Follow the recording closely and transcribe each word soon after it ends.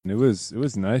It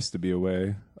was nice to be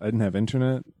away. I didn't have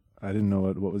internet. I didn't know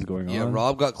what was going on. Yeah,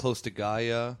 Rob got close to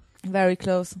Gaia. Very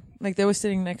close. Like they were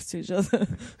sitting next to each other,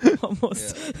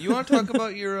 almost. Yeah. You want to talk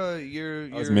about your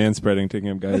I was manspreading, taking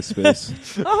up Gaia's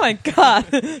space. Oh my god!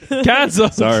 Cancel.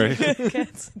 Sorry.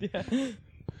 Cancelled, yeah.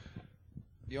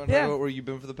 You want to talk about where you've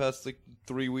been for the past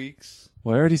 3 weeks?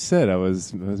 Well, I already said I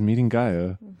was meeting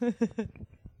Gaia.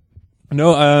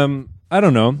 No, I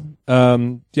don't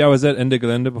know. Yeah, I was at Ende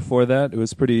Gelände before that. It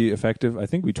was pretty effective. I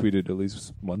think we tweeted at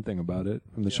least one thing about it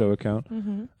from the show account.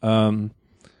 Mm-hmm.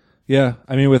 Yeah,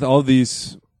 I mean, with all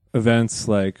these events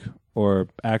or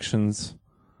actions,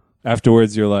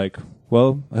 afterwards you're like,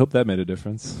 well, I hope that made a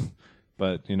difference.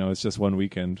 But, it's just one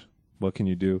weekend. What can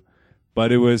you do?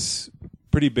 But it was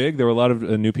pretty big. There were a lot of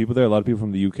new people there, a lot of people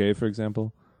from the UK, for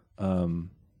example. And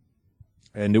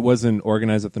it wasn't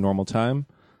organized at the normal time.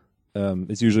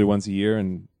 It's usually once a year,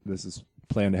 and this is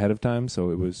planned ahead of time,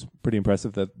 so it was pretty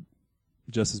impressive that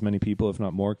just as many people, if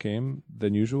not more, came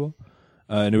than usual.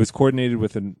 And it was coordinated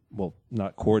with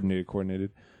not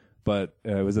coordinated, but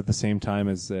it was at the same time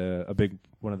as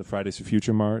one of the Fridays for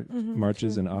Future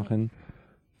marches in Aachen,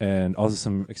 and also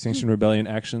some Extinction Rebellion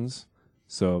actions.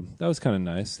 So that was kind of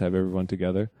nice to have everyone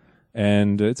together.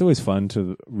 And it's always fun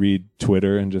to read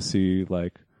Twitter and just see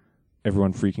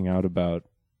everyone freaking out about.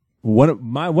 One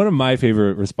of my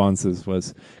favorite responses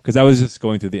was because I was just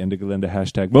going through the Ende Gelände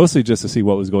hashtag mostly just to see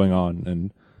what was going on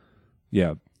and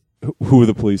who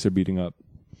the police are beating up.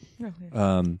 Oh,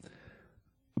 yeah.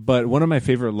 But one of my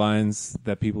favorite lines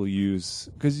that people use,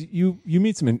 because you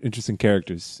meet some interesting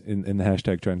characters in the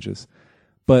hashtag trenches,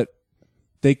 but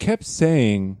they kept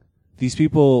saying these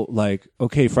people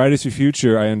okay, Fridays for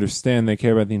Future, I understand they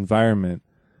care about the environment.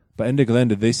 But Ende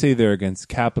Gelände, they say they're against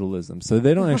capitalism, so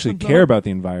they don't actually care about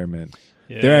the environment.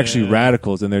 Yeah. They're actually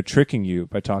radicals, and they're tricking you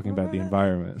by talking about the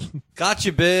environment.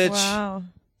 Gotcha, bitch. Wow.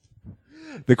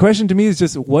 The question to me is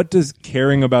just, what does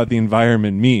caring about the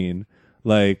environment mean?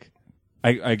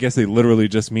 I guess they literally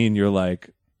just mean you're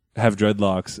have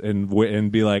dreadlocks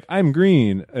and be I'm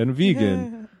green and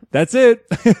vegan. That's it.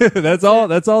 That's all.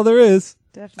 That's all there is.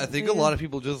 Definitely. I think a lot of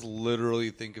people just literally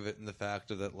think of it in the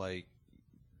fact of that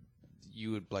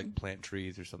you would plant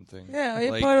trees or something. Yeah,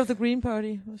 you're part of the Green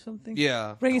Party or something.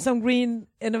 Yeah. Bringing some green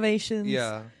innovations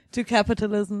to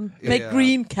capitalism. Yeah. Make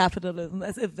green capitalism,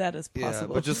 as if that is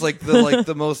possible. Yeah, but just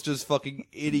the most just fucking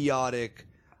idiotic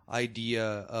idea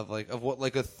of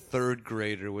what a third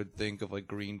grader would think of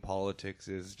green politics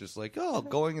is just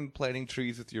going and planting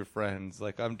trees with your friends.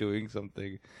 I'm doing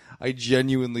something. I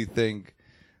genuinely think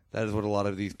that is what a lot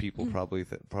of these people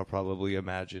probably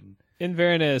imagine. In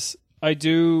fairness, I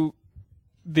do.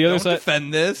 The other Don't side.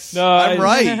 Defend this. No, I'm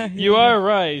right. You are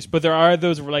right, but there are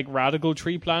those radical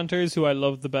tree planters who I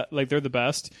love they're the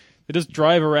best. They just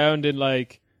drive around in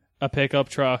a pickup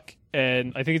truck,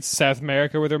 and I think it's South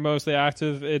America where they're mostly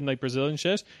active in Brazil and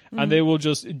shit. And they will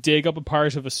just dig up a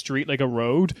part of a street, a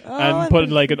road, and put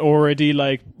an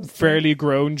already fairly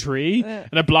grown tree, and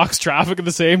it blocks traffic at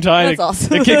the same time. That's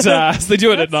awesome. It kicks ass. They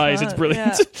do it at night. Fun. It's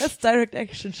brilliant. Yeah, that's direct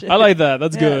action shit. I like that.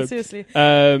 That's good. Seriously.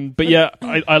 But yeah,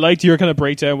 I liked your kind of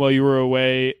breakdown while you were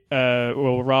away.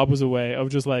 Rob was away. I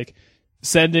was just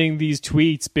sending these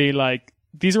tweets, being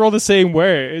these are all the same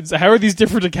words. How are these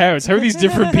different accounts? How are these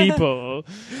different people?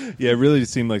 Yeah, it really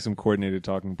seemed like some coordinated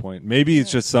talking point. Maybe it's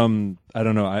just some, I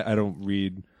don't know, I don't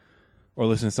read or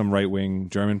listen to some right-wing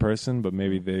German person, but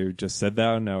maybe they just said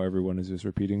that and now everyone is just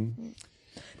repeating.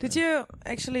 Did you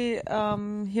actually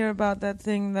hear about that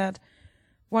thing that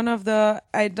one of the,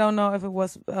 I don't know if it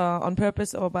was on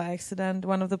purpose or by accident,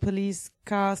 one of the police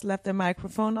cars left their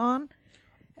microphone on?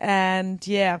 And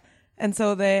yeah. And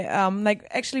so they,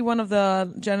 actually one of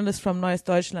the journalists from Neues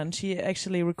Deutschland, she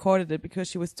actually recorded it because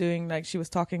she was doing, she was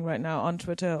talking right now on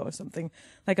Twitter or something,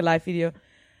 a live video.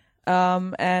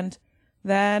 And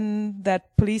then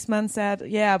that policeman said,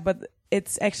 yeah, but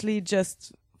it's actually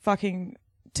just fucking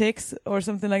ticks or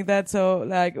something like that. So,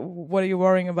 what are you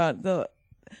worrying about?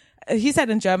 He said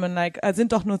in German,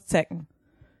 sind doch nur Zecken.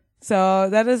 So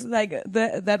that is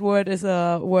that word is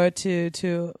a word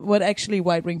to what actually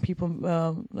right-wing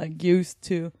people use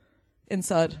to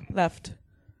insult leftists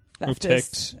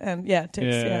ticks. and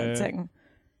ticks, Zecken.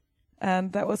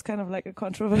 And that was kind of a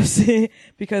controversy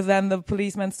because then the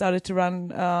policeman started to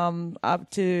run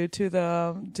up to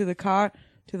the car,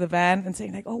 to the van, and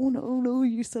saying oh no,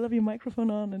 you still have your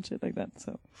microphone on and shit like that.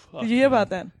 So did you hear about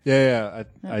that? Yeah,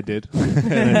 I did.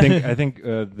 And I think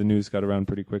the news got around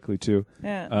pretty quickly too.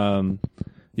 Yeah.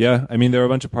 Yeah, I mean there were a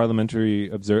bunch of parliamentary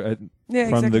from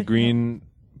exactly. the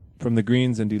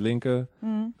Greens and Die Linke.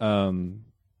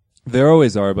 There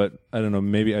always are, but I don't know.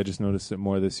 Maybe I just noticed it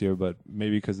more this year, but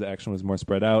maybe because the action was more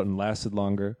spread out and lasted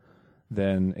longer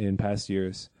than in past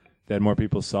years, that more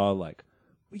people saw like,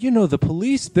 the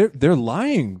police, they're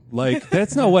lying. Like,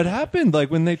 that's not what happened.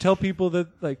 Like, when they tell people that,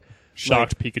 like,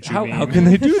 Shocked like, Pikachu How meme. can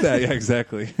they do that? Yeah,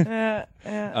 exactly. Yeah.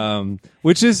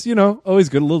 Which is, always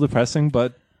good, a little depressing,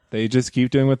 but they just keep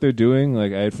doing what they're doing.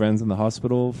 Like, I had friends in the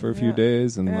hospital for a few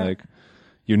days, and like,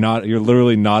 you're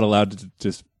literally not allowed to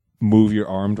just move your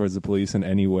arm towards the police in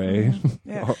any way,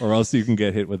 Yeah. or else you can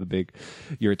get hit with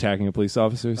you're attacking a police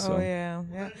officer. So. Oh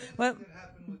yeah. Well,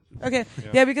 okay.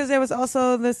 Yeah, because there was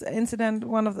also this incident.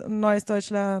 One of the Neues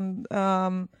Deutschland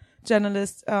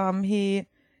journalists.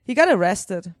 He got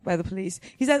arrested by the police.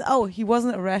 He said, he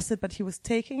wasn't arrested, but he was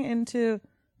taken into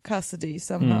custody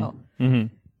somehow.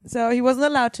 Mm-hmm. So he wasn't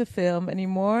allowed to film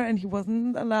anymore, and he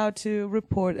wasn't allowed to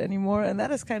report anymore. And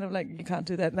that is kind of like, you can't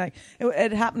do that. Like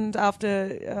it happened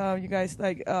after you guys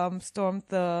stormed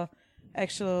the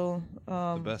actual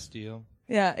The Bastille.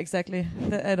 yeah, exactly.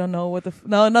 I don't know what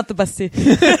no, not the Bastille.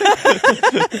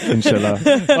 Inshallah.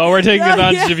 Oh, we're taking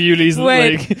advantage yeah. of Yuli's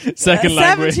Wait. second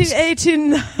language.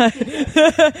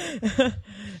 1789.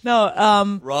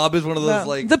 No, Rob is one of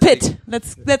those the pit.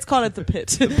 Let's call it the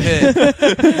pit. pit.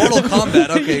 Mortal Kombat.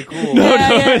 Okay, cool.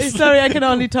 Yeah. Sorry, I can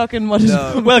only talk in modern.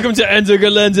 No. Welcome to Enter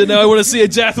Galenda. Now I want to see a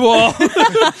death wall.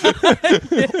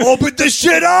 Open this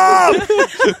shit up!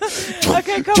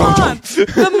 Okay, come on.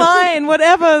 The mine,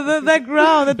 whatever, the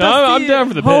ground. The No, I'm dusty down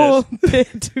for the whole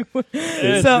pit.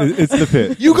 So, It's the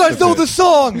pit. You guys know the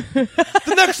song.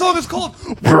 The next song is called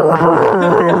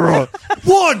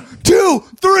 1, 2,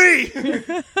 3.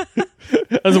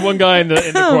 As one guy in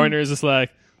the corner is just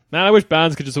like, man, I wish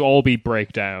bands could just all be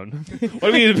breakdown.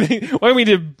 Why do we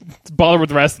need to bother with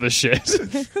the rest of this shit?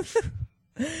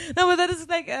 no, but that is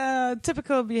like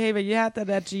typical behavior. You had that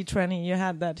at G20. You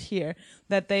had that here.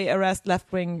 That they arrest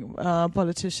left-wing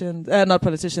politicians, not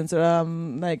politicians,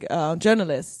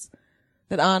 journalists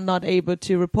that are not able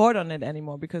to report on it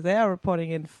anymore because they are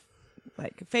reporting in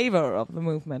favor of the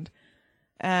movement.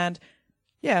 And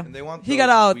yeah, And they want he those- got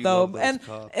out we though, love those and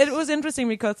cops. it was interesting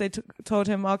because they told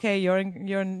him, "Okay, you're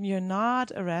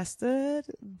not arrested,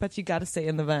 but you got to stay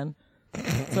in the van."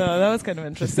 So that was kind of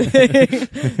interesting.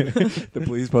 The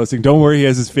police posting, don't worry, he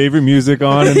has his favorite music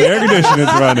on and the air conditioner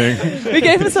is running. We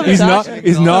gave him some. He's not massage.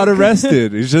 he's not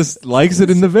arrested. He just likes it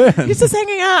in the van. He's just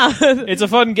hanging out. It's a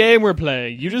fun game we're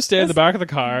playing. You just stay in the back of the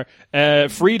car.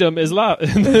 Freedom is lava.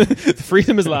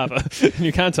 Freedom is lava. And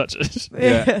you can't touch it.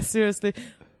 Yeah, seriously.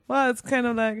 Well, it's kind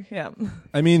of like, yeah.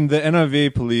 I mean, the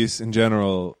NRV police in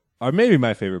general are maybe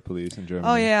my favorite police in Germany.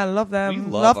 Oh yeah, I love them.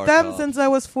 We love our them cops. since I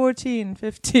was 14,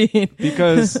 15.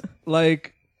 Because,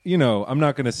 I'm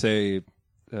not going to say,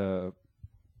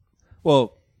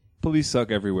 police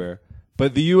suck everywhere.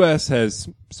 But the U.S. has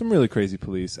some really crazy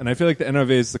police. And I feel like the NRV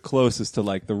is the closest to,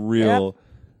 the real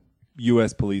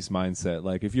U.S. police mindset.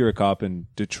 Like, if you're a cop in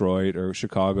Detroit or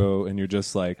Chicago and you're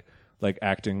just,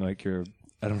 acting like you're,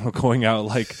 I don't know, going out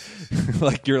like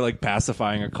you're,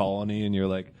 pacifying a colony and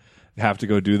you're, have to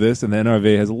go do this, and the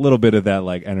NRV has a little bit of that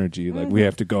energy, we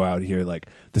have to go out here,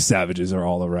 the savages are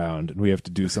all around and we have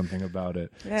to do something about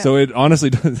it. Yeah. So it honestly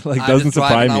doesn't I'm doesn't just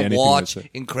surprise driving me on anything. watch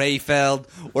that's- in Krefeld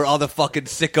where all the fucking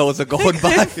sickos are going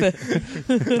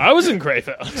by. I was in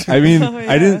Krefeld. I mean, Oh,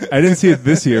 yeah. I didn't see it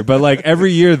this year, but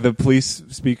every year the police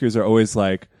speakers are always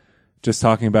just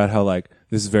talking about how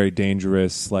this is very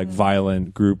dangerous,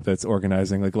 violent group that's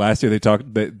organizing. Last year they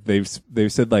talked that they've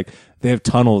said they have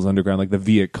tunnels underground, like the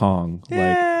Viet Cong.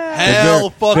 Hell,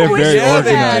 fucking they're very yeah,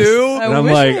 organized. they do. And I'm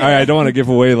wish like, we all right, I don't want to give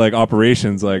away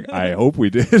operations. I hope we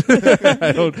did.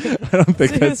 I don't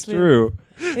think that's Seriously. true.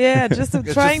 Yeah, just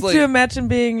trying just to imagine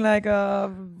being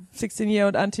a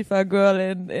 16-year-old Antifa girl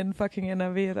in fucking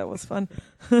NRV. That was fun.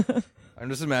 I'm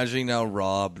just imagining now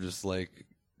Rob just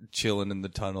chilling in the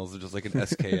tunnels, just an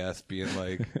SKS being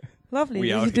Lovely. We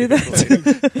Did out you do here.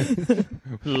 that?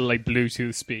 Like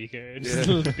Bluetooth speaker. Just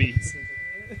little beats.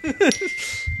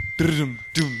 dum,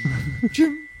 dum,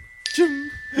 jim,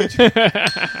 jim.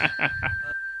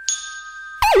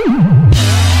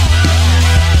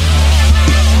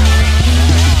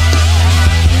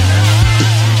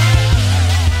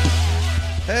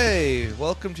 Hey,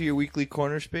 welcome to your weekly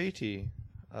corner spatey.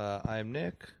 I'm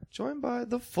Nick, joined by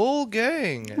the full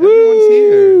gang. Everyone's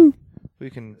here. We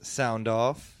can sound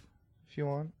off if you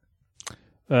want.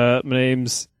 My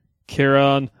name's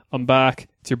Kieran. I'm back.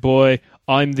 It's your boy.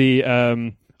 I'm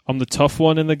the tough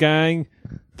one in the gang.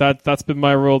 That's been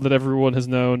my role that everyone has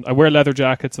known. I wear leather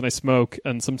jackets and I smoke,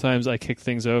 and sometimes I kick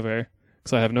things over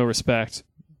because I have no respect.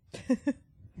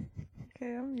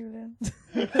 Okay, I'm Julian.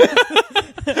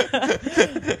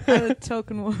 I'm a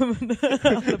token woman on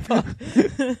the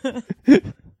pod.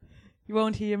 You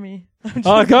won't hear me. I'm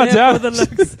Oh, just God there damn for the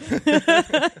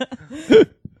looks.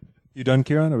 You done,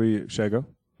 Kieran? Should I go?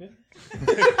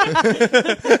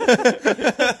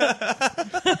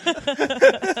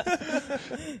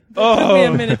 Took me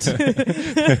a minute.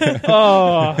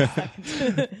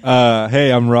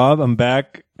 Hey, I'm Rob. I'm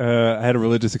back. I had a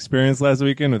religious experience last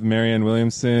weekend with Marianne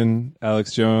Williamson,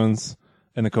 Alex Jones,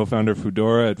 and the co-founder of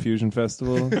Foodora at Fusion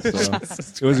Festival.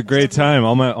 So it was a great time.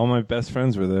 All my best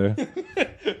friends were there.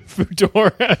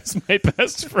 Foodora is my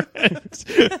best friend.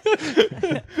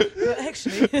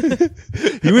 Actually,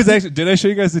 He was actually. Did I show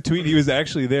you guys the tweet? He was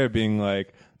actually there, being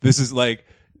like, "This is like,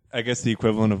 I guess the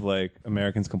equivalent of like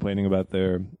Americans complaining about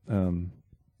their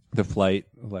the flight,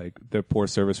 like their poor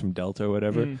service from Delta or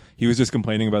whatever." He was just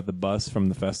complaining about the bus from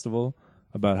the festival,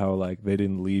 about how like they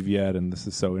didn't leave yet, and this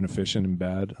is so inefficient and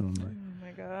bad. And I'm like, oh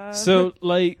my god. So,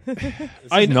 like,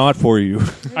 it's not for you.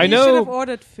 I You should have know.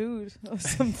 ordered food or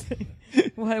something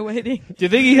while waiting. Do you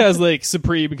think he has like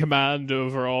supreme command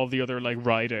over all the other like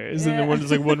riders? And then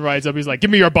Yeah. one rides up, he's like, "Give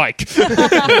me your bike." Just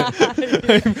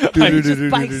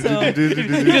bikes up.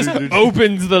 He just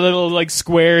opens the little like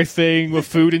square thing with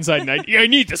food inside, and I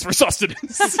need this for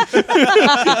sustenance.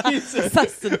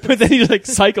 But then he like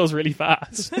cycles really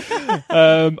fast.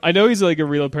 I know he's like a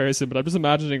real person, but I'm just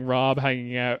imagining Rob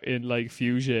hanging out in like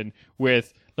Fusion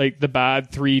with like the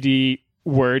bad 3D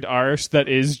word art that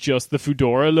is just the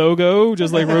Foodora logo,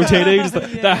 just like rotating, just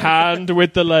the hand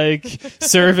with the like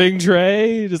serving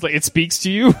tray, just like it speaks to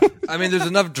you. I mean, there's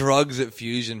enough drugs at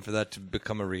Fusion for that to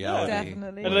become a reality.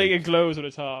 Definitely. And like it glows when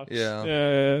it talks. Yeah.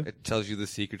 Yeah. It tells you the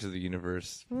secrets of the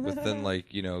universe, but then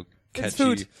like, you know, It's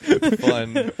catchy, food.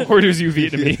 fun. Orders you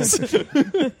Vietnamese.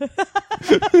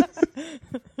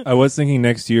 I was thinking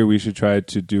next year we should try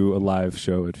to do a live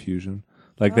show at Fusion.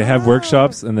 Like they have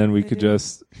workshops, and then we could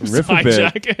just riff a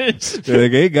bit. Hijack it. They're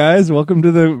like, "Hey guys, welcome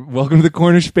to the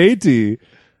Cornish Patey."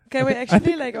 Can we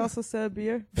actually like also sell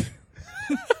beer?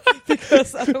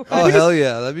 Because otherwise, Oh hell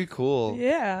yeah, that'd be cool.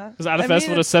 yeah. Is that a I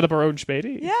festival mean, to set up our own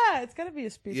spady? Yeah, it's gotta be a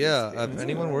species. Yeah, if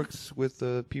anyone works with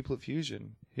the people at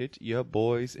Fusion, hit ya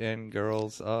boys and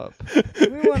girls up. We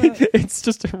wanna It's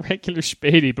just a regular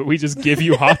spady, but we just give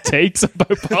you hot takes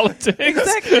about politics.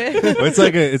 exactly. Well, it's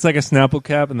like a Snapple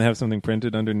cap, and they have something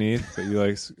printed underneath, but you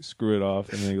like screw it off,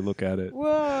 and then you look at it.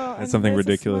 Whoa, and something there's a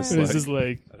ridiculous, smile. This is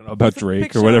like I don't know about It's a Drake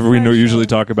picture or whatever of we my usually show.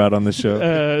 talk about on the show.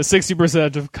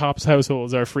 60% of cops'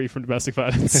 households are free from domestic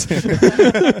violence.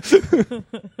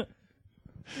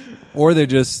 Or they're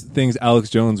just things Alex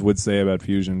Jones would say about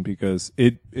Fusion, because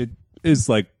it is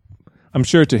like, I'm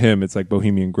sure to him it's like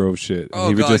Bohemian Grove shit. And Oh,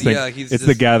 he would God, just think yeah, he's it's the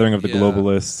just- gathering of the yeah.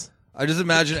 globalists. I just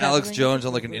imagine The Alex gathering Jones of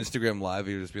on like an the Instagram live.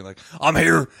 He would just be like, "I'm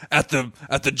here at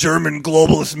the German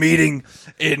globalist meeting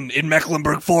in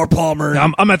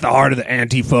Mecklenburg-Vorpommern." I'm at the heart of the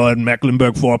Antifa in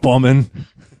Mecklenburg-Vorpommern.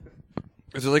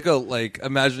 Is there like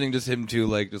imagining just him too,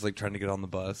 like just like trying to get on the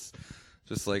bus,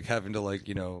 just like having to like,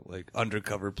 you know, like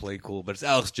undercover play cool, but it's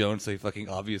Alex Jones, so he fucking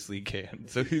obviously can.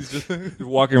 So he's just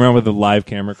Walking around with a live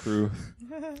camera crew.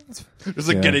 just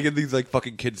like Yeah. getting in these like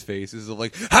fucking kids' faces of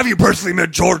like, "Have you personally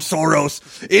met George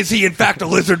Soros? Is he in fact a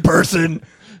lizard person?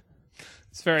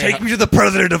 It's very Take me to the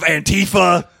president of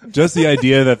Antifa." Just the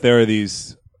idea that there are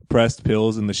these pressed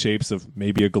pills in the shapes of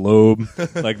maybe a globe,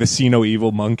 like the See No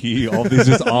Evil monkey, all these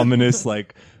just ominous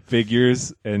like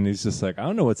figures, and he's just like, I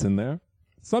don't know what's in there.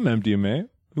 Some MDMA.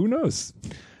 Who knows?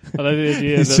 I like the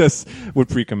idea It's that just would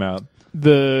freak him out.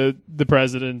 the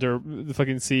president or the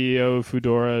fucking CEO of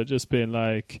Foodora just being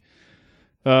like,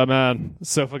 "Oh man,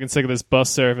 so fucking sick of this bus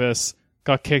service.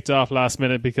 Got kicked off last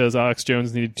minute because Alex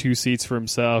Jones needed 2 seats for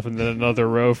himself and then another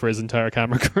row for his entire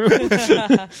camera crew."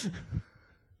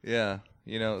 Yeah,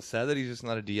 you know, sad that he's just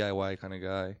not a DIY kind of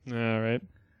guy. All right.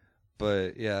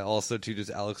 But yeah, also too, just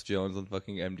Alex Jones on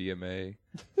fucking MDMA,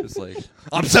 just like,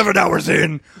 "I'm 7 hours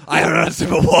in. I haven't had a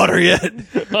sip of water yet.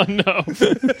 Oh no.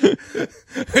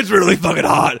 It's really fucking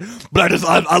hot, but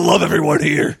I love everyone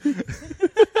here."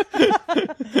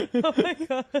 Oh my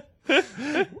god.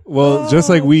 Well, just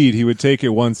like weed, he would take it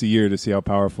once a year to see how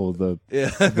powerful the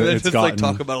Yeah, it's just like gotten.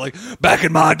 talk about like, "Back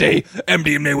in my day,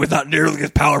 MDMA was not nearly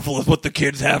as powerful as what the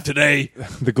kids have today.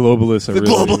 the globalists are The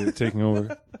really global- taking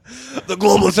over. The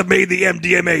globalists have made the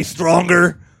MDMA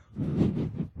stronger."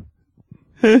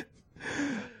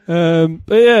 But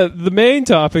yeah, the main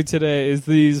topic today is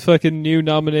these fucking new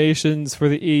nominations for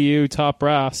the EU top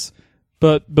brass.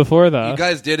 But before You that,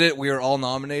 guys did it. We were all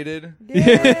nominated in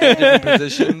Yeah. different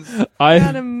positions. I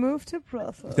Gotta move to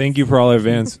Brussels. Thank you for all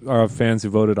our fans who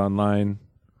voted online.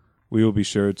 We will be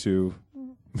sure to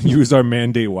use our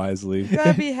mandate wisely. You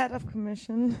gotta be head of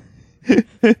commission.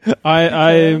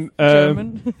 I'm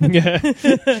German. yeah.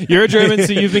 You're German,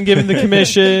 so you've been given the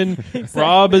commission. Exactly.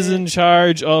 Rob is in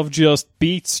charge of just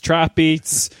beats, trap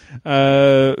beats. Nick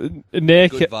Good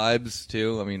vibes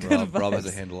too. I mean, Rob has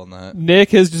a handle on that.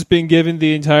 Nick has just been given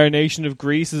the entire nation of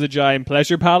Greece as a giant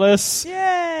pleasure palace.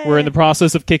 Yay! We're in the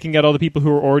process of kicking out all the people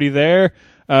who are already there.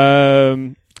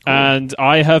 And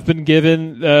I have been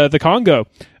given the Congo.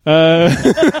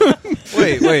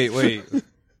 Wait.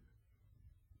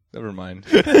 Never mind.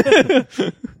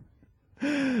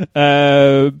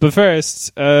 But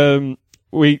first,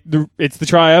 it's the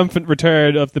triumphant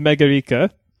return of the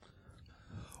Megarica.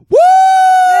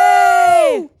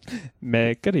 Yay!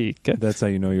 Megarica. That's how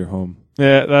you know you're home.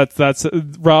 Yeah, that's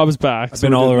Rob's back. I've so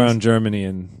been we're all doing around Germany,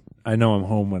 and I know I'm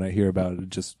home when I hear about it.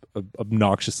 Just an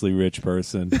obnoxiously rich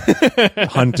person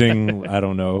hunting. I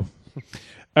don't know. this.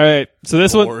 All right, so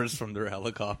this one, Boars from their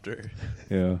helicopter.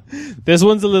 Yeah. this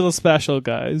one's a little special,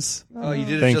 guys. Oh, you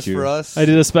did it Thank just you. for us? I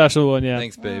did a special one, yeah.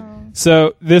 Thanks, babe.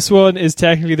 So this one is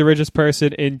technically the richest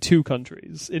person in 2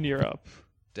 countries in Europe.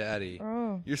 Daddy.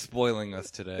 Oh. You're spoiling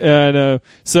us today. Yeah, I know.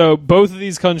 So both of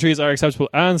these countries are acceptable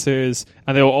answers,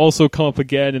 and they will also come up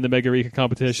again in the Megarica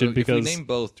competition So because if we name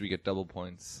both, do we get double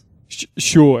points?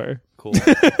 sure. Cool.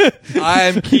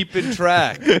 I'm keeping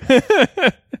track.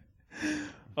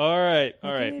 All right.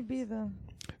 Can you be the...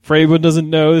 For anyone who doesn't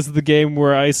know, this is the game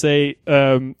where I say,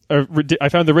 I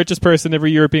found the richest person in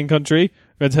every European country. I'm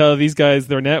going to tell these guys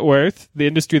their net worth, the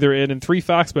industry they're in, and 3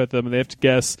 facts about them, and they have to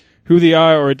guess who they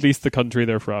are or at least the country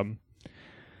they're from.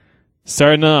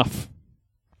 Starting off,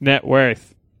 net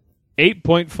worth,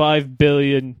 $8.5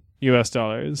 billion US.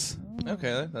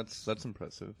 Okay, that's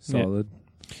impressive. Solid.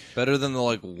 Better than the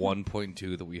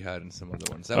 1.2 that we had in some other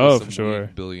ones. That Oh, was for some sure.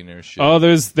 weird billionaire shit. Oh,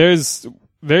 there's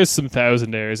some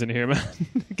thousandaires in here, man.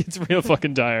 It gets real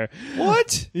fucking dire.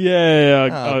 what? Yeah.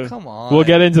 Oh, come on. We'll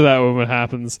get into that when it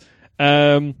happens.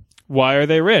 Why are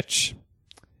they rich?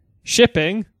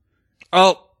 Shipping,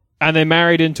 Oh, and they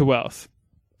married into wealth.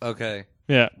 okay.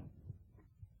 Yeah.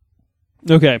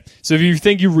 Okay, so if you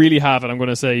think you really have it, I'm going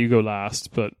to say you go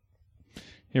last, but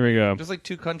here we go. There's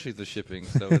 2 countries of shipping,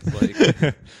 so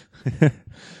it's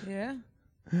Yeah?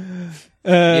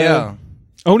 yeah.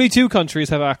 Only 2 countries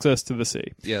have access to the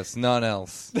sea. Yes, none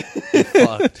else.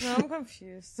 Fucked. No, I'm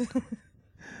confused.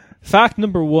 Fact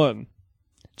number 1.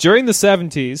 During the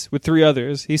 70s, with 3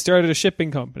 others, he started a shipping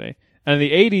company. And in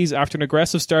the 80s, after an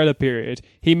aggressive startup period,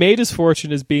 he made his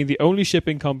fortune as being the only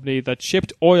shipping company that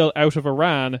shipped oil out of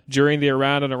Iran during the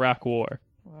Iran and Iraq War.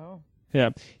 Wow. Yeah.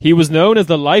 He was known as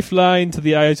the lifeline to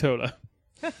the Ayatollah.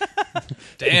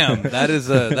 Damn, that is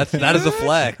a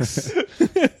flex.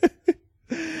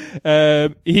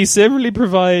 He similarly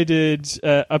provided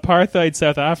apartheid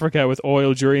South Africa with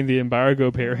oil during the embargo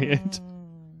period.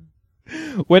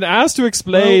 When asked to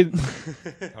explain,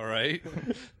 All right.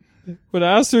 when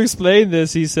asked to explain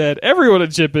this, he said, "Everyone in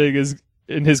shipping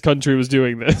in his country was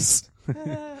doing this."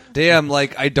 Damn,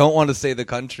 I don't want to say the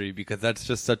country because that's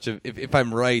just such a. If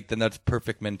I'm right, then that's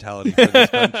perfect mentality for this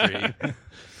country.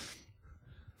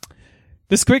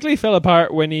 This quickly fell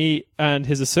apart when he and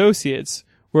his associates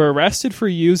were arrested for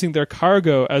using their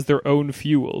cargo as their own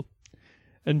fuel,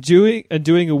 and doing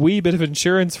a wee bit of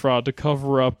insurance fraud to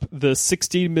cover up the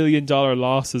 $16 million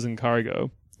losses in cargo.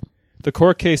 The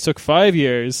court case took 5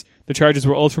 years. The charges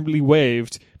were ultimately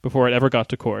waived before it ever got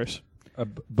to court.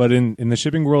 But in the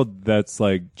shipping world, that's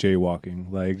like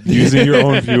jaywalking. Like using your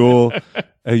own fuel,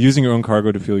 using your own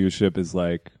cargo to fuel your ship is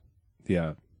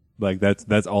yeah,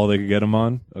 that's all they could get them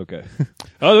on. Okay,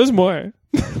 Oh, there's more.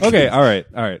 okay, all right.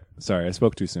 Sorry, I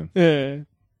spoke too soon. Yeah.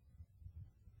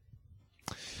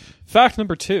 Fact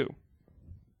number 2.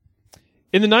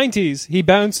 In the 90s, he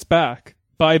bounced back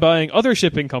by buying other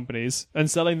shipping companies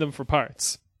and selling them for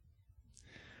parts.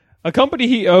 A company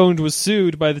he owned was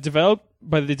sued by the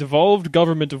devolved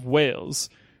government of Wales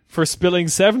for spilling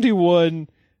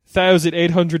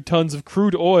 71,800 tons of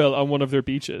crude oil on one of their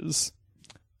beaches.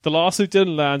 The lawsuit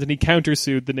didn't land, and he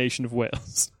countersued the nation of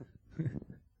Wales.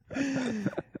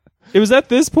 It was at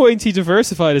this point he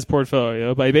diversified his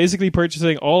portfolio by basically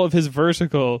purchasing all of his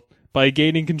vertical by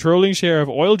gaining controlling share of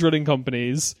oil drilling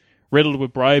companies riddled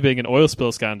with bribing and oil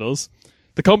spill scandals,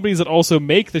 the companies that also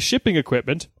make the shipping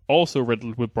equipment, also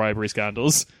riddled with bribery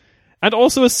scandals, and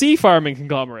also a sea farming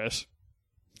conglomerate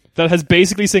that has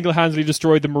basically single-handedly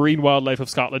destroyed the marine wildlife of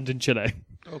Scotland and Chile.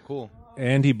 Oh, cool.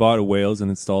 And he bought whales and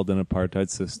installed an apartheid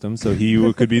system, so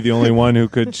he could be the only one who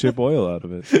could ship oil out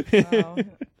of it. Wow.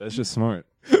 That's just smart.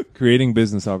 Creating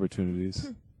business opportunities.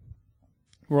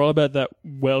 We're all about that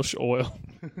Welsh oil.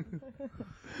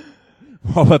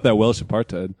 How about that Welsh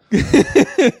apartheid?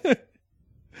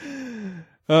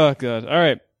 Oh, God. All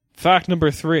right. Fact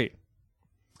number 3.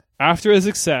 After his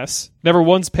success, never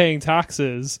once paying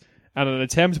taxes, and an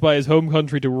attempt by his home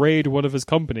country to raid one of his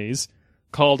companies,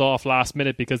 called off last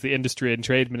minute because the industry and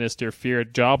trade minister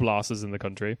feared job losses in the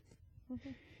country,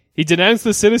 he denounced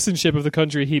the citizenship of the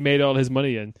country he made all his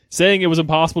money in, saying it was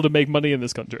impossible to make money in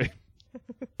this country.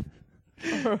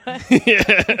 All right.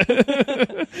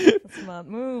 Yeah. Smart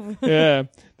move. Yeah.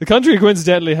 The country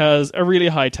coincidentally has a really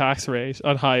high tax rate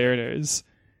on high earners.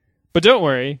 But don't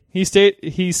worry, he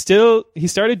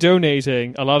started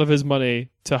donating a lot of his money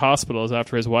to hospitals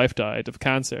after his wife died of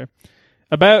cancer.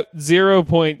 About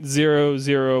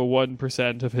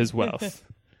 0.001% of his wealth.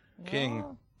 King.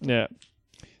 Yeah.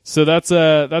 So that's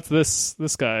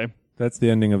this guy. That's the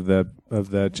ending of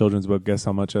that children's book. Guess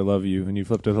how much I love you, and you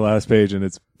flip to the last page, and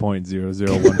it's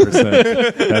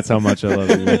 0.001%. That's how much I love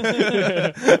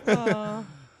you.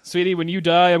 Sweetie, when you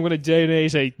die, I'm going to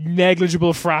donate a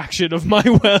negligible fraction of my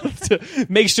wealth to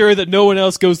make sure that no one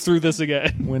else goes through this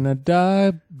again. When I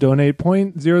die, donate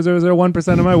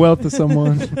 0.0001% of my wealth to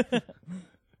someone.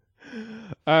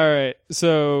 All right.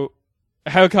 So,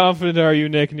 how confident are you,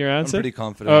 Nick, in your I'm answer? pretty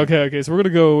confident. Okay. So we're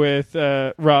going to go with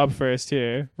Rob first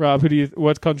here. Rob,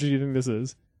 what country do you think this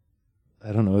is?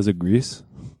 I don't know. Is it Greece?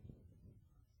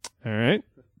 All right.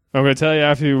 I'm going to tell you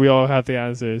after we all have the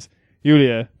answers.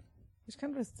 Yulia. Which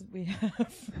countries did we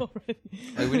have already?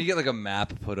 Like, we need to get like a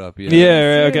map put up. Yeah.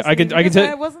 Yeah, okay. I can Because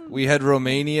tell. wasn't. We had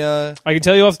Romania. I can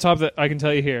tell you off the top that I can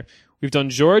tell you here. We've done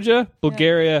Georgia,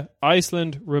 Bulgaria,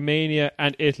 Iceland, Romania,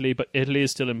 and Italy, but Italy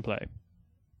is still in play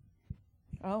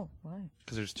Oh, why?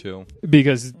 Because there's 2.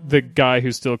 because the guy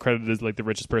who's still credited as like the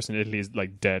richest person in Italy is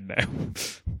like dead now.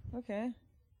 Okay.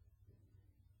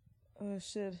 Oh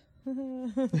shit.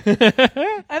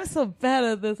 I'm so bad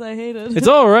at this. I hate it. It's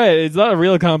all right. It's not a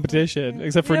real competition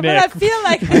except for yeah, Nick. but I feel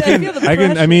like I feel the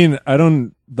pressure. I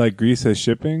don't like Greece has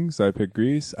shipping, so I pick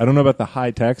Greece. I don't know about the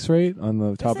high tax rate on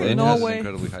the top Is of it It it. has an Norway.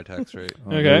 incredibly high tax rate. Oh,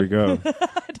 Okay. There we go. I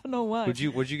don't know why.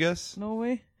 What'd you guess?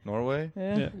 Norway. Norway?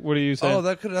 Yeah. Yeah. What do you say? Oh,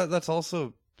 that's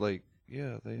also like they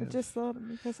I have. just thought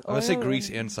because I would say oil Greece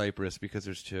and Cyprus because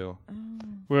there's 2.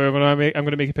 I'm going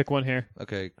to make you pick one here.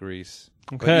 Okay, Greece.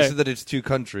 But Okay. you said that it's 2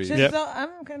 countries. Shit, Yep. so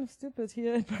I'm kind of stupid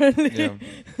here apparently.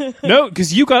 Yeah. No,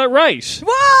 because you got it right.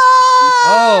 What?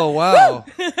 Oh wow!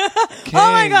 Oh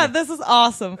my god, this is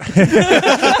awesome. See,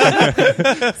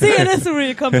 it is a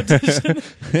real competition.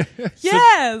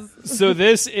 Yes. So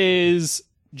this is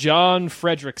John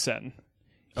Fredrickson.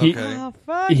 He Okay. Oh,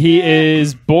 fuck he yeah.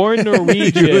 is born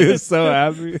Norwegian. Julia's so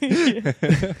happy.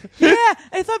 Yeah,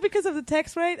 I thought because of the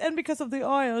tax rate and because of the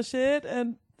oil shit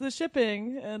and the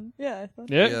shipping and yeah. I thought.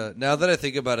 Yeah. Yeah. Now that I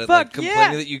think about it, Fuck, like complaining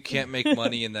yeah. that you can't make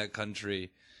money in that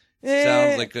country Yeah.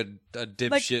 sounds like a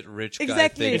dipshit rich guy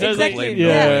Exactly, thing. does, to exactly. complain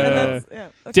yeah. about. and that's,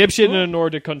 okay, Dipshit in cool. a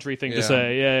Nordic country thing to Yeah.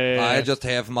 say. Yeah. I just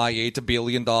have my $8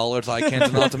 billion. I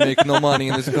can't not to make no money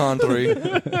in this country.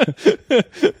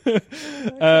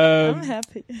 I'm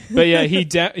happy. But yeah, he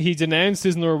denounced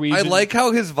his Norwegian. I like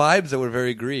how his vibes that were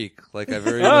very Greek. Like I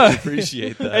very much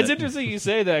appreciate that. It's interesting you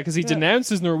say that because he denounced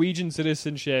his Norwegian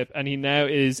citizenship and he now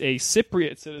is a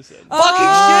Cypriot citizen. Fucking shit!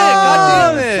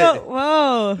 God damn it! So,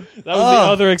 whoa. That was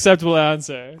the other acceptable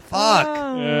answer. Fuck.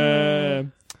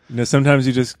 You know, sometimes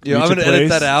you just Yeah, I'm reach gonna a place. edit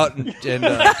that out and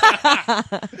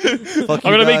fuck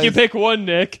I'm you gonna make you guys. pick one,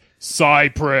 Nick.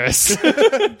 Cyprus.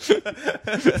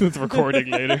 It's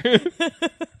recording later.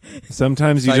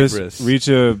 Sometimes you Cyprus. just reach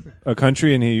a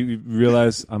country and you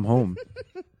realize I'm home.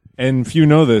 And few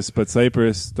know this, but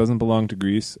Cyprus doesn't belong to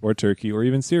Greece or Turkey or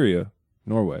even Syria,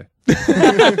 Norway.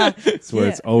 It's where Yeah.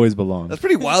 it's always belonged. That's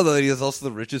pretty wild though that he is also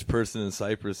the richest person in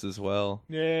Cyprus as well.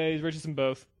 Yeah, he's richest in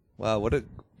both. Wow, what a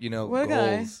What a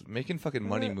guy. goals. Making fucking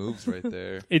money moves right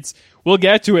there. We'll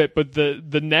get to it, but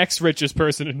the next richest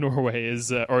person in Norway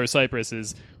is or Cyprus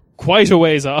is quite a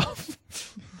ways off.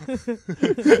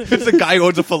 It's a guy who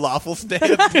owns a falafel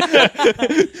stand.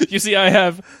 You see, I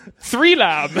have 3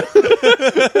 lambs.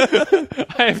 I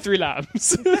have 3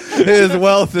 lambs. His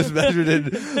wealth is measured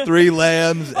in 3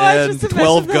 lambs I and just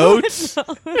 12 imagined goats. the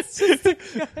window. It's just a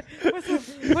guy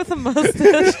with a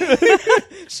mustache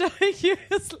showing you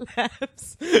his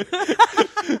laps. Yeah,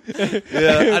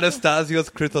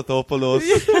 Anastasios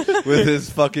Christopoulos with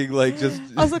his fucking like just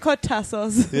Also called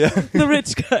Tassos. yeah. The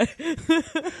rich guy.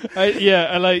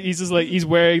 I like he's just like he's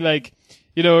wearing like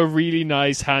a really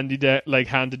nice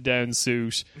handed down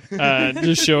suit, and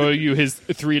just show you his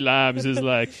 3 lambs is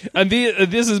like, and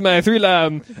this is my 3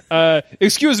 lamb.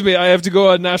 Excuse me, I have to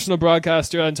go on national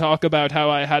broadcaster and talk about how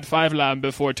I had 5 lamb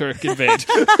before Turk invade.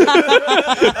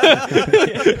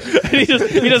 And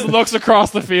he just looks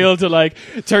across the field to like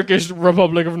Turkish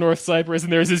Republic of North Cyprus,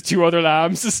 and there's his 2 other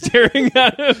lambs just staring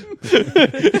at him.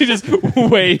 He just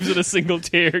waves and a single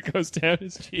tear goes down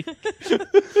his cheek.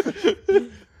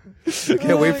 I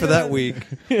can't wait for that week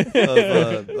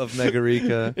of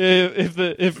Megarika.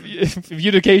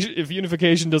 If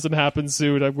unification doesn't happen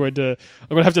soon, I'm going to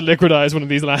have to liquidize one of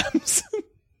these lambs.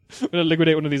 I'm going to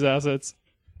liquidate one of these assets.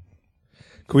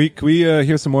 Can we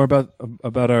hear some more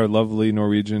about our lovely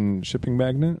Norwegian shipping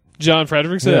magnate? John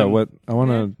Fredrickson. Yeah, what I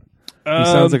want to. He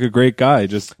sounds like a great guy,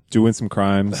 just doing some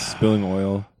crimes, spilling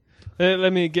oil.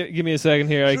 Let me give me a second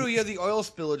here. True, yeah, the oil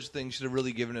spillage thing should have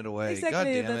really given it away. Exactly, God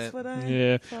damn that's it. what I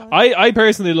Yeah, thought. I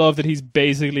personally love that he's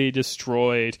basically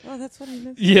destroyed. Oh, that's what he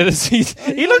looks Yeah, like.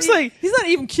 he looks like He's not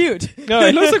even cute. no,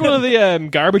 he looks like one of the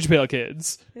Garbage Pail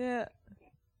Kids. Yeah.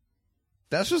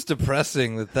 That's just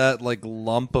depressing that like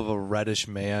lump of a reddish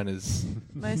man is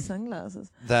Nice sunglasses.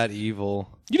 that evil.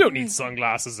 You don't need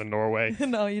sunglasses in Norway.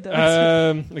 No, you don't.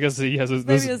 I guess he has.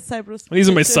 Maybe a Cyprus. These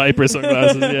are my Cyprus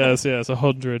sunglasses. Yes,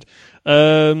 100.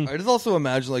 I just also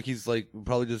imagine like he's like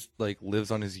probably just like lives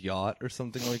on his yacht or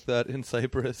something like that in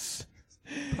Cyprus.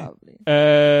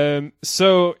 Probably.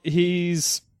 So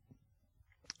he's.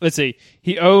 Let's see.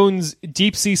 He owns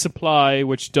Deep Sea Supply,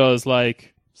 which does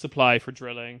like supply for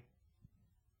drilling.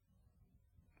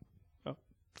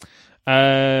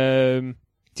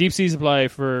 Deep Sea Supply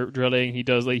for drilling. He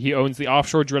does he owns the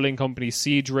offshore drilling company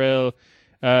Seadrill.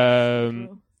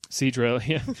 Seadrill,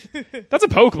 yeah. That's a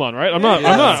Pokemon, right? I'm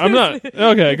not.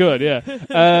 Okay, good, yeah.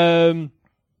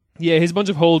 Yeah, he's a bunch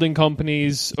of holding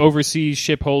companies, overseas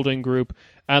ship holding group,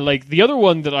 and like the other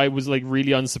one that I was like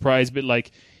really unsurprised, but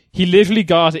like he literally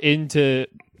got into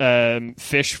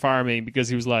fish farming because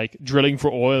he was like drilling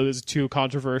for oil is too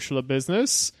controversial a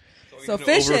business. So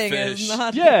fishing is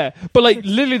not. Yeah, but like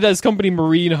literally, this company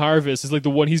Marine Harvest is like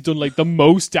the one he's done like the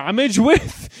most damage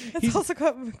with. It's also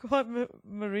called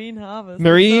Marine Harvest.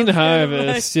 Marine That sounds kind of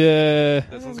Harvest, yeah.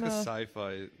 That sounds like a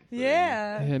sci-fi.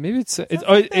 Yeah. Yeah, maybe it's Sounds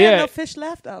oh like they had yeah. no fish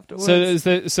left afterwards. So is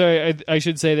the, sorry, I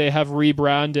should say they have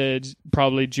rebranded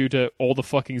probably due to all the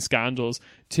fucking scandals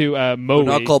to Moe.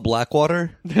 Not called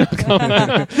Blackwater. Well,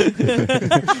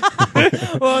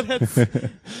 that's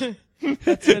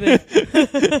really.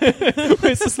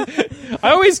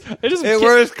 It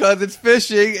works because it's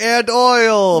fishing and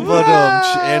oil,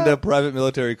 and a private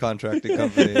military contracting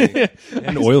company.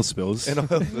 And oil spills. And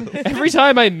oil spills. Every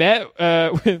time I met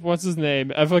with what's his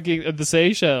name, at the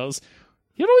Seychelles,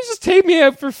 he'd always just take me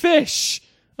out for fish.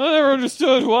 I never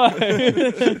understood why.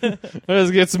 Let's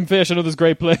get some fish. I know this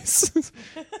great place.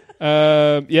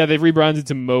 Yeah, they've rebranded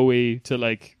to Moe to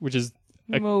like, which is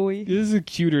Moe. this is a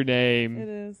cuter name. It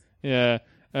is. Yeah.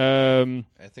 I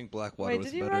think Blackwater Wait, was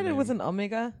did a you better write name. it with an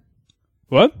omega?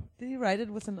 What? Did you write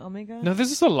it with an omega? No, there's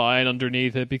just a line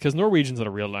underneath it because Norwegian's not a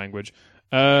real language.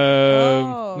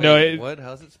 Oh. No, Wait, what?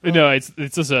 How's it spelled? no, it's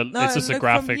just a No, it's just a look,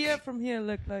 graphic. From here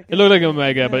looked like It looked like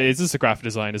Omega, but it's just a graphic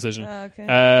design decision. Okay.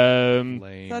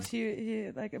 Lame. Thought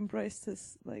he like embraced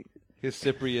his like. His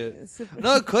Cypriot.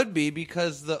 No, it could be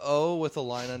because the O with a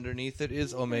line underneath it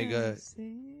is Omega.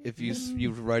 If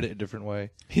you write it a different way.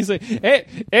 He's like,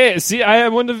 hey, see,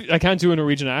 I'm one of. I can't do a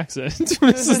Norwegian accent.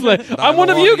 This is like, I'm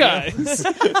one of you guys. me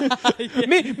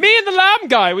and the lamb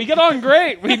guy, we get on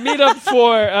great. We meet up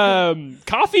for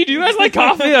coffee. Do you guys like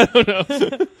coffee? I don't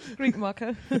know. Greek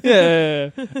mocha.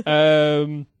 Yeah.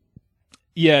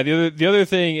 Yeah, the other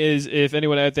thing is if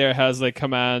anyone out there has like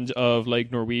command of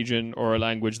like Norwegian or a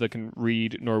language that can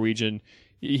read Norwegian,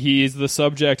 he is the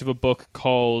subject of a book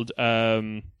called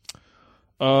shop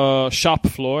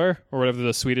floor, or whatever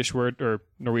the Swedish word or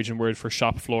Norwegian word for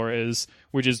shop floor is,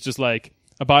 which is just like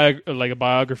a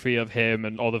biography of him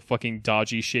and all the fucking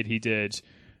dodgy shit he did.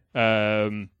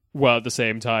 Well, at the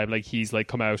same time, like he's like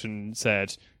come out and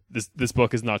said this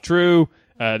book is not true.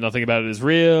 Nothing about it is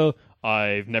real.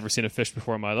 I've never seen a fish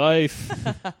before in my life.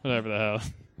 Whatever the hell.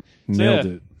 Nailed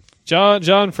yeah. it.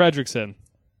 John Fredrickson.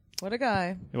 What a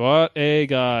guy. What a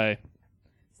guy.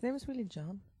 His name is really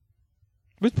John.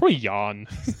 It's probably Jan.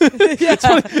 It's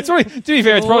probably, to be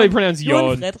fair, it's probably pronounced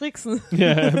Jon Jan. Fredrickson.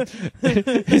 Yeah.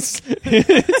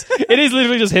 It is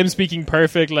literally just him speaking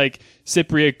perfect, like,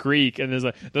 Cypriot Greek, and there's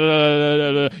like,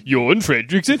 Jon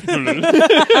Fredrickson.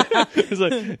 It's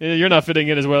like, you're not fitting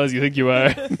in as well as you think you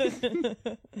are.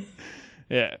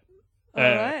 Yeah. All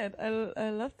right, I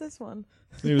love this one.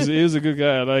 He was a good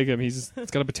guy. I like him. He's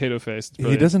got a potato face. It's He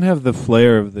brilliant. doesn't have the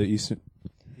flair of the Eastern.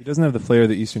 He doesn't have the flair of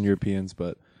the Eastern Europeans,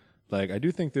 but like I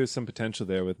do think there's some potential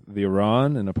there with the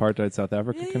Iran and apartheid South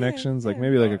Africa Yeah, connections. Like yeah.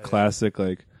 maybe like a classic,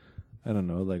 like I don't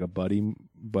know, like a buddy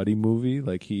movie,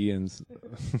 like he and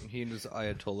He and his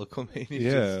Ayatollah Khomeini.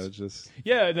 yeah, just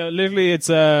Yeah, no, literally, it's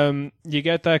you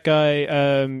get that guy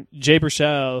Jay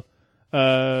Baruchel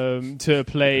to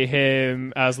play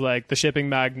him as like the shipping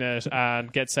magnate,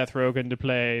 and get Seth Rogen to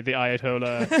play the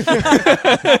Ayatollah.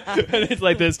 And it's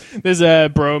like this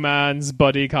bromance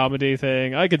buddy comedy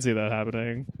thing. I could see that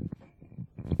happening.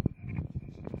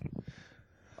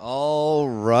 All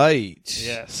right.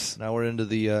 Yes. Now we're into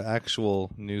the actual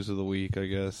news of the week, I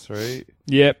guess, right?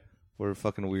 Yep. We're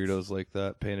fucking weirdos like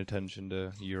that, paying attention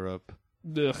to Europe.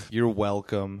 Ugh. You're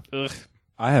welcome. Ugh.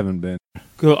 I haven't been.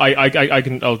 Cool.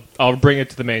 I'll bring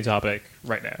it to the main topic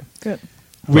right now. Good.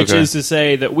 Which Okay. is to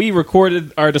say that we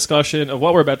recorded our discussion of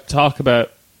what we're about to talk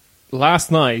about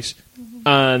last night,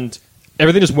 and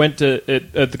everything just went to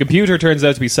it. The computer turns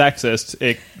out to be sexist.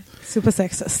 It Super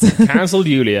sexist. cancelled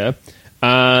Yulia,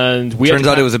 and we Turns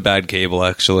out it was a bad cable,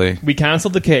 actually. we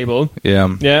cancelled the cable.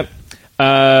 Yeah. Yep.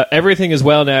 Everything is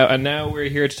well now, and now we're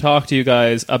here to talk to you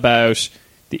guys about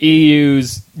the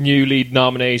EU's newly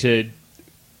nominated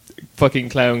fucking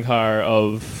clown car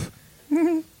of.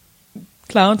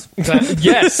 Clowns.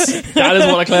 Yes, that is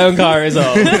what a clown car is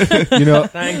of. You know,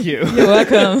 Thank you. You're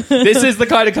welcome. This is the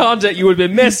kind of content you would have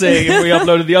been missing if we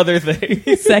uploaded the other thing.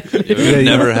 Exactly. We've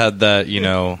never had that,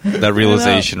 that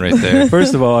realization right there.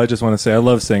 first of all, I just want to say I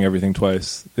love saying everything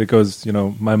twice. It goes,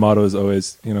 my motto is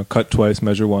always, cut twice,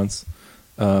 measure once.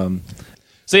 So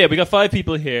yeah, we got 5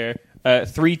 people here,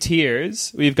 3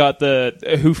 tiers. We've got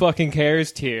the who fucking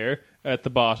cares tier at the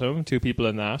bottom, 2 people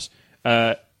in that.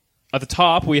 At the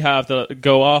top, we have the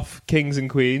go off kings and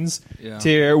queens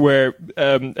tier, where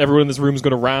everyone in this room is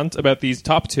going to rant about these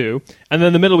top 2. And then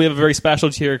in the middle, we have a very special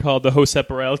tier called the Josep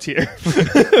Borrell tier.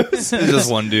 It's just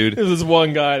one dude. This is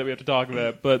one guy that we have to talk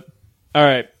about. But all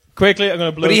right, quickly, I'm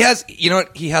going to blow. But he has,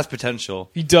 he has potential.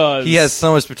 He does. He has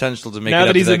so much potential to make Now it that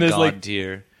up he's to in that this, god like-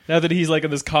 tier. Now that he's like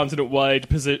in this continent-wide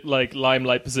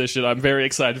limelight position, I'm very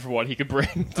excited for what he could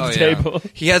bring to the table.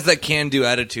 He has that can-do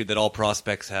attitude that all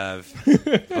prospects have.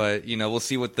 But we'll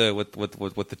see what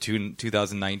the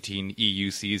 2019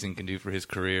 EU season can do for his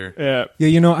career. Yeah.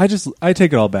 Yeah, I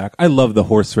take it all back. I love the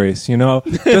horse race,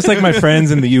 just like my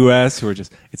friends in the U.S. who are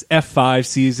it's F5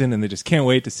 season and they just can't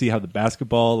wait to see how the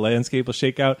basketball landscape will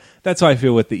shake out. That's how I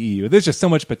feel with the EU. There's just so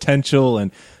much potential,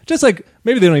 and just like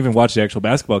maybe they don't even watch the actual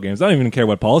basketball games. I don't even care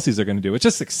what policies they're going to do. It's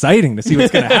just exciting to see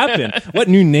what's going to happen, what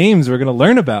new names we're going to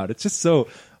learn about. It's just so,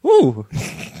 ooh,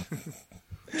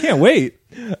 can't wait.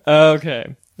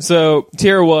 Okay. So,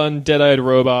 tier 1, dead-eyed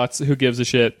robots. Who gives a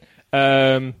shit?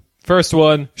 First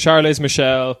one, Charles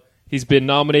Michel. He's been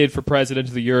nominated for president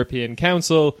of the European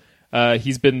Council.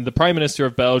 He's been the Prime Minister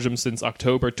of Belgium since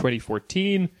October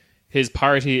 2014. His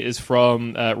party is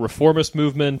from Reformist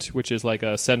Movement, which is like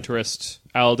a centrist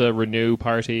ALDE Renew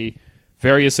party,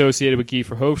 very associated with Guy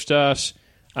Verhofstadt.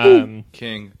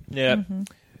 King. Yeah.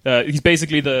 He's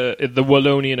basically the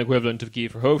Wallonian equivalent of Guy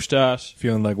Verhofstadt.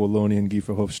 Feeling like Wallonian Guy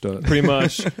Verhofstadt. Pretty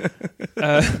much.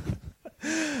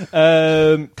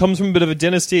 Comes from a bit of a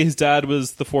dynasty. His dad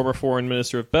was the former foreign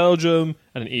minister of Belgium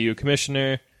and an EU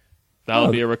commissioner.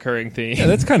 That'll be a recurring theme. Yeah,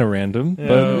 that's kind of random,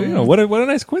 but what a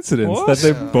nice coincidence that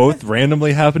they both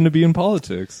randomly happen to be in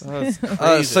politics.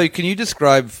 So can you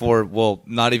describe for,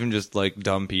 not even just like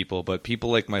dumb people, but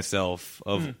people like myself,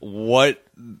 of what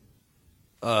is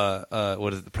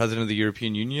it, the president of the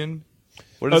European Union?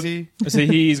 What is he? So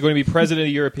he's going to be president of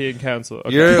the European Council.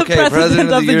 Okay. You're okay,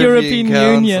 president of the European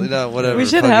Council. Union. No, whatever. We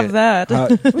should fuck have it.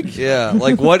 that. Yeah,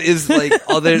 like what is like?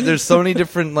 Oh, there's so many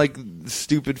different like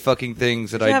stupid fucking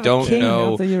things that We I have a don't king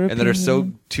know of the and that are so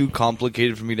European too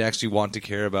complicated for me to actually want to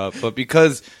care about. But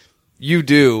because you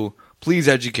do, please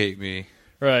educate me.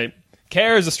 Right.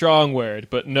 Care is a strong word,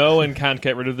 but know and can't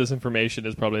get rid of this information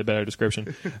is probably a better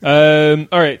description.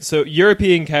 All right, so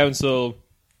European Council,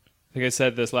 I think I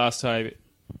said this last time,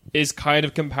 is kind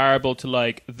of comparable to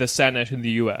like the Senate in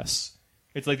the US.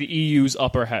 It's like the EU's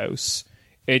upper house.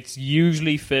 It's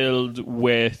usually filled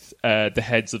with the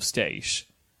heads of state.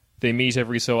 They meet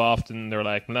every so often. They're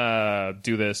like, nah,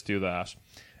 do this, do that.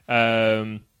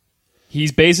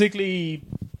 He's basically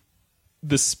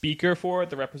the speaker for it,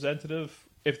 the representative.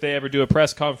 If they ever do a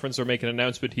press conference or make an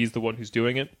announcement, he's the one who's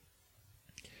doing it.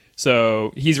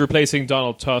 So he's replacing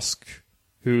Donald Tusk,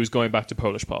 who's going back to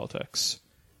Polish politics.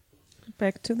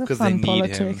 Back to the 'Cause they fun need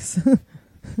politics.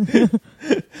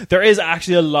 There is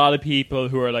actually a lot of people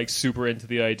who are like super into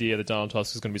the idea that Donald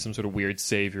Tusk is going to be some sort of weird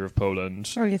savior of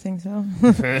Poland. Oh, you think so?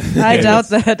 I doubt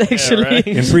that, actually. right.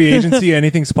 In free agency,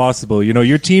 anything's possible. You know,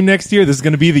 your team next year, this is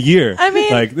going to be the year. I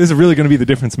mean- like, this is really going to be the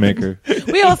difference maker.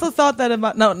 We also thought that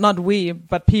about, no, not we,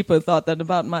 but people thought that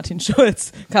about Martin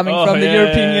Schulz coming Oh, from the yeah,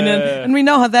 European yeah, Union. yeah. And we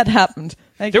know how that happened.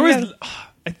 Like, There yeah. was.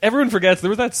 Everyone forgets there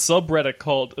was that subreddit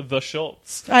called The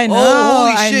Schultz. I know,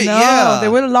 holy I shit, know. yeah. There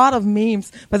were a lot of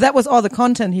memes, but that was all the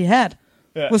content he had.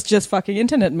 Yeah. Was just fucking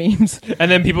internet memes.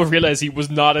 And then people realized he was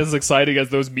not as exciting as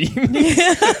those memes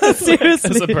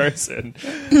Seriously. as a person.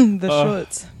 The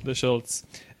Schulz. The Schultz.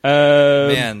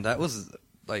 Man, that was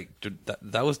like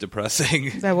that was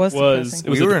depressing. That was was-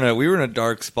 depressing. We were in a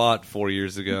dark spot 4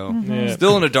 years ago. Yeah.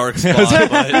 Still in a dark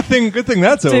spot, but Good thing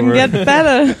that's Didn't over. get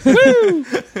better.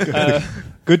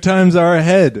 Good times are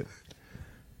ahead.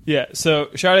 Yeah, so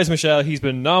Charles Michel, he's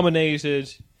been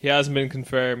nominated. He hasn't been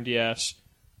confirmed yet.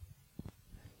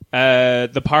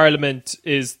 The Parliament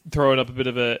is throwing up a bit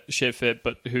of a shit fit,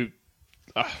 but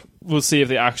we'll see if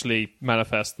they actually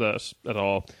manifest that at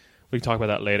all. We can talk about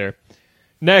that later.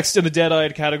 Next, in the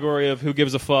dead-eyed category of who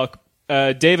gives a fuck,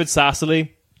 David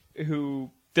Sassoli,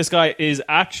 this guy is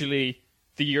actually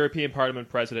the European Parliament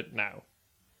president now.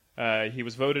 He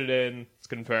was voted in, it's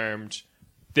confirmed.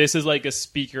 This is like a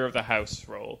Speaker of the House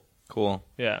role. cool.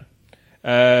 Yeah.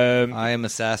 I am a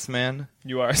sass man.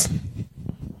 You are.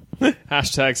 Hashtag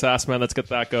Sassman, let's get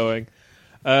that going.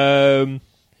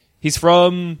 He's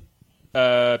from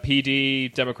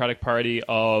PD, Democratic Party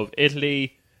of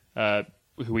Italy,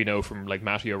 who we know from like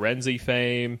Matteo Renzi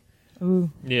fame.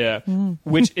 Ooh. Yeah.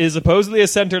 Which is supposedly a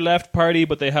centre-left party,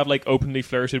 but they have like openly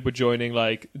flirted with joining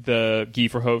like the Guy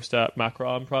Verhofstadt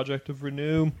Macron project of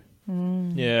Renew.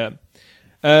 Yeah.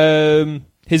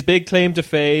 His big claim to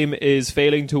fame is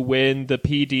failing to win the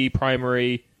PD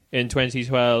primary in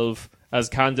 2012 as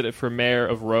candidate for mayor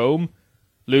of Rome,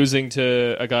 losing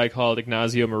to a guy called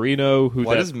Ignazio Marino.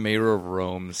 Why does Mayor of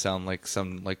Rome sound like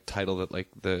some like title that like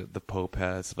the Pope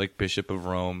has, like Bishop of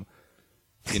Rome?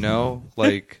 You know,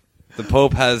 like the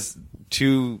Pope has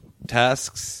 2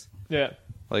 tasks. Yeah.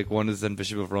 Like one is then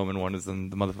Bishop of Rome and one is then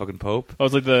the motherfucking Pope. I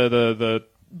was like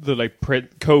the like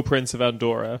co-prince of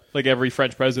Andorra. Like every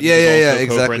French president. Yeah, is yeah, also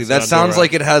exactly. co-prince That of sounds Andorra.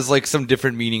 like it has like some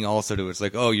different meaning also to it. It's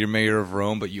like, oh, you're mayor of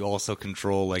Rome, but you also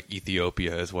control like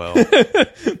Ethiopia as well.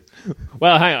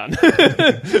 Well, hang on.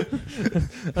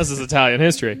 This is Italian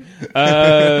history.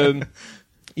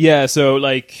 Yeah, so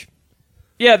like,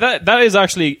 yeah, that is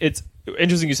actually, it's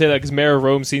interesting you say that because mayor of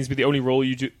Rome seems to be the only role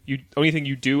you do. Only thing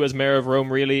you do as mayor of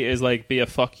Rome really is like be a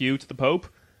fuck you to the Pope.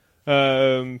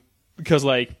 Because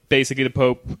like basically the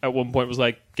Pope at one point was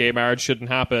like gay marriage shouldn't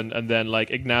happen, and then like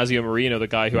Ignazio Marino, the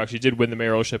guy who actually did win the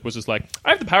mayoralship, was just like, I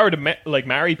have the power to like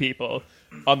marry people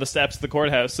on the steps of the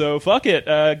courthouse, so fuck it,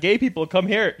 gay people come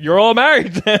here, you're all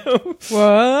married now.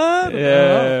 What?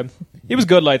 Yeah, he was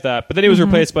good like that, but then he was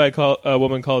replaced by a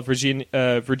woman called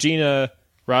Virginia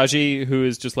Raji, who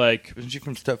is just like Isn't she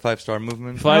from Step 5 Star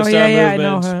Movement? 5-star yeah, yeah, I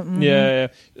know movement. her.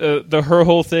 Yeah. Her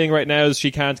whole thing right now is she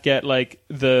can't get like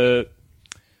the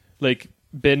like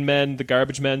bin men, the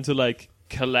garbage men, to like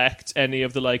collect any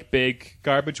of the like big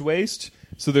garbage waste.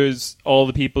 So there's all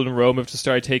the people in Rome have to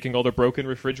start taking all their broken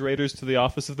refrigerators to the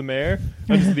office of the mayor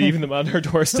and just leaving them on her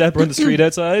doorstep or on the street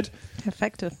outside.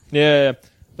 Effective. Yeah.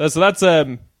 So that's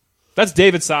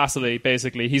David Sassoli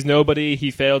basically. He's nobody. He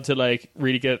failed to like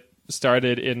really get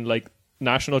started in like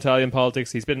national Italian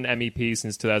politics. He's been an MEP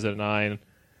since 2009.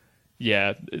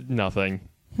 Yeah, nothing.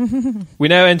 We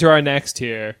now enter our next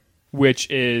tier, which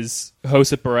is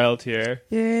Josep Borrell tier.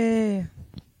 Yay.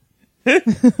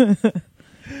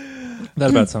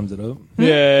 That about sums it up. That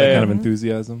Yeah. kind of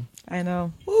enthusiasm. I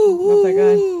know. Love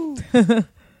that guy.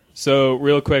 So,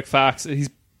 real quick facts. He's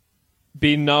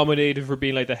been nominated for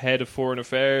being like the head of foreign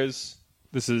affairs.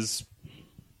 This is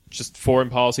just foreign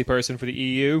policy person for the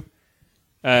EU.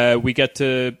 We get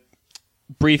to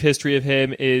brief history of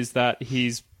him is that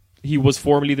he was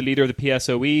formerly the leader of the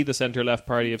PSOE, the centre-left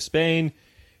party of Spain.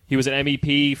 He was an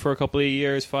MEP for a couple of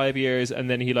years, 5 years, and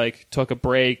then he like took a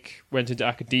break, went into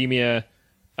academia,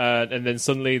 and then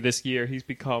suddenly this year he's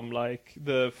become like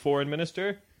the foreign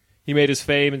minister. He made his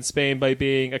fame in Spain by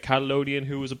being a Catalonian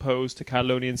who was opposed to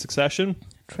Catalonian succession.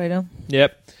 Traitor.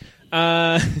 Yep.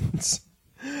 And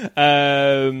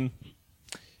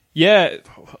yeah,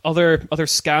 other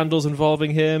scandals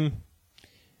involving him.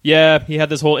 Yeah, he had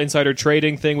this whole insider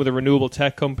trading thing with a renewable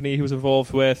tech company he was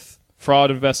involved with.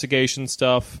 Fraud investigation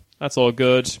stuff. That's all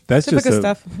good. That's Typical just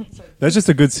stuff. That's just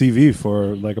a good CV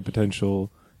for like a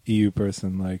potential EU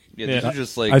person. Like, Yeah, these Yeah. are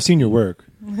just like I've seen your work.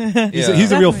 yeah.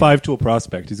 He's a real 5-tool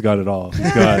prospect. He's got it all.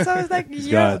 He's got So I was like, he's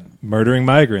yeah, got murdering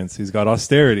migrants. He's got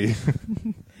austerity.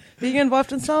 being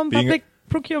involved in some Being public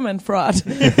procurement fraud.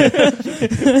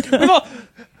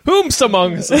 Whomst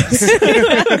amongst us.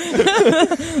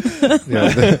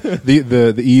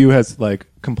 The EU has like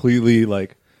completely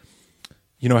like,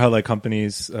 you know how like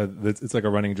companies, it's like a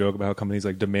running joke about how companies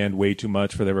like demand way too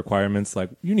much for their requirements. Like,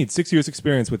 you need 6 years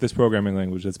experience with this programming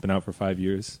language that's been out for 5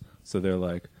 years. So they're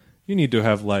like, you need to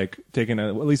have like taken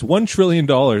at least $1 trillion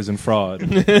in fraud,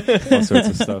 all sorts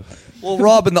of stuff. Well,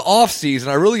 Rob, in the off season,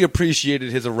 I really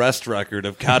appreciated his arrest record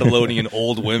of Catalonian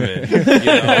old women. You know?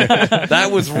 That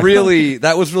was really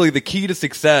the key to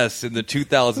success in the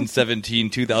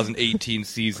 2017-2018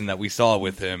 season that we saw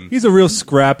with him. He's a real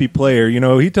scrappy player. You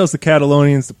know, he tells the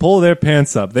Catalonians to pull their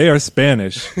pants up. They are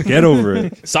Spanish. Get over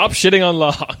it. Stop shitting on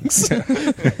logs.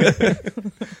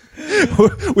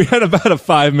 We had about a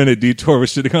 5-minute detour with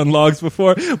shitting on logs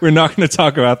before. We're not going to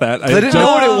talk about that. I didn't know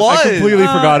what it was. I completely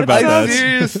forgot about I that.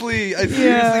 seriously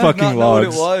did Fucking not know what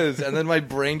it logs. was, and then my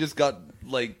brain just got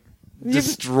like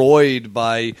destroyed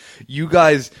by you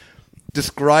guys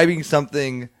describing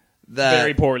something that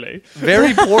Very poorly.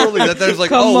 very poorly. That there's like,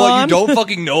 Come oh, what, you on. don't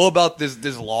fucking know about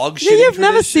this log shit. You've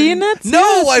never seen it? No,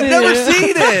 I've never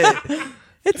Seriously. seen it.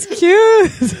 It's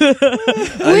cute.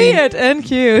 Weird and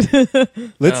cute.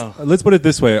 Let's put it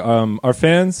this way. Our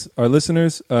fans, our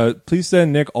listeners, please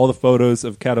send Nick all the photos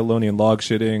of Catalonian log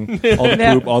shitting, all the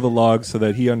Yeah. poop, all the logs, so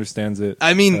that he understands it.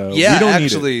 I mean, we yeah, don't need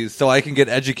actually, so I can get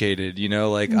educated. You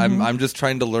know, like I'm just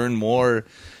trying to learn more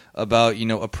about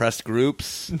oppressed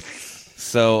groups.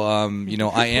 So,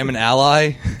 I am an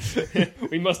ally.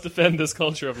 We must defend this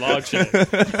culture of log shitting.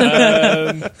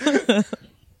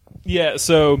 Yeah,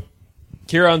 so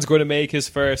Kieran's going to make his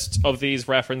first of these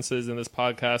references in this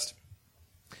podcast.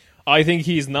 I think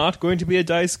he's not going to be a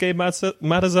Daisuke Daisuke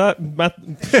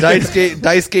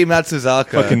Matsuzaka.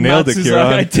 Fucking nailed it,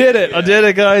 Kieran. I did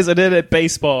it, guys. I did it.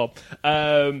 Baseball.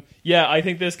 Yeah, I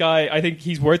think this guy, I think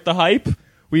he's worth the hype.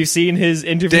 We've seen his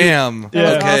interview. Damn.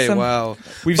 Yeah. Okay, Awesome. wow.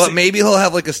 We've But seen- maybe he'll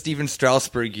have like a Steven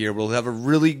Strasberg year. We'll have a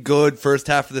really good first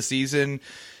half of the season.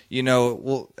 He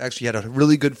had a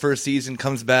really good first season,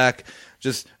 comes back,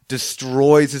 just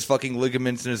destroys his fucking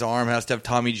ligaments in his arm, has to have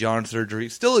Tommy John surgery.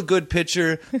 Still a good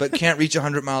pitcher, but can't reach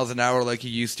 100 miles an hour like he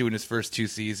used to in his first 2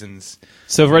 seasons.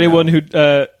 So for anyone who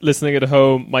listening at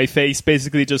home, my face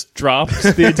basically just dropped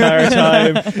the entire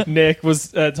time Nick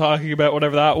was talking about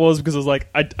whatever that was, because I was like,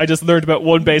 I just learned about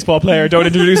one baseball player. Don't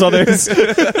introduce others.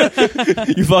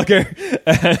 You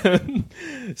fucker.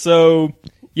 So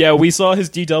yeah, we saw his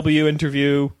DW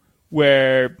interview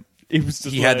where it was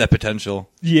just He had that potential.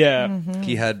 yeah.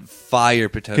 He had fire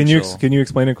potential. Can you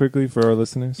explain it quickly for our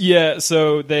listeners? Yeah,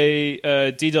 so they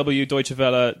DW Deutsche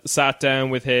Welle sat down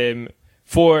with him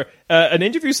for an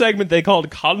interview segment they called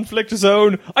Conflict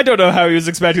Zone. I don't know how he was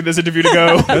expecting this interview to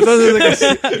go.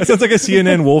 It sounds like a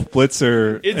CNN Wolf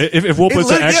Blitzer. If Wolf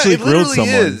Blitzer actually grilled someone.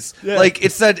 Is. Yeah. Like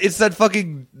it's that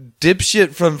fucking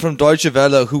dipshit from Deutsche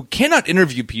Welle who cannot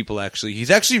interview people. Actually,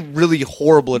 he's actually really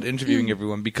horrible at interviewing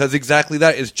everyone because exactly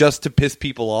that is just to piss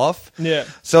people off. Yeah.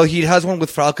 So he has one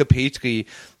with Frauke Petri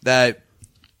that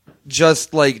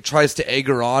just like tries to egg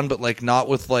her on, but like not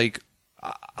with like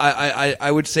I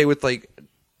would say with like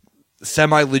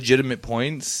semi-legitimate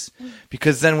points,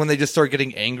 because then when they just start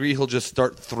getting angry, he'll just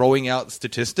start throwing out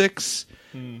statistics,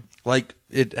 like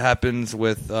it happens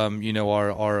with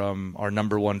our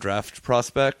number one draft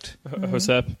prospect.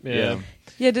 Josep, yeah.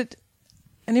 Yeah, did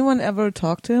anyone ever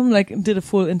talk to him? Like, did a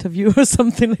full interview or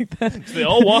something like that? They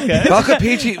all walk out.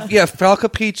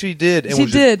 Frauke Petri did. And She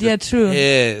was did, just yeah, true.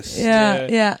 pissed. Yeah,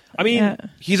 yeah. I mean, yeah.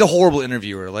 He's a horrible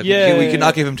interviewer. Like Yeah. we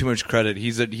cannot give him too much credit.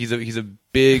 He's a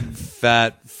big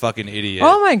fat fucking idiot.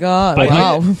 Oh my god! I-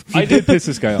 Wow. He did piss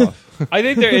this guy off. I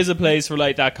think there is a place for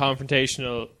like that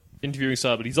confrontational interviewing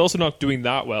style, but he's also not doing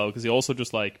that well because he also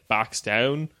just like backs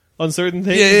down on certain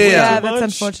things. Yeah, yeah, way yeah. Yeah, too that's much.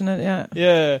 unfortunate. Yeah.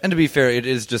 Yeah, And to be fair, it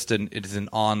is an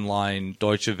online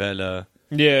Deutsche Welle,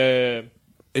 yeah.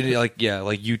 like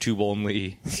YouTube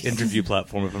only interview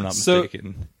platform, if I'm not So-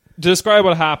 mistaken. To describe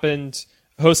what happened,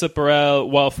 Josep Borrell,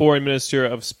 while foreign minister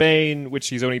of Spain, which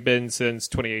he's only been since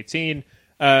 2018,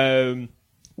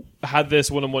 had this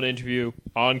one-on-one interview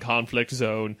on Conflict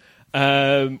Zone,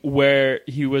 where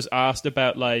he was asked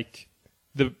about like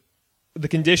the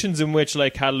conditions in which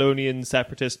like Catalonian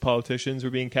separatist politicians were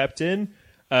being kept in.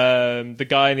 The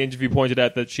guy in the interview pointed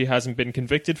out that she hasn't been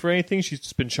convicted for anything; she's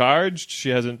just been charged. She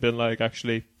hasn't been like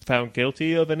actually found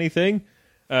guilty of anything.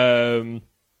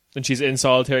 And she's in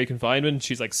solitary confinement.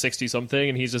 She's like 60 something,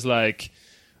 and he's just like,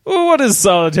 well, what is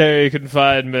solitary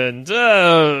confinement?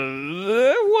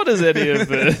 What is any of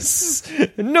this?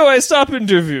 No, I stop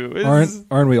interview.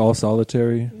 Aren't we all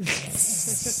solitary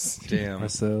Damn.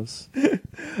 ourselves?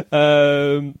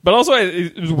 But also,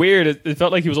 it was weird. It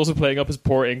felt like he was also playing up his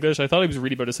poor English. I thought he was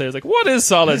really about to say, "It's like, what is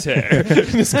solitaire?"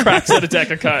 Just cracks out a deck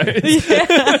of cards. He's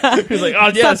like,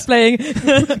 "Oh yes, Stop playing.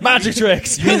 magic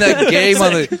tricks." You mean that game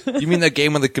on the? You mean that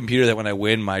game on the computer that when I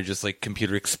win, my just like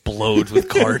computer explodes with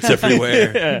cards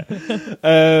everywhere?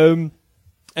 Yeah.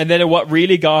 And then what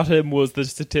really got him was the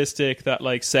statistic that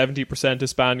like 70% of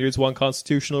Spaniards want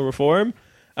constitutional reform,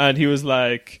 and he was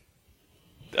like,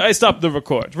 "I stopped the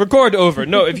record. Record over.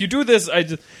 No, if you do this, I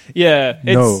just it's,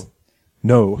 No.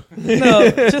 No,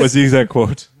 just Was the exact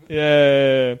quote.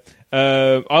 yeah."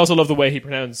 I also love the way he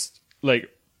pronounced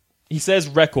he says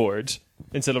record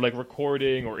instead of like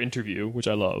recording or interview, which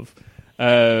I love.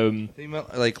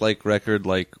 Like record,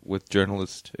 like with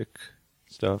journalistic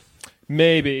stuff.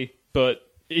 Maybe, but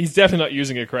he's definitely not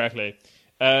using it correctly.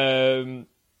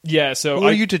 Yeah, so Who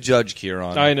are you to judge,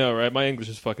 Kieran? I know, right? My English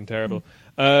is fucking terrible.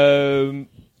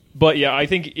 But yeah, I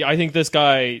think this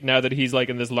guy, now that he's like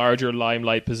in this larger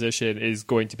limelight position, is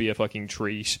going to be a fucking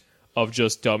treat of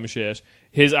just dumb shit.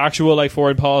 His actual like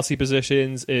foreign policy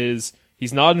positions is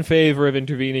he's not in favor of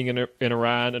intervening in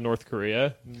Iran and North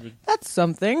Korea. that's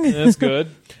something. That's good.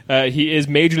 He is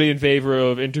majorly in favor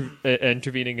of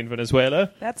intervening in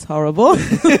Venezuela. That's horrible.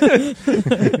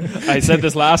 I said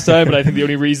this last time, but I think the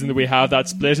only reason that we have that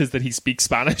split is that he speaks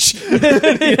Spanish.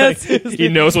 Yes, He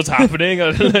knows what's happening.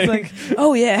 it's like,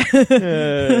 oh yeah.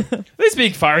 They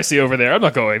speak Farsi over there. I'm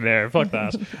not going there. Fuck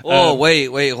that. Oh,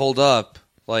 wait, hold up.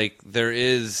 Like, there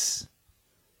is,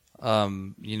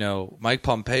 Mike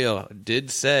Pompeo did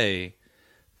say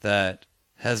that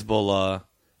Hezbollah,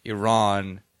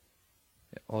 Iran,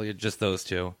 well, just those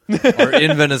two, are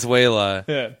in Venezuela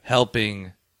Yeah.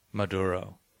 helping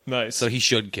Maduro. Nice. So he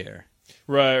should care.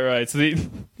 Right. So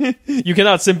you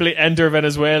cannot simply enter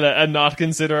Venezuela and not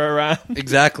consider Iran.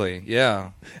 Exactly,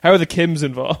 yeah. How are the Kims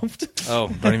involved? Oh,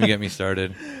 don't even get me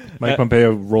started. Mike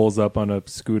Pompeo rolls up on a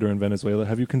scooter in Venezuela.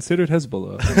 Have you considered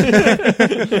Hezbollah?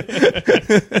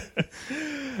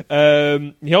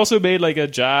 He also made like a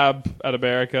jab at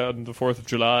America on the 4th of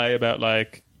July about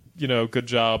like, good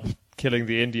job killing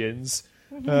the Indians.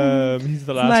 He's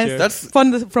the last Nice. year. That's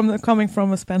Coming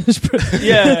from a Spanish person.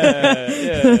 yeah.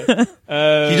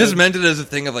 he just meant it as a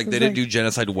thing of like they didn't do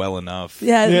genocide well enough.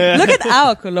 Yeah, Yeah. look at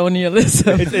our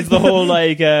colonialism. It's the whole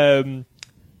like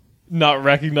not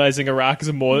recognizing Iraq as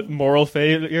a moral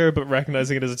failure, but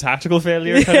recognizing it as a tactical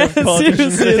failure kind of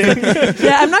politician seriously. thing.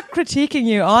 Yeah, I'm not critiquing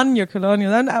you on your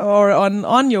colonialism or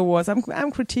on your wars. I'm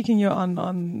critiquing you on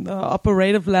the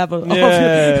operative level of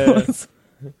Yeah. your wars.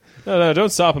 No, don't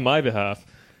stop on my behalf.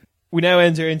 We now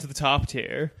enter into the top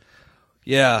tier.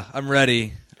 Yeah, I'm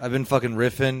ready. I've been fucking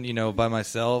riffing, by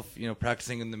myself,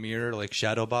 practicing in the mirror, like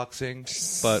shadow boxing,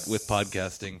 but with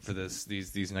podcasting for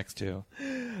these next two.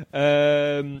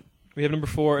 We have number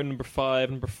 4 and number 5.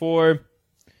 Number 4,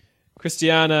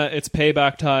 Christiana, it's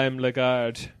payback time,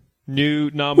 Lagarde.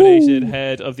 New nominated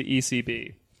head of the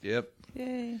ECB. Yep.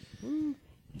 Yay.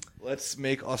 Let's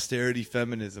make austerity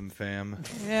feminism, fam.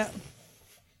 Yeah.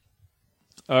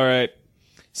 All right.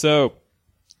 So,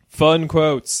 fun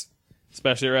quotes,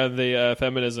 especially around the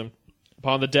feminism.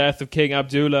 Upon the death of King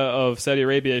Abdullah of Saudi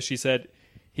Arabia, she said,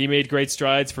 he made great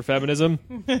strides for feminism.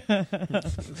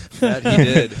 That he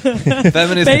did.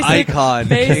 Feminist Basic- icon.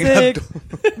 King Basic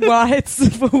Abdul-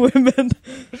 rights for women.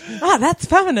 That's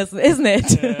feminism, isn't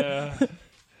it? Yeah.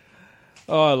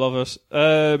 Oh, I love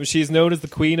it. She's known as the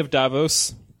Queen of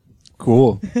Davos.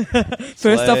 Cool.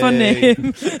 First off her Slay.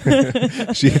 name.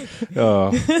 She,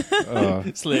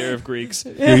 Slayer of Greeks.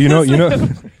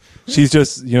 she's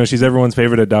just, she's everyone's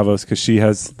favorite at Davos because she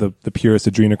has the purest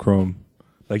adrenochrome.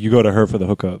 Like, you go to her for the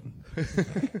hookup.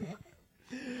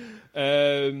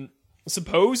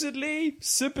 Supposedly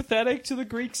sympathetic to the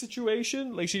Greek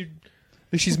situation. Like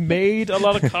she's made a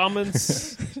lot of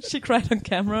comments. She cried on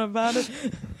camera about it.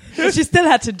 But she still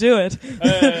had to do it.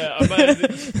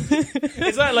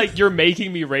 It's not like you're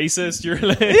making me racist. You're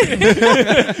like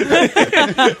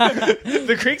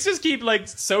the Greeks just keep like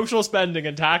social spending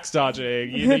and tax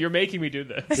dodging. You're making me do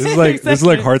this. This is like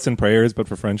Exactly. hearts and prayers, but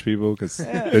for French people because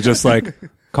they're just like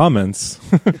comments.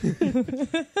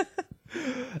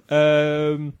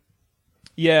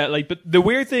 Yeah, like, but the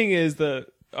weird thing is that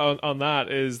on that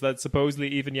is that supposedly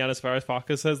even Yanis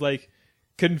Varoufakis has like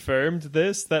confirmed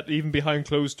this, that even behind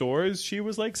closed doors she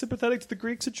was like sympathetic to the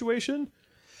Greek situation.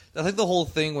 I think the whole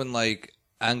thing when like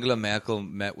Angela Merkel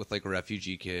met with like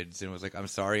refugee kids and was like, "I'm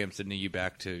sorry, I'm sending you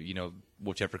back to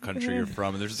whichever country you're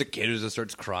from." And there's just a kid who just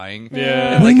starts crying.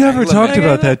 Yeah. And, We like, never Angela talked Merkel-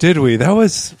 about that, did we? That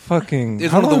was fucking.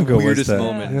 It's how one of long the ago was weirdest that?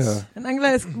 moments. Yeah. And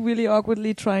Angela is really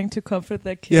awkwardly trying to comfort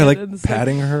that kid. Yeah, like and it's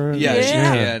patting her. Yeah, Yeah. she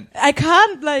can't. I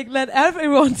can't like let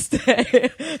everyone stay.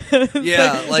 It's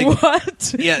Yeah, like-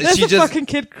 what? yeah, There's she a just- fucking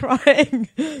kid crying.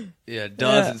 Yeah, it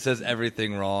does. Yeah. It says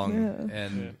everything wrong. Yeah.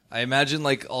 And I imagine,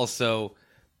 like, also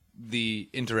the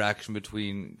interaction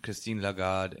between Christine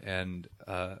Lagarde and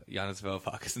Yanis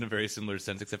Varoufakis in a very similar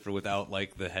sense, except for without,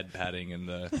 like, the head patting and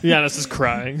the... Giannis is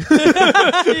crying.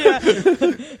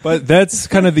 But that's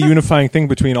kind of the unifying thing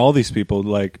between all these people,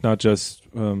 like not just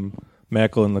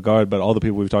Merkel and Lagarde, but all the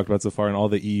people we've talked about so far and all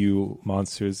the EU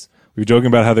monsters. We were joking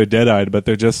about how they're dead-eyed, but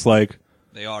they're just like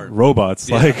They are. robots.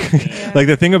 Yeah. Like, like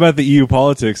the thing about the EU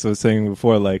politics I was saying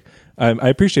before, like I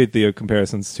appreciate the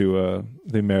comparisons to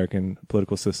the American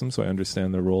political system, so I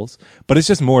understand their roles, but it's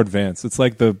just more advanced. It's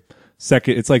like the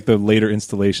later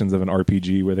installations of an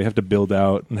RPG where they have to build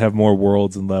out and have more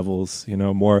worlds and levels,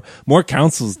 more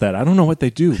councils that I don't know what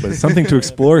they do, but it's something to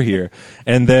explore here.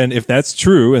 And then if that's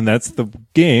true and that's the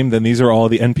game, then these are all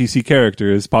the NPC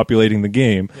characters populating the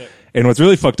game. Yeah. And what's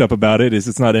really fucked up about it is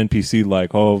it's not NPC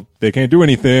like, oh, they can't do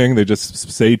anything. They just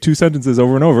say 2 sentences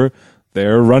over and over.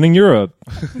 They're running Europe.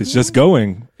 It's just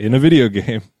going in a video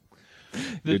game.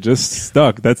 You're just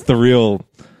stuck. That's the real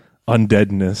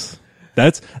undeadness.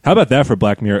 How about that for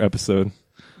Black Mirror episode?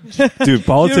 Dude,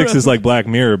 politics is like Black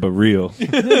Mirror, but real.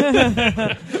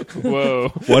 Whoa.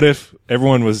 What if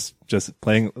everyone was just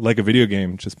playing like a video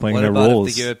game, just playing What their about roles?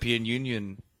 if the European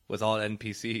Union was all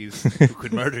NPCs who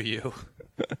could murder you?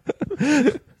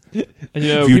 And,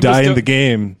 If you die in the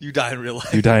game, You die in real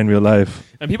life. you die in real life.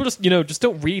 and people just just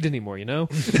don't read anymore. Yeah,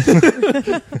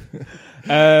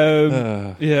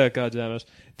 god damn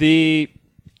it.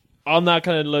 On that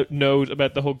kind of note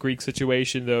about the whole Greek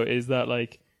situation, though, is that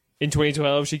like in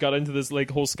 2012 she got into this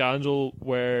like whole scandal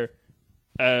where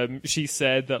she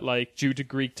said that like due to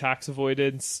Greek tax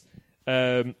avoidance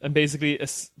and basically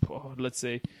let's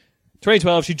see,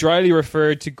 2012 she dryly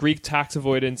referred to Greek tax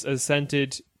avoidance as said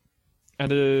to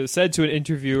an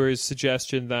interviewer's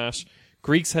suggestion that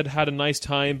Greeks had a nice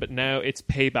time, but now it's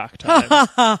payback time.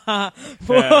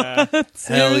 What? Hell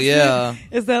Seriously? yeah.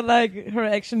 Is that like her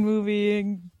action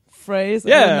movie phrase?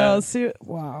 Yeah. I don't know.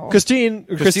 Wow. Christine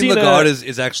Christina Lagarde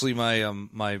is actually my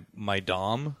my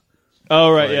dom.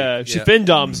 Oh right, Like, yeah. She yeah. fin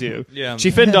doms you. Yeah.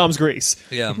 She fin doms Greece.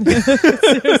 Yeah.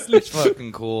 It's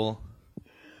fucking cool.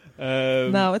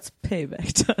 Now it's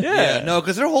payback time. Yeah, no,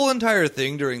 because their whole entire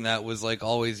thing during that was like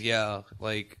always,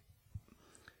 like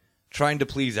trying to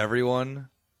please everyone,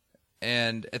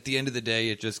 and at the end of the day,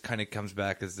 it just kind of comes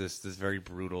back as this very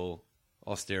brutal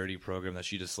austerity program that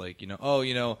she just like, I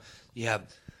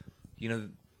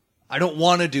don't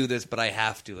want to do this, but I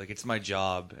have to. Like, it's my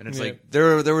job, and it's Yeah. like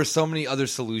there were so many other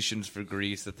solutions for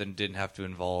Greece that then didn't have to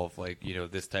involve like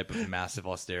this type of massive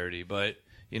austerity. But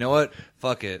you know what?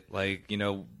 Fuck it. Like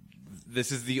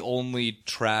this is the only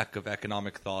track of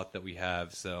economic thought that we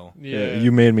have. So Yeah.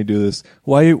 You made me do this.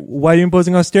 Why are you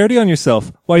imposing austerity on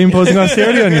yourself? Why are you imposing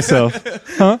austerity on yourself?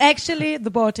 Huh? Actually, the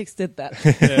Baltics did that.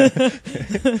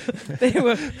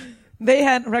 They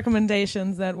had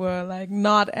recommendations that were like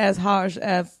not as harsh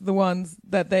as the ones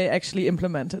that they actually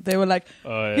implemented. They were like,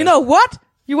 Oh, yeah. you know what?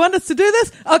 You want us to do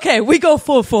this? Okay, we go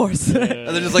full force. and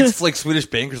then just like Swedish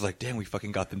bankers, like, damn, we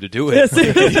fucking got them to do it.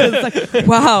 It's like,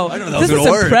 wow, I don't know this if is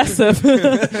it'll work.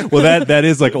 impressive. Well, that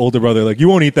is like older brother. Like, you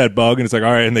won't eat that bug, and it's like,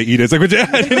 all right, and they eat it. It's like, but yeah,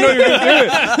 I didn't know you were gonna do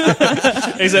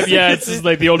it. Except, it's just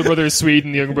like the older brother is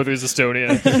Sweden, the younger brother is Estonia.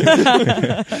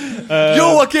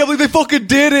 Yo, I can't believe they fucking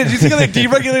did it. You see how they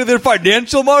deregulated their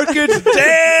financial markets?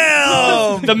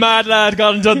 Damn! The mad lad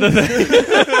got and done the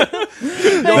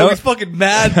thing. Yo, he's fucking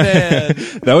madman.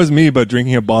 That was me, but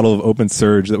drinking a bottle of open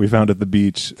surge that we found at the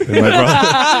beach. And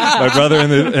my brother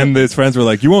and his friends were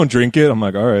like, "You won't drink it." I'm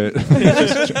like, "All right."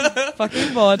 Fucking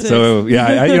Baltics. So yeah,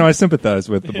 I sympathize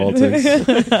with the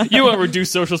Baltics. You want to reduce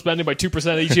social spending by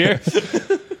 2% each year?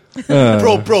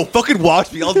 Bro, fucking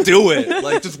watch me. I'll do it.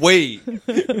 Like, just wait.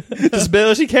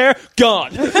 Disability care?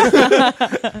 Gone.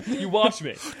 You watch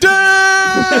me.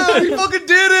 Damn! You fucking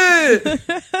did it!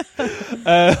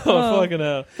 Fucking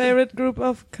hell. Favorite group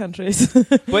of countries.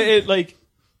 But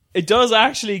it does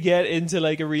actually get into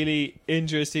like a really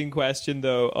interesting question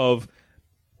though of,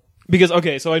 because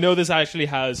okay, so I know this actually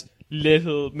has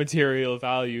little material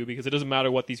value because it doesn't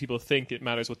matter what these people think, it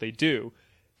matters what they do.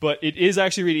 But it is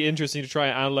actually really interesting to try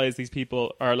and analyze these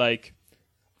people.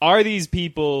 Are these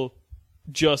people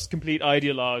just complete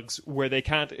ideologues where they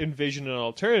can't envision an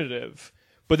alternative?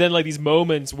 But then like these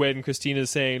moments when Christina's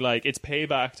saying like it's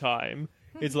payback time,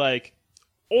 it's like,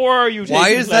 or are you taking Why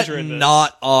is that pleasure in this?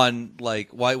 not on, like,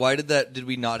 why did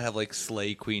we not have, like,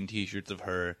 Slay Queen t-shirts of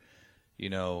her, you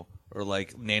know, or,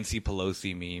 like, Nancy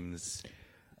Pelosi memes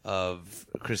of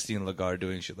Christine Lagarde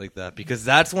doing shit like that? Because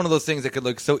that's one of those things that could,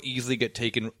 like, so easily get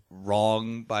taken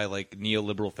wrong by, like,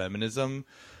 neoliberal feminism,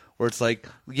 where it's like,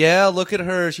 yeah, look at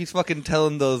her, she's fucking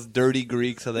telling those dirty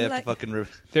Greeks how they have to Like- fucking...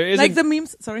 There is Like the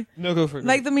memes, sorry. no go for it.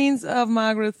 Like the memes of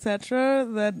Margaret Thatcher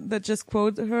that just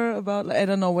quote her about, like, I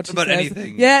don't know what she About says.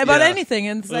 anything. Yeah, about Yeah. anything.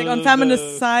 And it's like on The-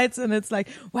 feminist sites and it's like,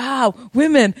 wow,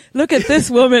 women, look at this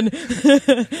woman.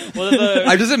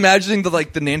 I'm just imagining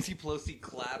the Nancy Pelosi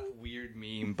clap weird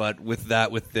meme, but with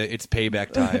the it's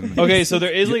payback time. Okay, so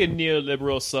there is like a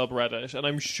neoliberal subreddit, and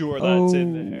I'm sure that's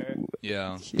in there.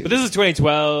 Yeah. But this is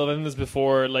 2012, and this is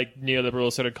before like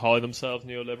neoliberals started calling themselves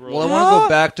neoliberals. Well, I want to go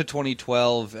back to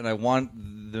 2012, and I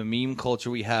want the meme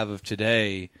culture we have of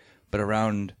today, but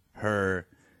around her,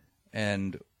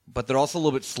 but they're also a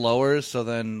little bit slower. So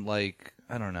then, like,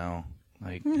 I don't know,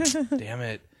 like, damn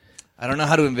it, I don't know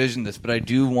how to envision this, but I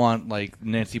do want like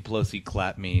Nancy Pelosi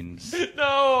clap memes.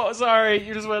 No, sorry,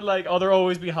 you just went like, oh, they're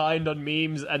always behind on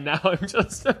memes, and now I'm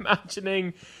just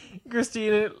imagining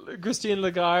Christine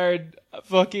Lagarde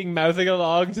fucking mouthing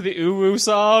along to the Uwu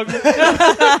song.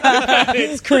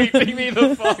 It's creeping me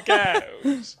the fuck out.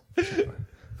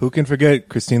 Who can forget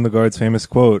Christine Lagarde's famous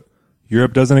quote,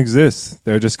 Europe doesn't exist.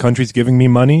 There are just countries giving me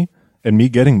money and me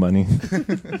getting money.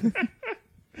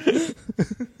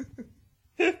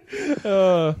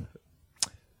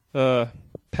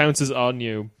 Pounces on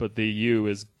you, but the U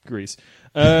is Greece.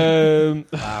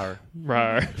 Flower.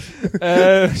 Rar.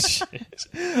 Shit.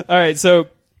 All right, so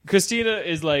Christina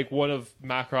is like one of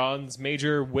Macron's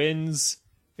major wins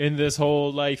in this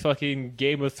whole like fucking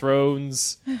Game of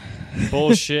Thrones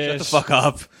bullshit. Shut the fuck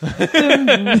up.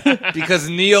 Because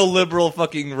neoliberal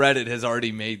fucking Reddit has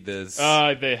already made this. They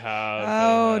have.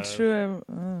 Oh, they have. true.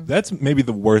 That's maybe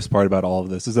the worst part about all of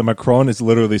this, is that Macron is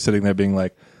literally sitting there being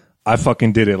like, I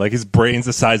fucking did it. Like, his brain's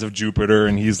the size of Jupiter,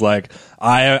 and he's like,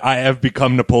 I have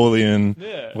become Napoleon,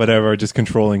 Yeah. whatever, just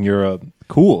controlling Europe.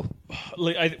 Cool.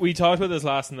 Like we talked about this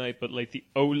last night, but like the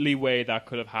only way that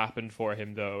could have happened for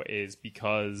him though is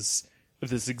because of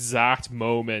this exact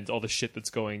moment, all the shit that's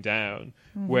going down,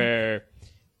 where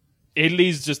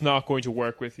Italy's just not going to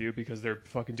work with you because they're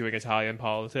fucking doing Italian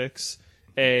politics.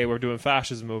 We're doing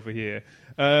fascism over here.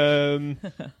 Fucking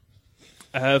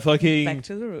Back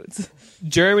to the roots.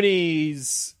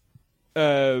 Germany's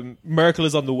Merkel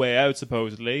is on the way out,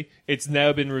 supposedly. It's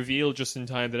now been revealed just in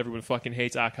time that everyone fucking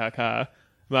hates AKK.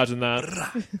 Imagine that.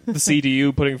 The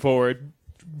CDU putting forward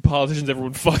politicians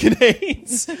everyone fucking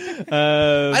hates.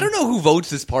 I don't know who votes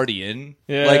this party in.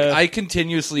 Yeah. Like, I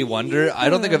continuously wonder. I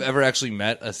don't think I've ever actually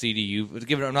met a CDU,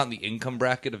 given I'm not in the income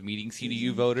bracket of meeting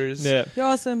CDU voters. Yeah. You're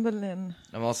also in Berlin.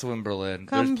 I'm also in Berlin.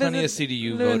 Come There's plenty of visit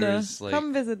CDU Löhne. voters. Like,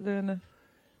 Come visit Löhne.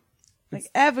 Like,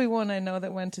 everyone I know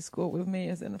that went to school with me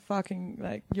is in a fucking,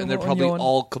 like, and they're probably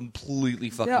all completely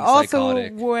fucking They also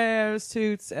psychotic. wear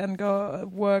suits and go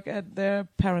work at their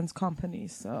parents'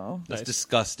 companies, so... That's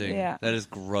disgusting. Yeah. That is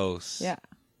gross. Yeah.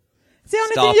 It's the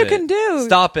only Stop thing you it. can do.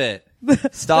 Stop it.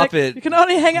 Stop Like, it. You can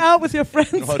only hang out with your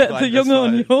friends No, at it's the fine,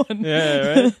 Junge that's Union.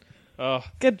 Yeah, right? Oh,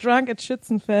 Get drunk at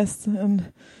Schützenfest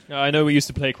and... I know we used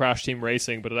to play Crash Team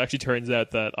Racing, but it actually turns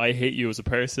out that I hate you as a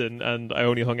person, and I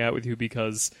only hung out with you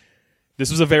because this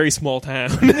was a very small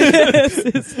town, and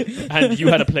you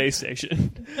had a PlayStation.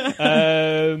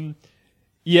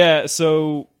 Yeah,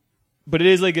 so, but it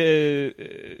is like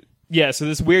so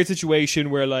this weird situation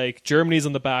where like Germany's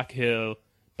on the back heel.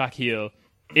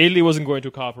 Italy wasn't going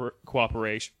to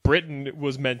cooperate. Britain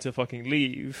was meant to fucking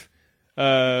leave.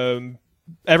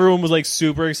 Everyone was like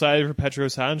super excited for Pedro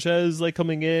Sanchez like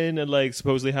coming in and like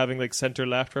supposedly having like center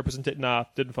left represented. Nah,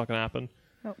 didn't fucking happen.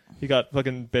 Nope. He got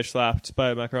fucking bitch slapped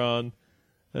by Macron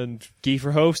and Guy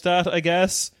Verhofstadt, I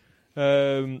guess.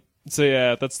 So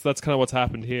yeah, that's kind of what's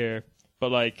happened here. But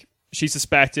like, she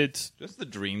suspected. Just the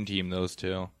dream team, those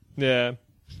two. Yeah.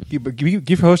 Give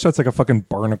Verhofstadt's like a fucking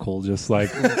barnacle, just like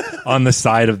on the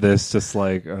side of this, just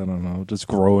like, I don't know, just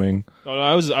growing. Oh, no,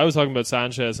 I was talking about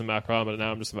Sanchez and Macron, but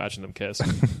now I'm just imagining them kiss.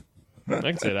 I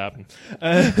can say it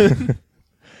happened.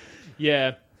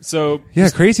 Yeah. So Yeah,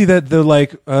 crazy that the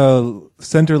like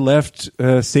center left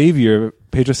savior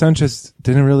Pedro Sanchez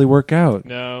didn't really work out.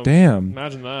 no. Damn.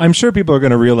 Imagine that. I'm sure people are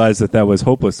going to realize that that was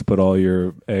hopeless to put all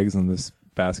your eggs in this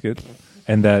basket,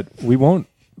 and that we won't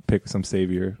pick some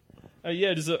savior.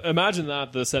 Yeah, just imagine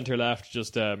that, the center left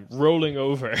just rolling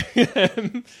over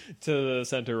to the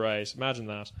center right. Imagine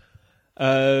that.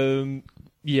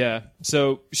 Yeah,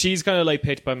 so she's kind of like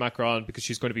picked by Macron because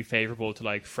she's going to be favorable to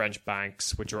like French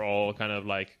banks, which are all kind of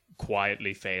like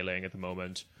quietly failing at the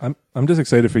moment. I'm just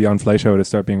excited for Jan Fleischhauer to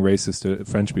start being racist to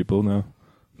French people now.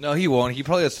 No, he won't. He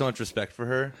probably has so much respect for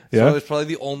her. Yeah? So it's probably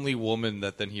the only woman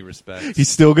that then he respects. He's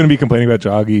still going to be complaining about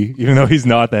Draghi, even though he's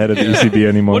not the head of the ECB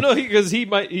anymore. Well, no,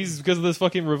 he's because of this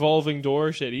fucking revolving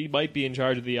door shit. He might be in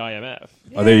charge of the IMF.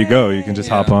 Oh, there you go. You can just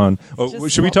hop on. Oh,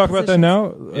 Just should we talk about that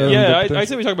now? I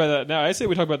say we talk about that now. I say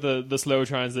we talk about the slow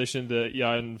transition that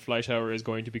Jan Fleischhauer is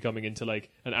going to be coming into like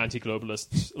an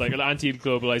anti-globalist, like an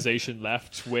anti-globalization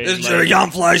left wing. Like, Jan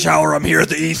Fleischhauer, I'm here at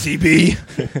the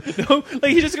ECB. no,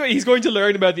 like he's going to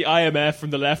learn about the IMF from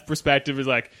the left perspective. Is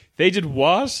like they did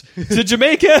what to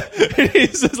Jamaica?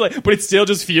 It's just like, but it's still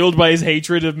just fueled by his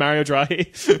hatred of Mario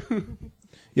Draghi.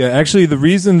 Yeah, actually, the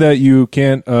reason that you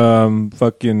can't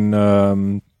fucking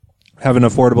have an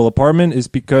affordable apartment is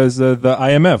because the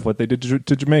IMF, what they did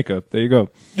to Jamaica. There you go.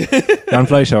 Jan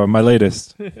Fleischhauer, my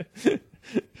latest.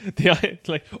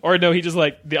 Or no, he just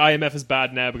like the IMF is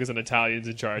bad now because an Italian's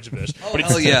in charge of it. But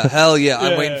Hell yeah.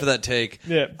 I'm waiting for that take.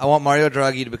 Yeah. I want Mario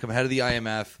Draghi to become head of the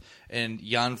IMF and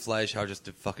Jan Fleischhauer just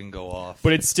to fucking go off.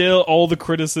 But it's still all the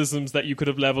criticisms that you could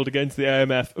have leveled against the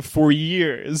IMF for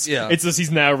years. Yeah. It's just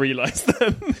he's now realized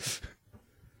them.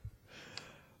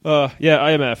 Yeah,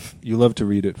 IMF. You love to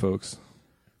read it, folks.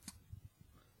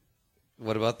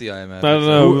 What about the IMF? I don't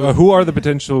know. Who are the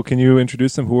potential? Can you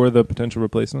introduce them? Who are the potential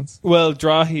replacements? Well,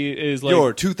 Draghi is like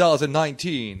Your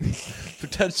 2019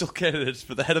 potential candidates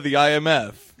for the head of the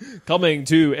IMF. coming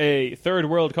to a third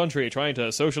world country trying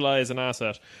to socialize an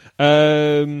asset.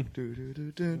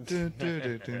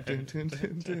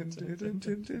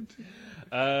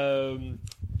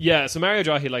 Yeah, so Mario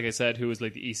Draghi, like I said, who was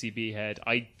like the ECB head,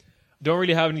 I don't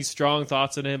really have any strong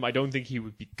thoughts on him. I don't think he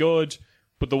would be good.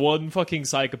 But the one fucking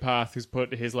psychopath who's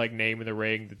put his like name in the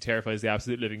ring that terrifies the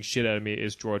absolute living shit out of me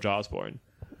is George Osborne.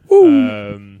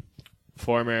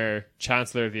 Former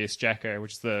Chancellor of the Exchequer,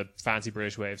 which is the fancy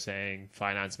British way of saying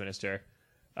finance minister.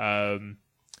 For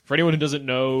anyone who doesn't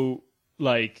know,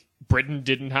 like, Britain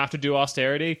didn't have to do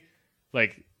austerity.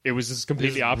 Like, it was just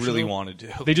completely optional. Really wanted to.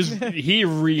 He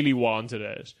really wanted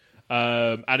it.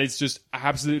 And it's just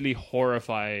absolutely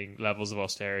horrifying levels of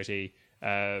austerity.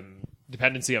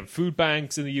 Dependency on food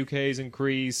banks in the UK is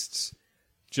increased.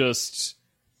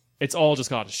 It's all just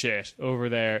gone to shit over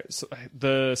there. So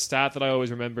the stat that I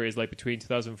always remember is like between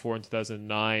 2004 and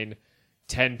 2009,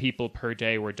 10 people per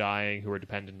day were dying who were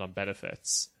dependent on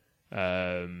benefits.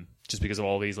 Just because of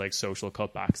all these like social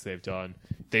cutbacks they've done.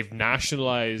 They've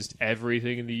nationalized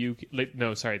everything in the UK.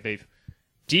 They've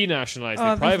denationalized,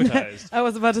 they privatized. I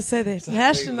was about to say they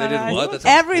nationalized what? That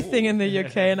sounds everything in the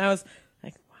UK, and I was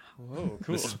like, Whoa,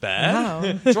 cool. This is bad.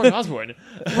 wow, George Osborne.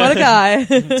 what a guy.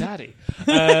 Daddy.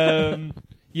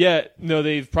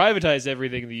 They've privatized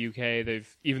everything in the UK.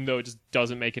 Even though it just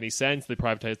doesn't make any sense, they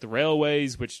privatized the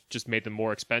railways, which just made them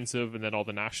more expensive, and then all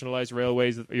the nationalized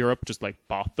railways of Europe just like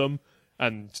bought them,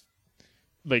 and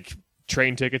like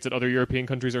train tickets in other European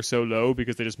countries are so low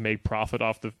because they just make profit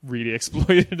off the really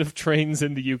exploitative trains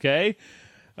in the UK.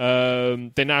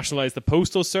 They nationalized the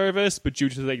postal service, but due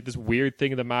to like this weird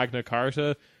thing in the Magna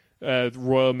Carta,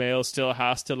 Royal Mail still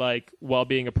has to, like, while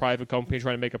being a private company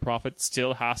trying to make a profit,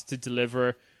 still has to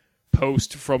deliver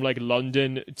post from like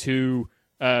London to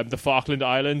the Falkland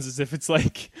Islands as if it's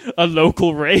like a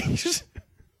local rate.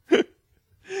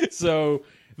 So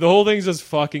the whole thing's just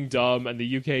fucking dumb, and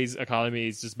the UK's economy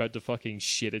is just about to fucking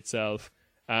shit itself.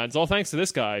 And it's all thanks to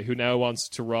this guy who now wants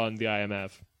to run the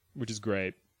IMF, which is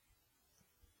great.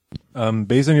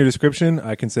 Based on your description,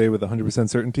 I can say with 100%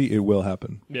 certainty it will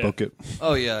happen. Yeah. Book it.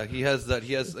 Oh yeah, he has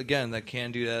again that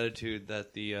can-do attitude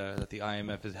that the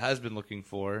IMF has been looking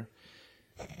for.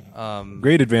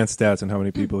 Great advanced stats on how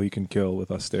many people he can kill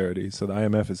with austerity. So the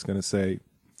IMF is going to say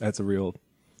that's a real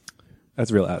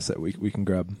asset we can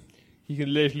grab. He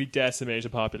can literally decimate a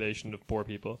population of poor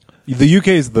people. The UK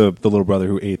is the little brother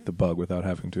who ate the bug without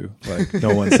having to. Like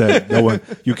no one.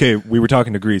 UK. We were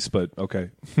talking to Greece, but okay.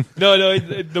 No.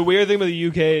 The weird thing about the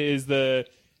UK is the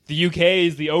UK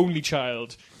is the only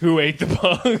child who ate the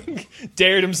bug,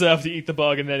 dared himself to eat the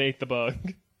bug, and then ate the bug.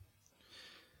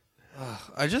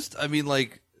 I mean,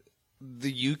 like,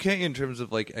 the UK in terms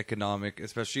of like economic,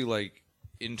 especially like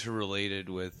interrelated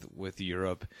with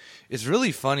Europe, is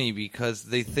really funny because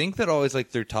they think that always like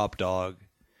they're top dog,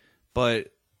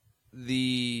 but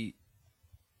the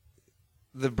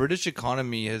British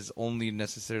economy has only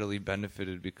necessarily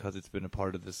benefited because it's been a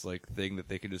part of this like thing that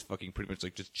they can just fucking pretty much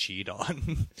like just cheat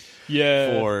on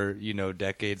Yeah. for,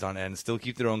 decades on end, still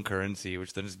keep their own currency,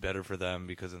 which then is better for them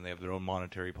because then they have their own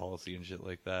monetary policy and shit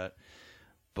like that.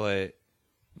 But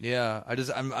Yeah,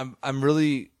 I'm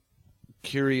really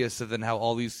curious of then how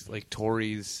all these like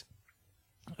Tories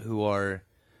who are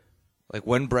like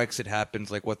when Brexit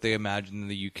happens, like what they imagine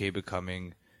the UK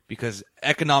becoming, because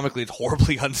economically it's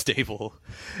horribly unstable,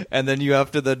 and then you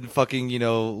have to then fucking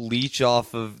leech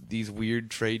off of these weird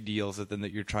trade deals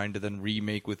that you're trying to then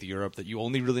remake with Europe that you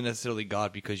only really necessarily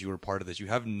got because you were part of this. You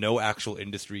have no actual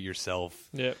industry yourself,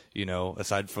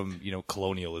 aside from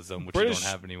colonialism, which you don't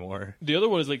have anymore. The other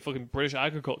one is like fucking British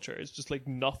agriculture. It's just like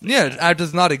nothing. Yeah, it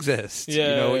does not exist.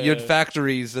 Yeah, you had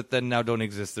factories that then now don't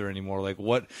exist there anymore. Like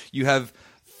what you have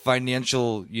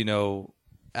financial,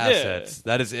 assets.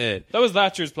 Yeah. That is it. That was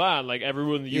Thatcher's plan. Like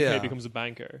everyone in the UK becomes a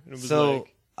banker. And it was so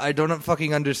I don't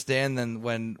fucking understand then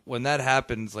when that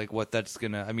happens, like what that's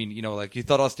gonna. I mean, like you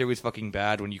thought austerity was fucking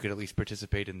bad when you could at least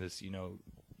participate in this,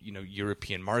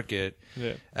 European market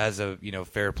as a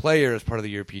fair player as part of the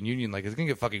European Union. Like it's gonna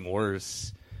get fucking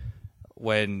worse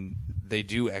when they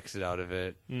do exit out of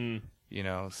it.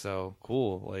 So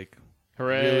cool. Like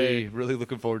hooray! Really, really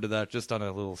looking forward to that. Just on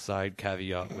a little side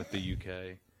caveat with the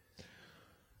UK.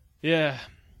 Yeah.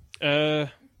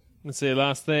 Let's see.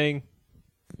 Last thing.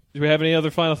 Do we have any other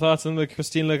final thoughts on the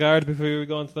Christine Lagarde before we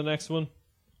go on to the next one?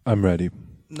 I'm ready.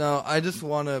 No, I just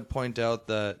want to point out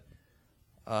that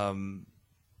Giannis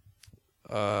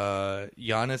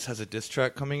has a diss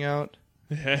track coming out.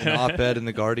 An op-ed in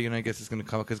The Guardian, I guess, is going to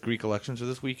come because Greek elections are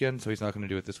this weekend, so he's not going to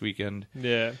do it this weekend.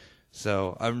 Yeah.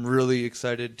 So I'm really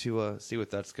excited to see what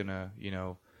that's going to,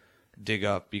 dig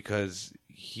up because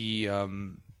he...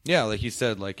 like you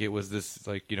said, like it was this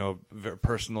like very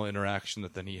personal interaction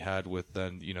that then he had with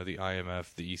then the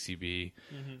IMF, the ECB,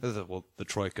 the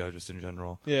Troika just in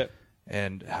general,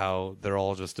 and how they're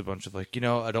all just a bunch of like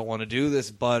I don't want to do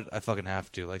this, but I fucking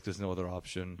have to. Like there's no other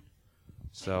option.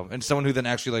 So and someone who then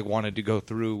actually like wanted to go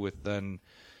through with then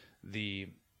the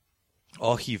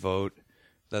Alhi vote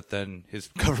that then his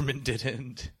government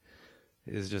didn't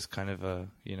is just kind of a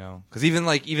because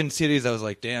even cities I was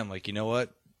like damn like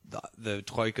what. The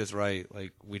Troika's right.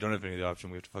 Like, we don't have any other option.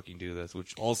 We have to fucking do this,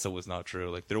 which also was not true.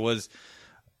 Like, there was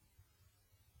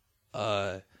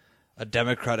a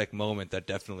democratic moment that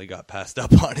definitely got passed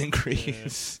up on in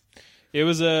Greece. Yeah. It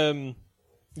was,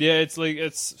 it's like,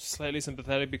 it's slightly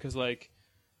sympathetic because, like,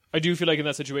 I do feel like in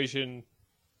that situation,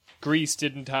 Greece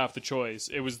didn't have the choice.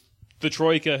 It was the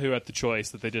Troika who had the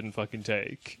choice that they didn't fucking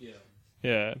take.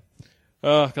 Yeah.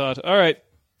 Oh, God. All right.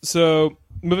 So,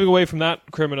 moving away from that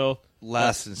criminal...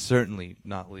 Last and certainly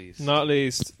not least. Not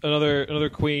least, another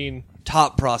queen.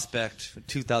 Top prospect for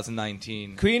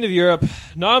 2019. Queen of Europe.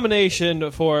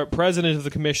 Nomination for President of the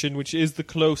Commission, which is the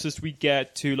closest we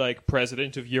get to, like,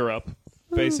 President of Europe,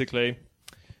 basically.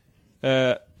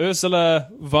 Ursula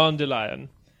von der Leyen.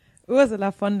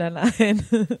 Ursula von der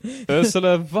Leyen.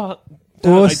 Ursula von...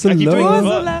 Ursula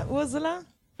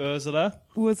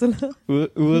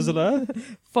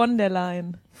von der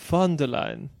Leyen. Von der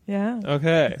Leyen. Yeah.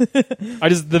 Okay.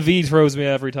 The V throws me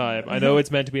every time. I know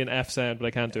it's meant to be an F sound, but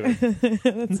I can't do it.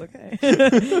 That's okay.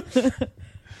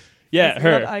 Yeah, That's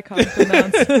her. what I can't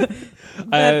pronounce.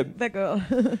 that girl.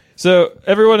 So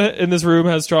everyone in this room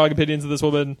has strong opinions of this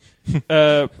woman.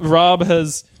 Rob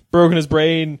has broken his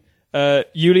brain.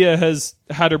 Yulia has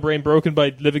had her brain broken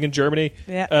by living in Germany.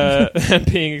 Yeah.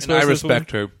 And being exposed. And I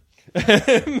respect her.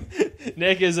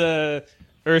 Nick is a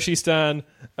Urshi stan.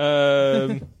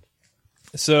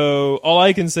 So all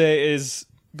I can say is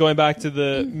going back to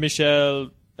the Michelle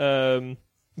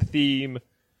theme.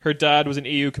 Her dad was an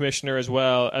EU commissioner as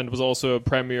well, and was also a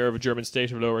premier of a German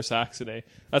state of Lower Saxony.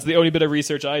 That's the only bit of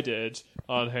research I did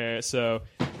on her. So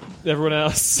everyone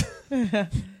else,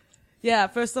 yeah.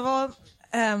 First of all,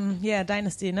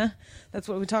 Dynasty, ne? That's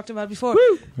what we talked about before.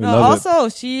 Love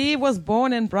it. She was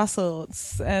born in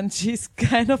Brussels, and she's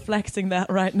kind of flexing that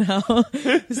right now.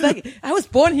 It's like, I was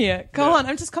born here. Come on,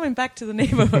 I'm just coming back to the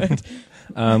neighborhood.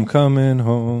 I'm coming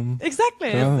home.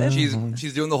 Exactly.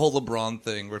 She's doing the whole LeBron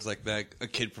thing where it's like a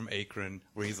kid from Akron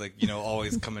where he's like,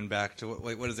 always coming back to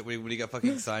what is it when he got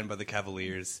fucking signed by the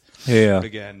Cavaliers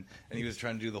again, and he was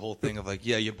trying to do the whole thing of like,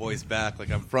 yeah, your boy's back.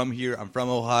 Like, I'm from here. I'm from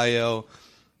Ohio.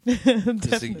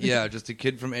 Just a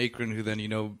kid from Akron who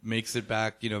then makes it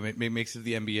back, makes it to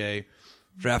the NBA,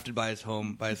 drafted by his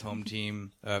home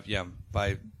team,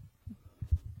 by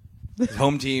his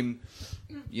home team,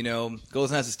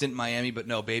 goes and has a stint in Miami, but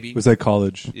no, baby, Was that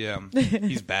college? yeah,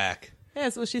 he's back. Yeah,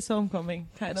 so she's homecoming,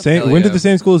 kind of. Went yeah. to the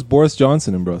same school as Boris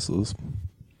Johnson in Brussels.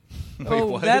 Wait,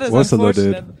 what? That is Worsela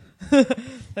did.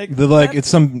 unfortunate. It's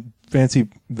some fancy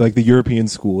the European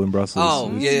school in Brussels.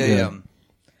 Oh, yeah.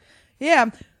 Yeah.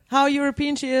 how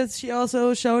European she is, she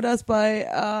also showed us by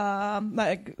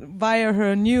via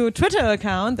her new Twitter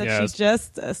account that Yes. she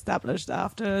just established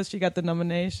after she got the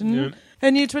nomination. Yeah.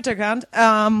 Her new Twitter account.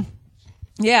 Because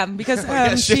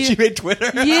she made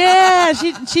Twitter. yeah,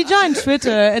 she joined Twitter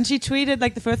and she tweeted,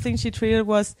 like, the first thing she tweeted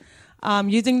was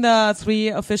using the 3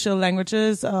 official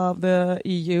languages of the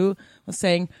EU, was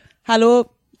saying,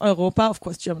 "Hallo Europa," of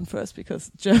course German first, because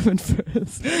German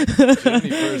first. Germany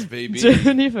first, baby.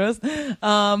 Germany first.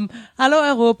 Hello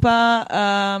Europa,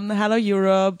 hello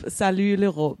Europe, salut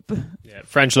l'Europe. Yeah,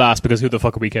 French last, because who the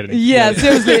fuck are we kidding? Yeah,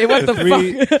 seriously, what the fuck?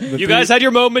 You guys had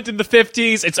your moment in the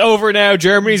 50s. It's over now.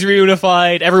 Germany's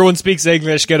reunified. Everyone speaks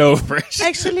English. Get over it.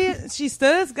 Actually, she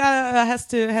still has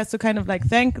to kind of like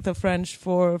thank the French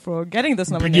for getting this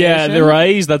nomination. Yeah, the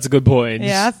rise. That's a good point.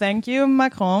 Yeah, thank you,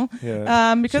 Macron.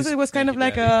 Yeah. Because it was kind of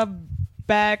like a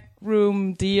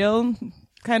backroom deal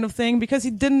kind of thing, because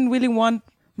he didn't really want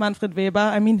Manfred Weber.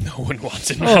 I mean, No one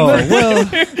wants it. Oh, well,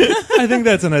 I think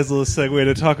that's a nice little segue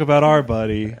to talk about our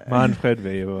buddy, Manfred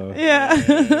Weber.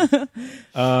 yeah.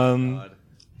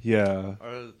 Yeah.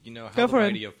 Or, you know, Go how the for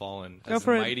it. mighty have fallen. Go As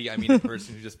for it. mighty, I mean a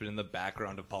person who's just been in the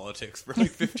background of politics for like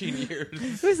 15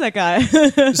 years. Who's that guy?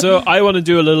 So I want to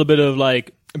do a little bit of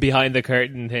like behind the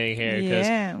curtain thing here, because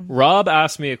Yeah. Rob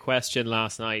asked me a question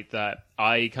last night that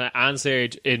I kind of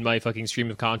answered in my fucking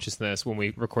stream of consciousness when we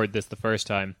recorded this the first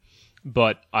time,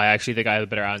 but I actually think I have a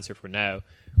better answer for now,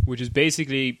 which is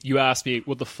basically, you asked me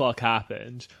what the fuck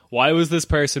happened. Why was this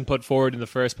person put forward in the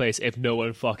first place if no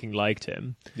one fucking liked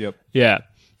him? Yep. Yeah.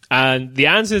 And the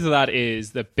answer to that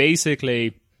is that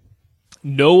basically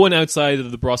no one outside of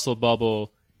the Brussels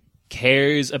bubble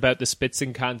cares about the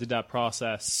Spitzenkandidat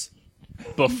process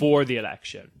before the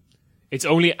election. It's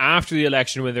only after the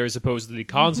election, when there are supposedly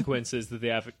consequences, that they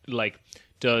have, like,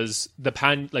 does the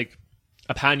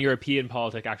a pan-European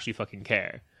politic actually fucking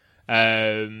care?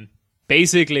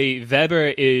 Basically, Weber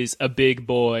is a big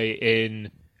boy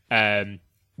in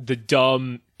the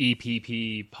dumb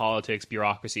EPP politics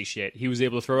bureaucracy shit. He was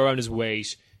able to throw around his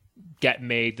weight, get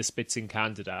made the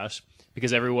Spitzenkandidat,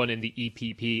 because everyone in the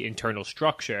EPP internal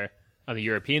structure on the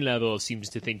European level seems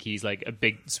to think he's like a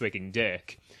big swigging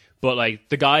dick. But like,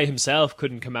 the guy himself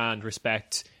couldn't command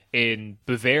respect in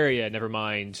Bavaria, never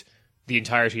mind the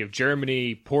entirety of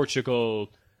Germany,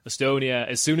 Portugal, Estonia.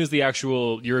 As soon as the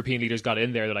actual European leaders got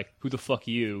in there, they're like, who the fuck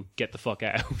are you? Get the fuck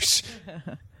out.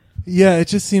 Yeah, it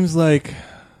just seems like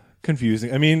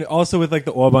confusing. I mean, also with like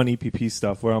the Orban EPP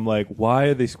stuff, where I'm like, why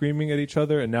are they screaming at each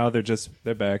other? And now they're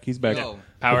back. He's back. No.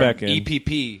 They're back in.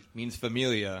 EPP means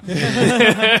familia.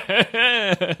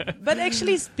 But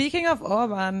actually, speaking of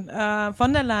Orban,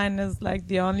 von der Leyen is like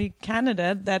the only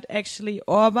candidate that actually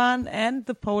Orban and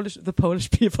the Polish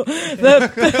people,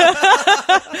 the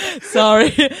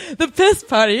PiS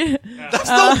party. That's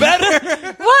no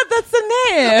better. What? That's the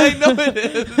name. I know it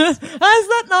is. How is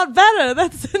that not better?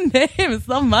 That's the name. It's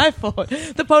not my fault.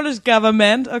 The Polish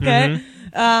government, okay?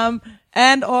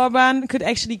 And Orban could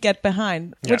actually get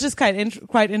behind, which is quite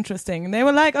interesting. And they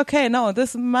were like, okay, no,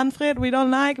 this Manfred we don't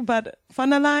like, but von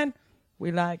der Leyen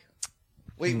we like.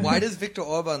 Wait, why does Viktor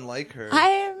Orban like her? I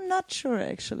am not sure,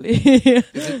 actually. Is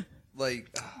it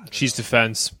like... She's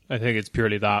defense. I think it's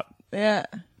purely that. Yeah.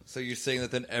 So you're saying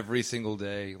that then every single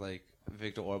day, like,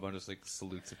 Viktor Orban just, like,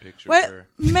 salutes a picture Well, of her?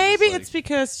 maybe It's like- it's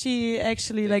because she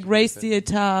actually like raised the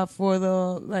etat for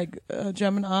the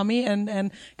German army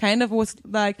and kind of was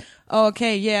like, oh,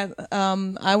 okay, yeah,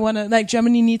 I want to, like,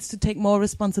 Germany needs to take more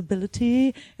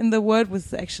responsibility. And the word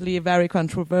was actually very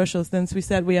controversial since we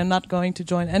said we are not going to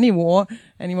join any war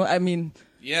anymore. I mean,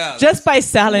 Yeah. just by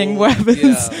selling cool.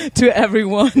 weapons Yeah. to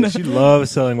everyone. She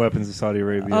loves selling weapons to Saudi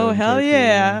Arabia. Oh, and hell Turkey.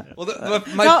 yeah. Well,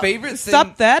 my No, favorite thing...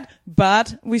 Stop that!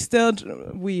 But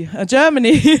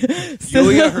Germany, still,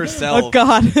 Yulia herself Oh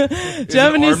God, is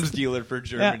Germany. an arms dealer for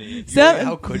Germany. So- Yulia,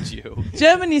 how could you?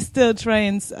 Germany still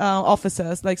trains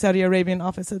officers, like Saudi Arabian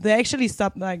officers. They actually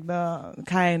stopped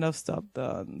the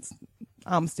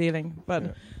arms dealing,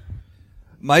 but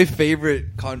My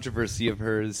favorite controversy of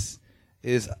hers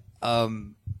is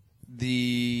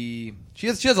she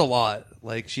has a lot.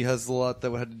 Like, she has a lot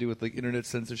that had to do with like internet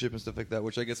censorship and stuff like that,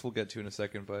 which I guess we'll get to in a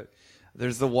second. But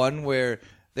there's the one where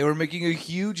they were making a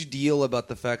huge deal about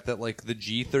the fact that like the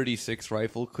G36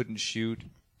 rifle couldn't shoot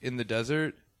in the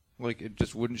desert. Like, it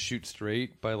just wouldn't shoot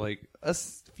straight by like a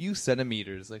few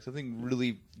centimeters, like something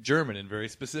really German and very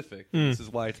specific. This is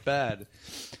why it's bad.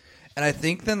 And I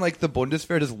think then, like, the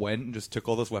Bundeswehr just went and just took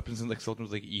all those weapons and, like, sold them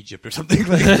to, like, Egypt or something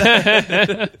like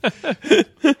that.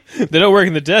 They don't work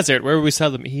in the desert. Where would we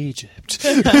sell them? Egypt.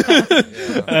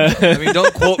 I mean,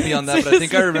 don't quote me on that, but I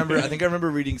think I remember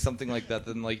reading something like that.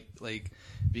 Then, like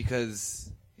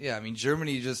because Yeah, I mean,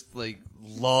 Germany just like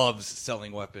loves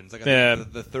selling weapons. Like, I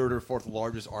think the third or fourth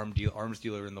largest arms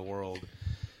dealer in the world.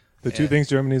 The two things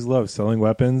Germany's love: selling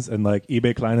weapons and like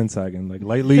eBay Kleinanzeigen, like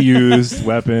lightly used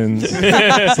weapons,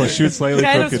 so shoot slightly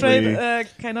kind of crookedly. straight,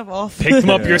 kind of off. Pick them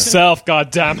up yourself,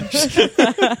 god damn it.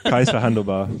 Preis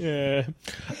verhandelbar. Yeah.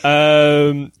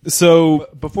 So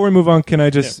Before we move on, can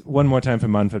I just one more time for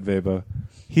Manfred Weber?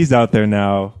 He's out there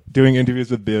now doing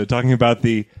interviews with Bild, talking about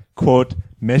the quote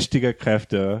mächtige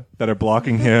Kräfte that are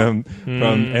blocking him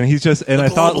from, and he's just, and I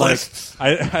thought like,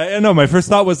 I know my first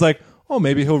thought was like, oh,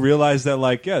 maybe he'll realize that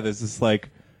like, there's this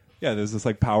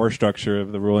power structure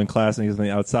of the ruling class, and he's on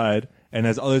the outside. And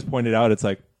as others pointed out, it's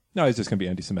like, no, he's just gonna be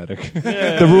anti-Semitic.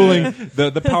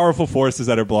 The powerful forces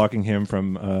that are blocking him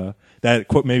from that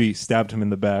quote maybe stabbed him in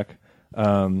the back.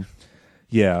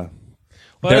 Yeah.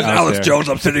 Well, Alex Jones,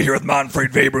 I'm sitting here with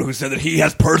Manfred Weber, who said that he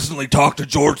has personally talked to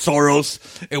George Soros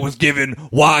and was given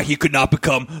why he could not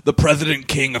become the president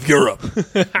king of Europe.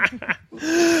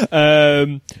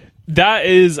 That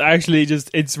is actually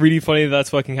it's really funny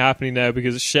that's fucking happening now,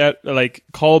 because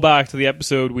call back to the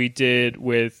episode we did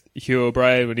with Hugh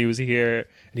O'Brien when he was here,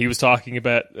 and he was talking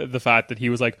about the fact that he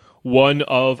was like one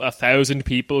of 1,000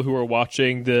 people who were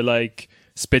watching the like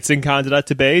Spitzenkandidat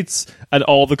debates, and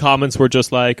all the comments were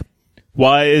just like,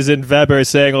 why isn't Weber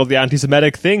saying all the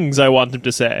anti-Semitic things I want him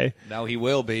to say? Now he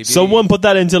will, baby. Someone put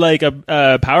that into like a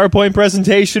PowerPoint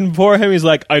presentation for him. He's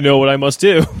like, I know what I must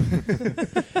do.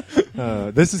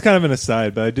 This is kind of an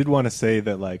aside, but I did want to say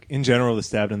that, like, in general, the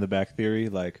stabbed in the back theory,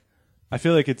 like, I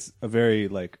feel like it's a very,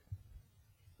 like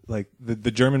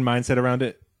the German mindset around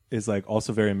it is, like,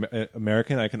 also very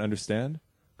American. I can understand,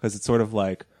 because it's sort of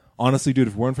like, honestly, dude,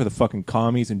 if it weren't for the fucking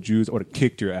commies and Jews, I would have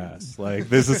kicked your ass. Like,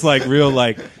 this is like real,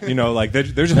 like, you know, like they're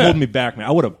just holding me back, man.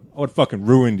 I would fucking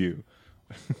ruined you.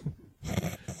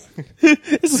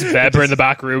 This is Weber in the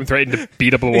back room threatening to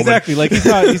beat up a woman. Exactly. Like,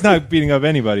 he's not beating up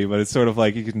anybody, but it's sort of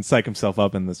like he can psych himself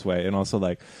up in this way. And also,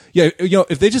 like, yeah, you know,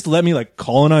 if they just let me like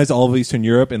colonize all of Eastern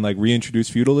Europe and like reintroduce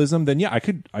feudalism, then yeah, I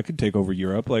could take over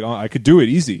Europe. Like, I could do it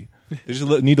easy. They just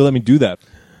need to let me do that.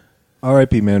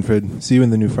 R.I.P. Manfred. See you in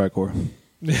the new Freikorps.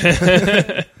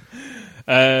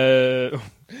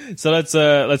 So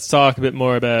let's talk a bit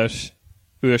more about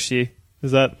Urshi.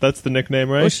 That's the nickname,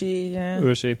 right? Uschi, yeah.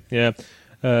 Urshi, yeah.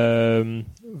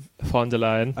 Von der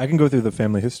Leyen. I can go through the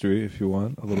family history if you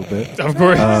want a little bit. Of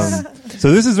course.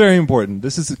 So this is very important.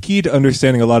 This is key to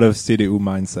understanding a lot of CDU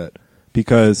mindset,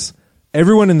 because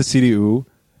everyone in the CDU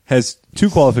has two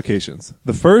qualifications.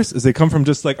 The first is they come from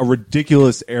just like a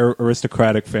ridiculous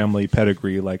aristocratic family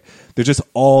pedigree. Like, they're just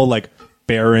all like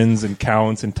barons and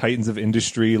counts and titans of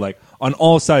industry, like on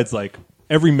all sides. Like,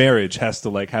 every marriage has to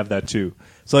like have that too.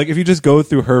 So like, if you just go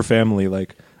through her family,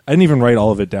 like, I didn't even write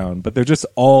all of it down, but they're just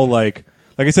all like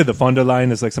I said, the von der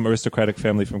Leyen is like some aristocratic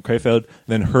family from Krefeld.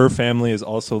 Then her family is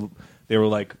also, they were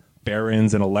like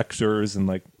barons and electors and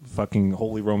like fucking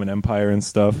Holy Roman Empire and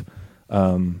stuff.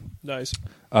 Nice.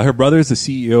 Her brother is the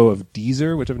CEO of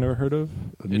Deezer, which I've never heard of,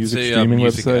 a music streaming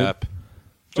website. App.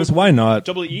 Just why not?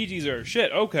 Double E Deezer.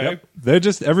 Shit. Okay. Yep. They're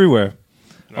just everywhere.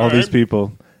 All right. these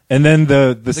people. And then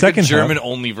the It's second like a half-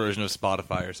 German-only version of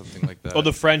Spotify or something like that. Oh,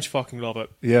 the French fucking love it.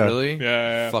 yeah, Really?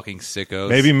 Yeah. Fucking sickos.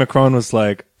 maybe Macron was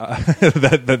like,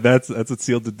 that's what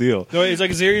sealed the deal. No, it's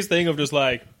like a serious thing of just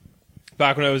like,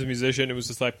 back when I was a musician, it was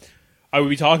just like, I would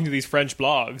be talking to these French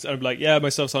blogs, and I'd be like, yeah, my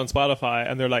stuff's on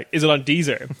Spotify, and they're like, is it on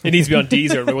Deezer? It needs to be on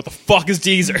Deezer. I'm like, what the fuck is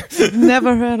Deezer?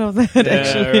 Never heard of that,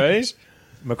 actually. Yeah, right?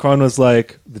 Macron was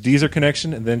like, the Deezer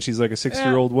connection, and then she's like a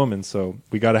 60-year-old woman, so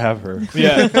we got to have her.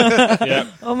 Yeah.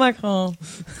 Yeah. Oh, Macron.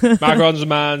 Macron's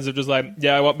demands are just like,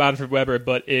 yeah, I want Manfred Weber,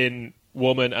 but in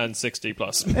woman and 60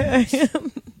 plus.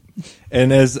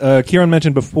 And as Kieran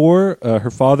mentioned before,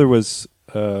 her father was,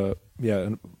 a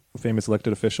famous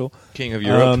elected official. King of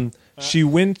Europe. She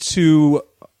went to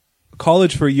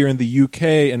college for a year in the UK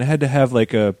and had to have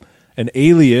like an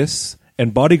alias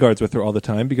and bodyguards with her all the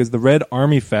time because the Red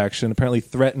Army faction apparently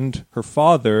threatened her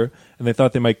father, and they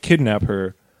thought they might kidnap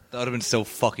her. That would have been so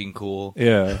fucking cool.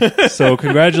 Yeah. So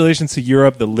congratulations to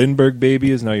Europe. The Lindbergh baby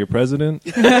is now your president.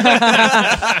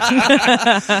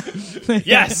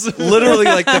 Yes. Literally,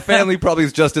 like, the family probably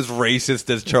is just as racist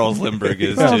as Charles Lindbergh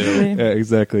is, too. Probably. Yeah,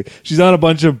 exactly. She's on a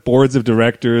bunch of boards of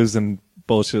directors and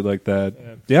bullshit like that.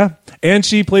 Yeah. And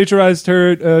she plagiarized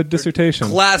her dissertation.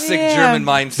 Classic Yeah. German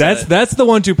mindset. That's the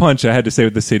 1-2 punch I had to say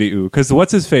with the CDU. Because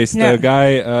what's his face? Yeah. The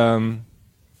guy,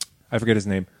 I forget his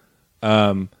name.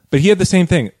 But he had the same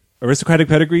thing. aristocratic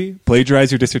pedigree,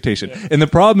 plagiarize your dissertation. And the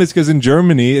problem is because in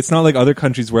Germany, it's not like other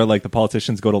countries where like the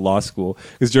politicians go to law school.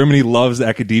 Because Germany loves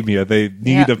academia. They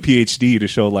need a PhD to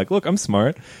show like, look, I'm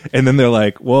smart. And then they're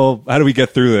like, well, how do we get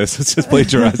through this? Let's just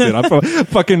plagiarize it. I'm from a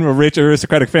fucking rich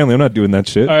aristocratic family. I'm not doing that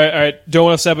shit. All right. Don't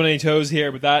want to step on any toes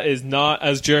here, but that is not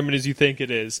as German as you think it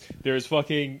is. There's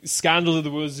fucking scandals of the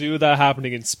wazoo that are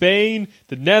happening in Spain,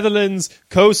 the Netherlands,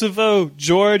 Kosovo,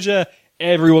 Georgia.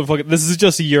 Everyone fucking. This is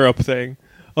just a Europe thing.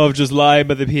 Of just lying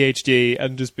about the PhD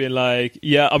and just being like,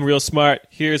 yeah, I'm real smart.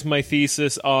 Here's my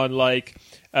thesis on like,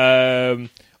 I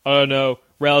don't know,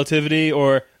 relativity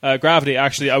or gravity.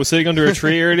 Actually, I was sitting under a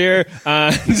tree earlier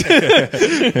and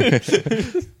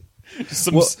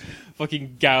some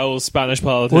fucking gal Spanish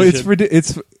politician. Well,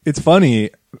 it's funny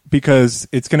because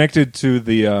it's connected to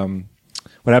the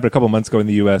what happened a couple months ago in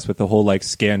the U.S. with the whole like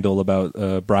scandal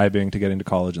about bribing to get into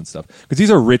college and stuff. Because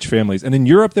these are rich families, and in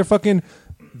Europe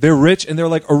they're rich and they're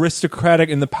like aristocratic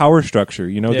in the power structure.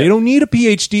 You know, they don't need a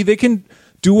PhD. They can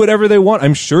do whatever they want.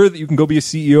 I'm sure that you can go be a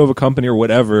CEO of a company or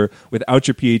whatever without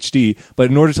your PhD. But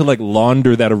in order to like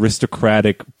launder that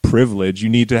aristocratic privilege, you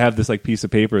need to have this like piece of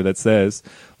paper that says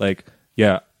like,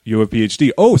 yeah, you have a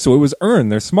PhD. Oh, so it was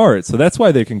earned. They're smart. So that's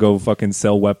why they can go fucking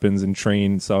sell weapons and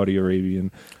train Saudi Arabian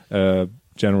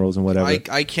generals and whatever.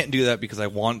 I can't do that because I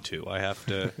want to. I have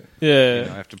to.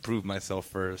 I have to prove myself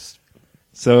first.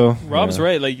 So Rob's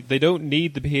right. Like they don't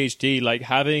need the PhD. Like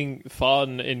having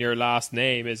fun in your last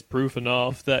name is proof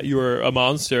enough that you're a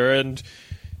monster and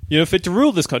fit to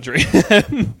rule this country.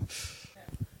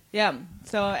 Yeah.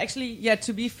 So actually,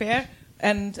 to be fair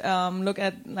and look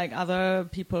at like other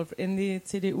people in the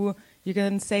CDU, you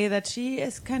can say that she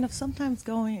is kind of sometimes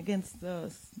going against the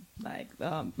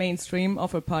mainstream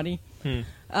of her party.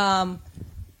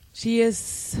 She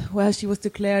was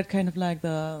declared kind of like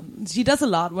she does a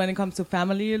lot when it comes to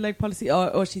family like policy,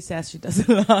 or she says she does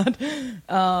a lot.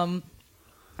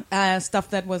 Stuff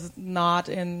that was not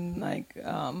in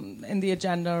in the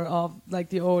agenda of like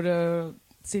the older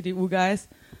CDU guys.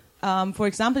 For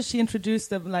example, she introduced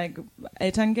the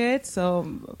Elterngeld, so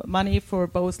money for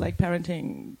both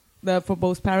parenting, for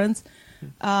both parents.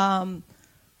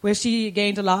 Where she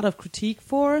gained a lot of critique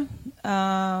for,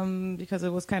 because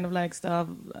it was kind of like stuff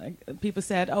like people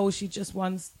said, "Oh, she just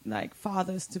wants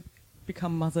fathers to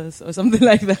become mothers" or something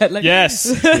like that. Yes,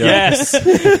 yes,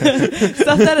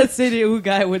 stuff that a CDU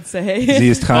guy would say. She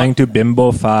is trying to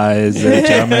bimbofize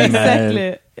German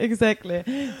men. Exactly.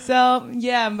 So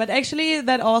but actually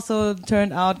that also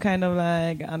turned out kind of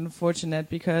unfortunate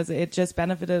because it just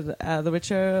benefited the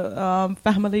richer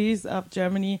families of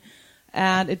Germany.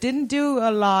 And it didn't do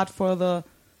a lot for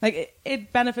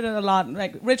it benefited a lot,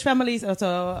 rich families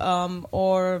also,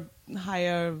 or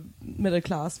higher middle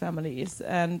class families,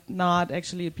 and not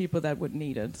actually people that would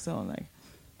need it. So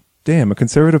damn, a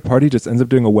conservative party just ends up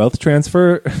doing a wealth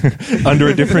transfer under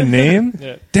a different name?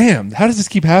 Yeah. Damn, how does this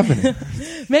keep happening?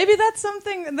 Maybe that's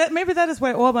something maybe that is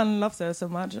why Orban loves her so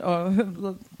much, or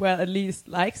well, at least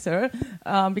likes her,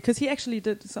 because he actually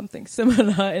did something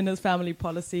similar in his family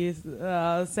policies,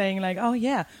 saying oh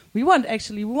yeah, we want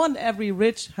every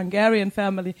rich Hungarian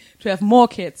family to have more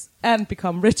kids and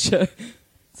become richer.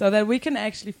 So that we can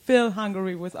actually fill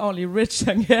Hungary with only rich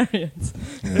Hungarians.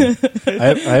 Yeah.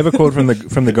 I have a quote from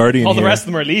the Guardian. All the rest of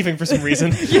them are leaving for some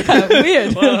reason. Yeah,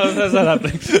 weird. Well, how's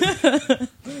that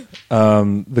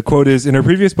happening? The quote is, in her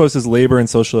previous post as Labor and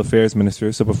Social Affairs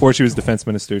Minister, so before she was Defense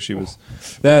Minister, she was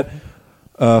that,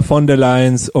 von der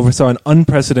Leyen oversaw an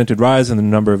unprecedented rise in the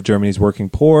number of Germany's working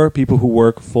poor, people who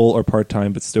work full or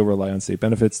part-time but still rely on state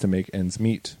benefits to make ends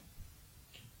meet.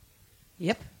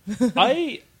 Yep.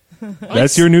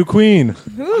 That's your new queen.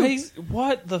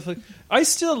 What the fuck? I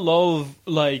still love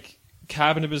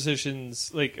cabinet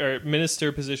positions, or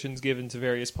minister positions given to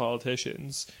various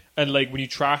politicians, and when you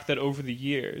track that over the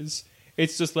years,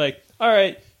 it's just all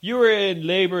right, you were in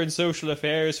Labour and Social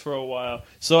Affairs for a while,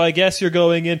 so I guess you're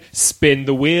going in, spin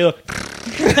the wheel.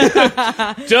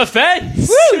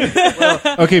 Defense. Well,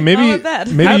 okay, maybe. How about that?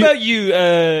 How about you?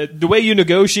 The way you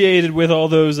negotiated with all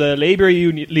those labor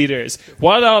union leaders.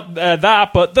 What about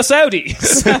that? But the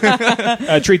Saudis.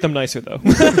 Treat them nicer, though.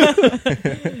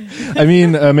 I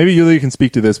mean, maybe Yulia can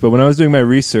speak to this, but when I was doing my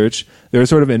research, there was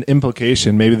sort of an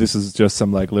implication. Maybe this is just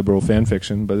some liberal fan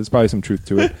fiction, but there's probably some truth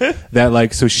to it. That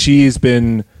so she's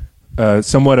been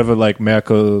somewhat of a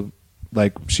Merkel.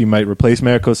 She might replace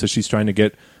Merkel, so she's trying to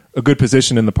get a good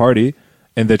position in the party,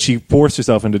 and that she forced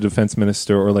herself into defense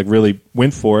minister, or really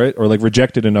went for it, or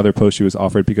rejected another post she was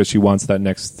offered because she wants that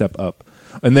next step up.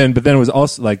 but then it was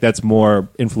also like that's more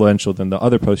influential than the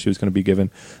other post she was going to be given.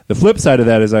 The flip side of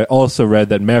that is I also read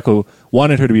that Merkel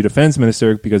wanted her to be defense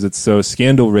minister because it's so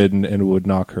scandal ridden and would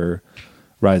knock her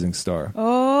rising star.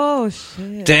 Oh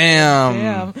shit!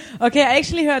 Damn. Okay, I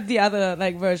actually heard the other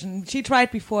like version. She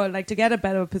tried before, like to get a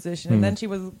better position, and then she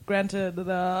was granted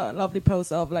the lovely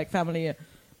post of like family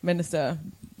minister.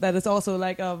 That is also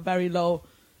like a very low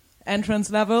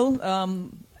entrance level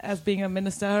as being a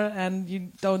minister, and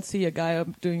you don't see a guy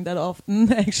doing that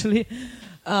often actually.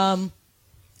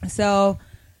 So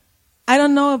I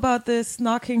don't know about this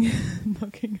knocking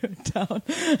her down.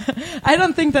 I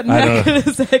don't think that Merkel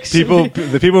is actually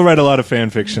The people write a lot of fan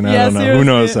fiction. I don't know. seriously. Who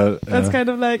knows? That's kind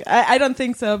of like I don't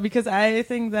think so, because I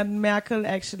think that Merkel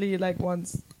actually like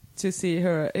wants to see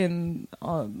her in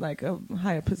like a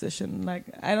higher position. Like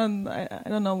I don't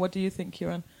know. What do you think,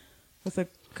 Kieran, with the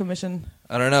commission?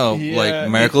 I don't know. Yeah, like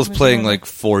Merkel's Commission playing on- like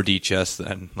 4D chess.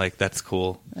 Then like that's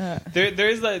cool. There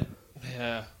is that.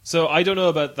 Yeah. So I don't know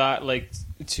about that like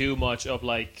too much of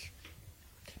like.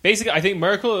 Basically, I think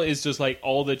Merkel is just like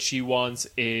all that she wants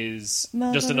is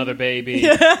just another baby.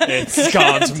 It's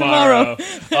gone tomorrow.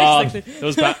 Exactly.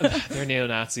 They're neo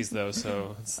Nazis though,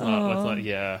 so it's not. Let's not.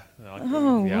 Yeah.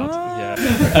 Oh,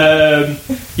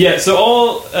 Yeah. So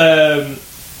all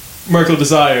Merkel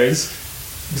desires.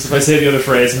 Because if I say the other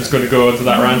phrase, I'm just going to go into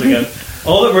that rant again.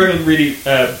 All that Merkel really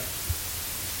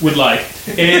would like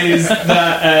is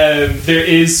that there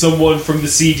is someone from the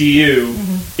CDU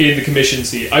in the commission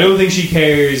seat. I don't think she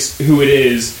cares who it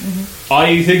is.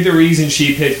 I think the reason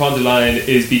she picked von der Leyen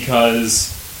is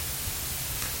because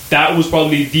that was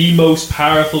probably the most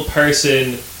powerful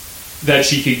person that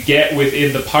she could get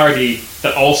within the party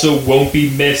that also won't be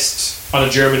missed on a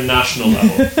German national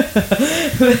level.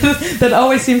 That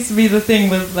always seems to be the thing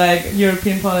with like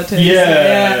European politics.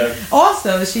 Yeah.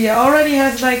 Also, she already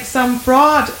has like some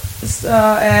fraud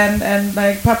and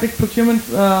like public procurement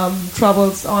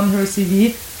troubles on her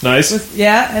CV. Nice.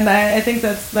 And I think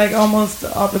that's like almost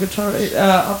obligatory,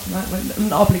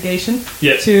 an obligation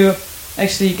Yeah. to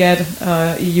actually get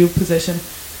EU position.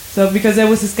 So because there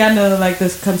was a scandal, like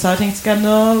this consulting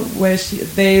scandal, where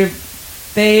they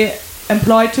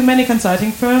employed too many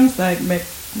consulting firms like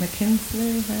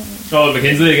McKinsey. Oh,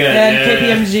 McKinsey again.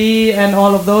 And KPMG and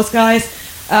all of those guys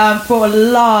for a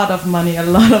lot of money.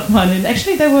 And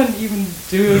actually, they weren't even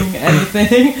doing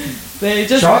anything. They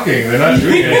just Shocking. They're not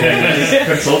doing anything. They're just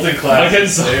consulting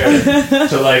class.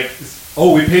 So like,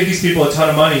 we paid these people a ton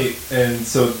of money, and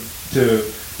so to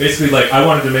basically like, I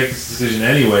wanted to make this decision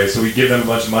anyway, so we give them a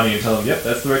bunch of money and tell them, yep,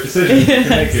 that's the right decision. You can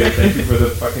make it. Thank you for the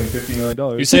fucking $50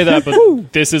 million. You say that,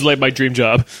 but this is like my dream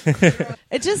job.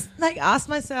 I just like asked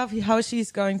myself how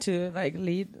she's going to like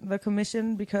lead the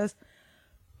commission, because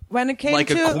when it came Like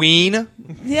to a queen.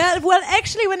 yeah, well,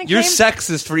 actually, when it You're came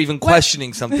sexist for even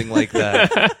questioning something like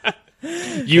that.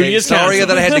 Julia's Sorry cancelled.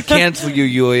 that I had to cancel you,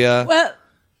 Yulia. well,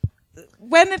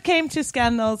 when it came to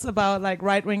scandals about like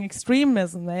right wing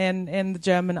extremism in the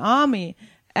German army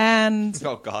and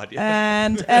Oh God, yeah.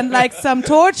 and like some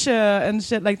torture and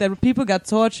shit like that, people got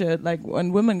tortured, like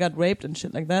when women got raped and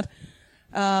shit like that.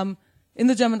 In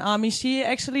the German army, she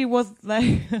actually was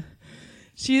like,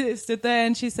 she stood there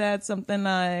and she said something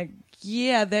like,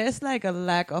 yeah, there's like a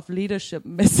lack of leadership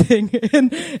missing in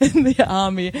the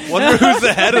army. Wonder who's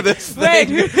the head of this Wait,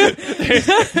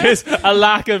 thing. There's a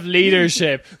lack of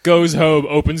leadership. Goes home,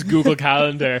 opens Google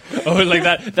Calendar. Oh, like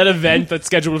that event that's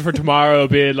scheduled for tomorrow,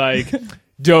 being like,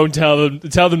 don't tell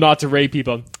them not to rape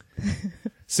people.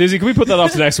 Susie, can we put that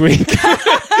off to next week?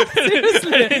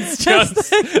 seriously. It's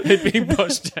just it being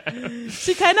pushed down.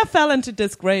 She kind of fell into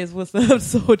disgrace with the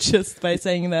soldiers by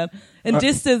saying that and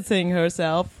distancing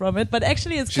herself from it. But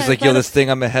actually, it's She's kind like, of yo, this thing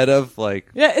I'm ahead of, like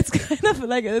yeah, it's kind of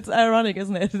like it's ironic,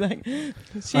 isn't it? Like,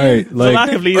 she, All right, The lack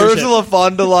like, of leadership. Ursula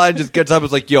von der Leyen just gets up and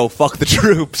is like, yo, fuck the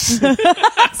troops.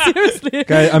 seriously.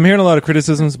 guys, I'm hearing a lot of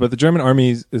criticisms, but the German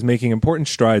army is making important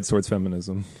strides towards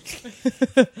feminism.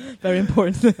 Very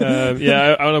important.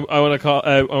 Yeah, I want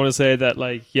to say that,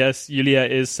 like, yes, Yulia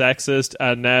is sexist,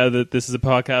 and now that this is a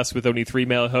podcast with only 3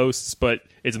 male hosts, but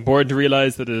it's important to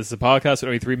realize that it is a podcast with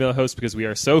only 3 male hosts because we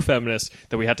are so feminist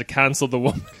that we had to cancel the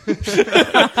woman on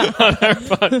our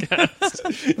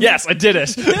podcast. Yes, I did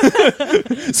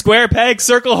it. Square peg,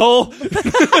 circle hole.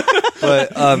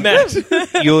 But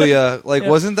Met. Yulia, like,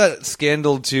 wasn't that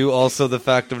scandal too also the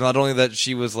fact of not only that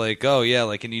she was like, oh yeah,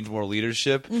 like it needs more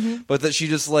leadership, but that she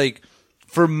just like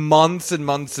for months and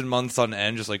months and months on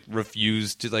end just like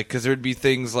refused to, like, because there'd be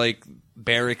things like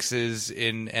barrackses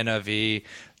in NRV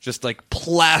just like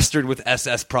plastered with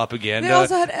SS propaganda. They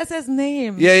also had SS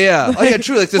names. Yeah. Oh yeah,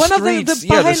 true. Like the One of the- streets, the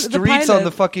the pilot- streets the on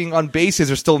the fucking on bases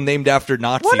are still named after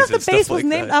Nazis. One of the and stuff base was like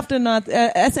named that. after not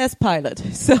SS pilot.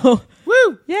 So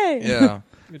woo, yay! Yeah,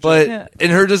 but Yeah.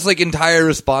 in her just like entire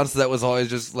response to that was always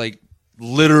just like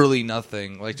literally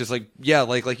nothing. Like just like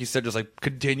like you said, just like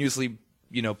continuously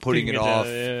putting it off.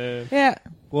 Yeah.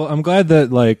 Well, I'm glad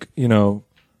that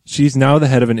she's now the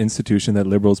head of an institution that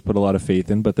liberals put a lot of faith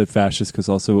in, but that fascists could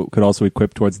also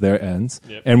equip towards their ends.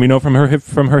 Yep. And we know from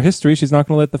her history, she's not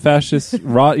going to let the fascists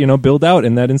build out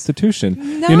in that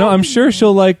institution. No. I'm sure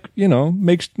she'll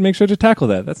make sure to tackle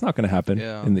that. That's not going to happen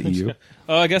Yeah. in the EU.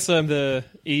 Oh, I guess I'm the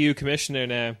EU commissioner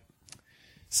now.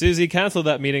 Susie, cancel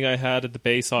that meeting I had at the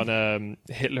base on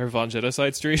Hitler von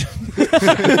Genocide Street.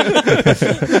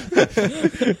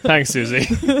 Thanks, Susie.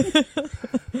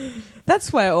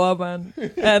 That's why Orban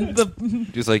and the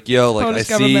Just like I Polish see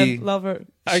government love her.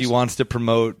 she wants to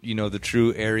promote the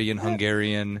true Aryan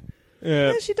Hungarian.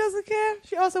 Yeah. Yeah, she doesn't care.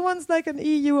 She also wants like an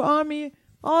EU army.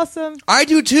 Awesome. I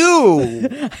do too.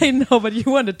 I know, but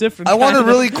you want a different. I want a kind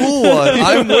of- really cool one.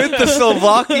 I'm with the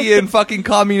Slovakian fucking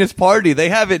Communist Party. They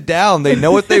have it down. They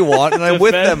know what they want, and I'm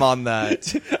with them on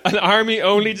that. An army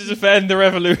only to defend the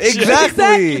revolution.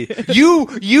 Exactly.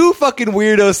 You fucking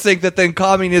weirdos think that then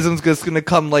communism's just gonna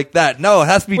come like that. No, it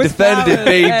has to be with defended, flowers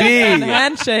baby. and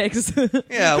handshakes.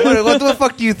 Yeah. What the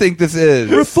fuck do you think this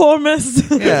is? Reformist.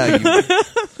 Yeah.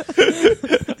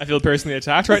 I feel personally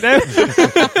attacked right now.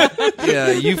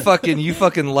 You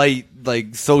fucking light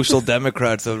like social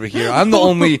democrats over here. I'm the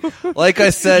only, like I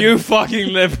said, You fucking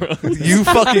liberal. you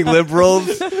fucking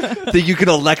liberals think you can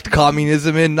elect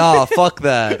communism in? Nah, fuck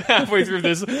that. halfway through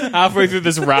this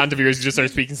rant of yours, you just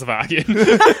start speaking Slovakian.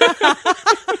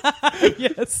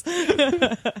 Yes.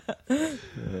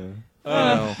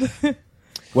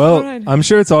 Well, All right. I'm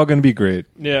sure it's all going to be great.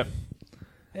 Yeah.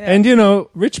 And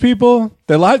rich people,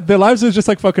 their lives are just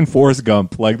like fucking Forrest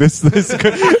Gump. Like this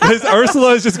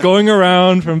Ursula is just going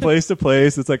around from place to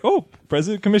place. It's like, oh,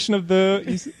 President Commission of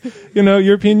the,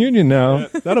 European Union now.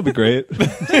 That'll be great.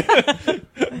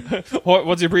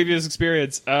 What's your previous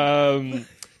experience?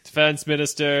 Defense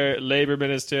minister, labor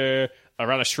minister. I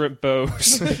ran a shrimp boat.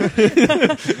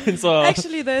 And so,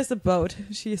 Actually, there's a boat.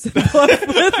 She's involved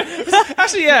with.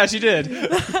 actually, yeah, she did.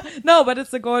 No, but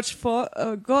it's a gorge for.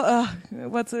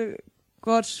 What's a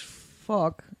gorge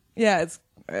fork? Yeah,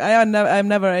 I'm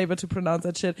never able to pronounce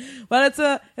that shit. Well, it's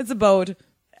a boat,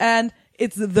 and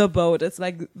it's the boat. It's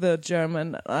like the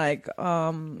German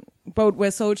boat where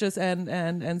soldiers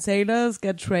and sailors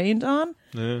get trained on,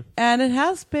 and it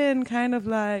has been kind of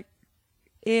like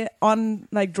on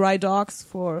like dry docks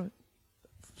for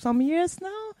some years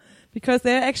now, because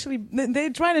they're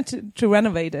trying to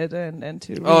renovate it and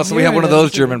to. Oh, so we have renew one of it those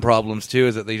and to- German problems too,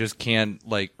 is that they just can't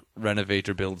like renovate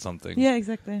or build something. Yeah,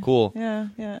 exactly. Cool. Yeah.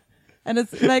 And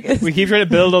it's like We keep trying to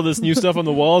build all this new stuff on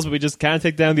the walls, but we just can't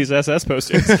take down these SS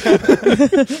posters. and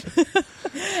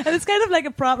it's kind of like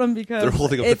a problem because They're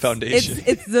holding up the foundation.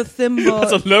 It's the symbol.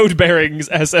 It's a load-bearing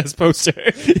SS poster.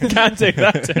 You can't take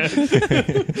that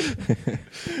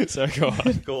down. Sorry, go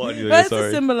on. Go on, But it's a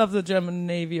symbol of the German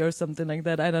Navy or something like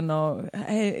that. I don't know.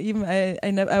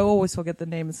 I always forget the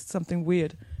name. It's something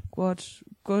weird.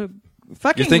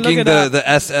 Fucking You're thinking look it up. the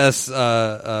SS.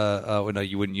 No,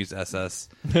 you wouldn't use SS.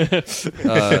 You're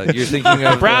thinking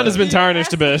of Brand has been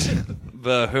tarnished a bit.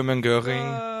 the Hermann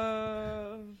Göring.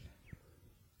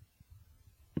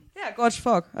 Yeah, Gorge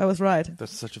Fog. I was right.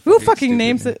 That's such a Who fucking stupid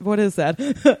names name. it? What is that?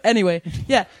 Anyway,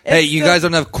 yeah. Hey, it's you the- guys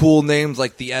don't have cool names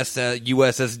like the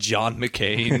USS John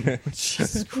McCain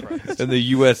Jesus Christ. and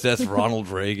the USS Ronald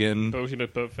Reagan. Boaty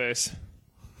McBoatface.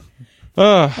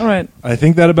 All right. I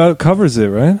think that about covers it,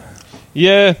 right?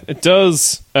 Yeah, it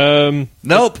does.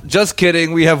 Nope, just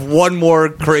kidding. We have one more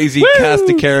crazy cast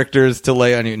of characters to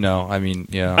lay on you. No, I mean,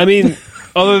 yeah. I mean,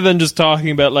 other than just talking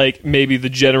about, like, maybe the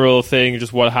general thing,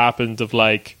 just what happened of,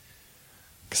 like...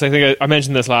 Because I think I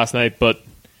mentioned this last night, but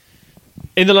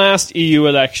in the last EU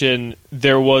election,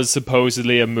 there was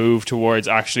supposedly a move towards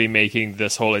actually making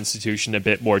this whole institution a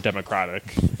bit more democratic.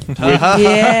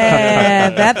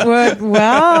 Yeah, that worked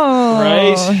well.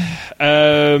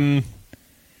 Right?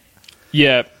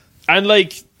 Yeah. And,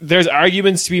 like, there's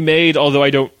arguments to be made, although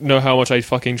I don't know how much I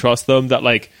fucking trust them, that,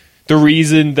 like, the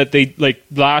reason that they, like,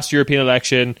 last European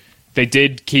election, they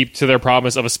did keep to their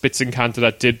promise of a Spitzenkandidat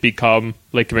that did become,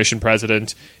 like, Commission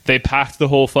President. They packed the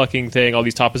whole fucking thing, all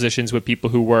these top positions, with people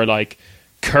who were, like,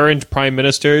 current prime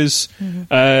ministers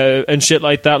and shit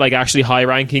like that, like, actually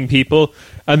high-ranking people.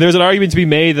 And there's an argument to be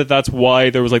made that that's why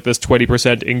there was, like, this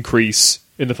 20% increase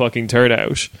in the fucking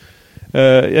turnout.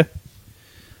 Yeah.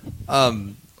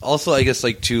 Also, I guess,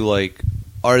 like, to, like,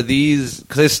 are these,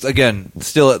 because again,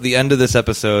 still at the end of this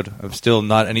episode, I'm still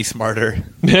not any smarter.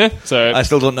 Sorry. I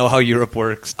still don't know how Europe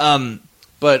works.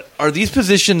 But are these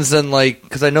positions then like,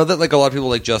 because I know that like a lot of people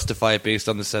like justify it based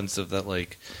on the sense of that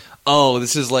like, oh,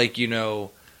 this is like, you know,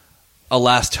 a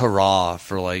last hurrah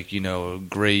for like, you know,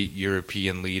 great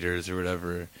European leaders or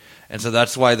whatever. And so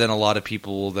that's why then a lot of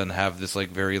people will then have this like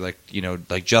very like, you know,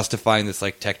 like justifying this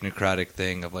like technocratic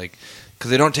thing of like,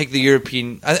 because they don't take the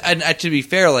European, and to be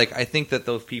fair, like I think that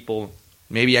those people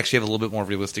maybe actually have a little bit more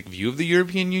realistic view of the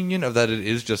European Union, of that it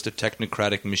is just a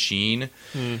technocratic machine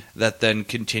that then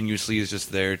continuously is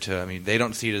just there to, I mean, they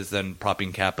don't see it as then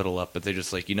propping capital up, but they're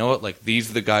just like, you know what, like these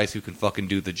are the guys who can fucking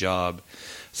do the job.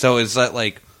 So is that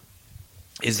like,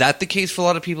 is that the case for a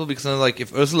lot of people? Because like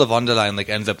if Ursula von der Leyen like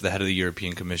ends up the head of the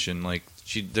European Commission, like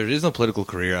there is no political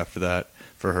career after that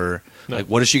for her. No. Like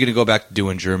what is she going to go back to do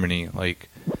in Germany? Like,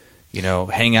 you know,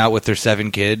 hang out with their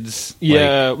 7 kids?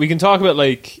 Yeah, like, we can talk about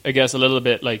like, I guess a little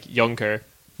bit like Juncker.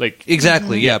 Like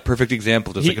exactly, yeah, perfect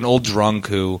example. Just like an old drunk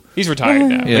who he's retired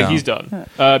now. Yeah. Like he's done.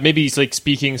 Maybe he's like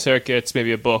speaking circuits,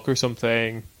 maybe a book or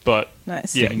something. But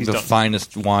nice. Yeah, he's the done.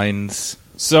 Finest wines.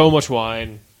 So much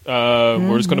wine.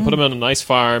 We're just going to put him on a nice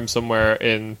farm somewhere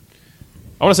in,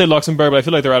 I want to say Luxembourg, but I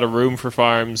feel like they're out of room for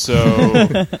farms,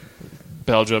 so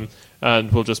Belgium,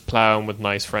 and we'll just plow him with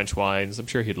nice French wines. I'm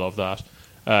sure he'd love that,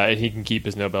 and he can keep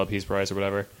his Nobel Peace Prize or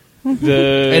whatever.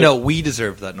 I know we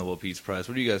deserve that Nobel Peace Prize.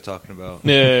 What are you guys talking about?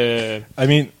 I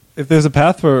mean, if there's a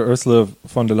path for Ursula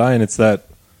von der Leyen, it's that,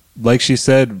 like she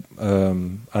said, I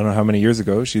don't know how many years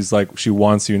ago, she's like, she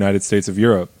wants the United States of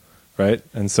Europe, right?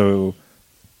 And so,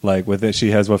 like, with it,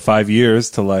 she has, 5 years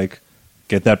to, like,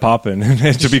 get that poppin'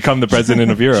 and to become the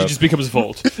president of Europe. She just becomes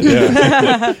Volt.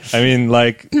 Yeah. I mean,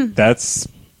 like, that's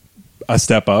a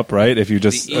step up, right? If you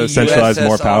just centralize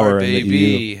more power in the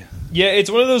EU. Yeah, it's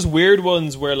one of those weird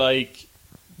ones where, like,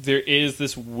 there is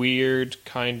this weird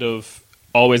kind of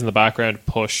always in the background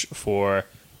push for,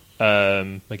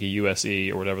 like, a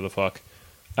USE or whatever the fuck.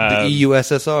 The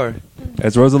EU-SSR.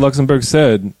 As Rosa Luxemburg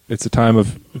said, it's a time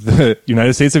of the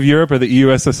United States of Europe or the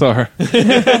EU-SSR.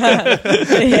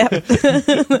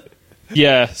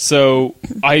 Yeah, so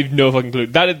I have no fucking clue.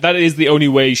 That is the only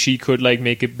way she could like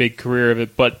make a big career of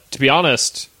it. But to be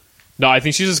honest, no, I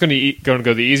think she's just going to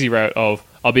go the easy route of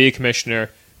I'll be a commissioner,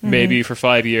 maybe for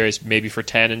 5 years, maybe for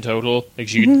 10 in total. Like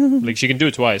she can do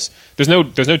it twice. There's no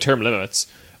term limits.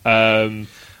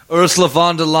 Ursula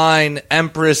von der Leyen,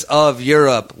 Empress of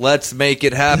Europe. Let's make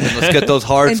it happen. Let's get those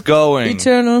hearts going.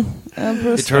 Eternal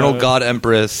Empress. Eternal God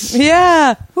Empress.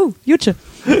 Yeah. Ooh, Yucha.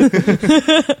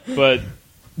 But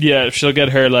yeah, she'll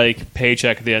get her like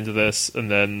paycheck at the end of this, and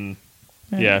then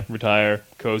retire.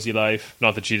 Cozy life.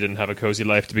 Not that she didn't have a cozy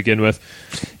life to begin with.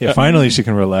 Yeah, finally she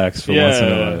can relax for once in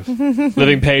her life.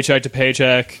 Living paycheck to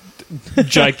paycheck.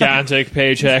 Gigantic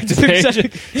paycheck to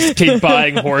paycheck. Keep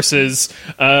buying horses.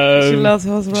 She loves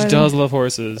horse riding. She does love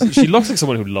horses. She looks like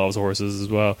someone who loves horses as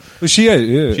well. She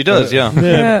does,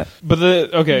 yeah. But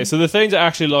so the thing to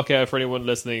actually look at for anyone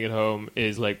listening at home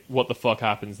is like what the fuck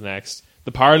happens next.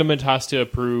 The Parliament has to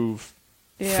approve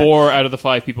 4 out of the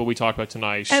 5 people we talked about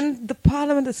tonight. And the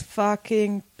Parliament is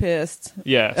fucking pissed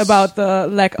about the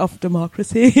lack of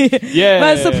democracy. Yeah.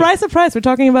 But surprise, surprise, we're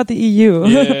talking about the EU.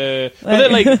 Yeah.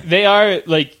 But they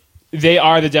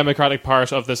are the democratic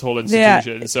part of this whole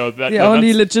institution. Yeah. So the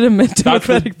only legitimate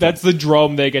democratic that's the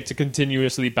drum they get to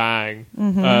continuously bang.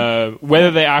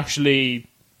 Whether they actually...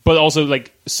 But also,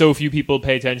 like, so few people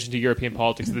pay attention to European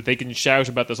politics that they can shout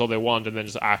about this all they want and then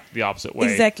just act the opposite way.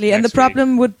 Exactly. And the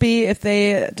problem would be if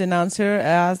they denounce her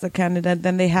as the candidate,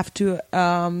 then they have to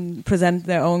present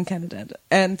their own candidate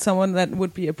and someone that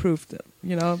would be approved,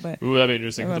 you know. Ooh, that'd be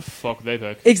interesting. Who the fuck would they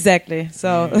pick? Exactly.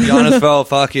 So Jonas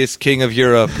Varoufakis, King of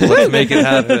Europe. Let's make it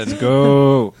happen. Let's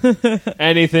go.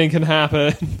 Anything can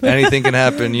happen. Anything can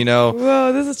happen, you know.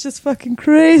 Whoa, this is just fucking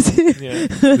crazy. Yeah.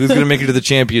 Who's going to make it to the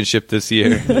championship this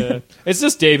year? Yeah. It's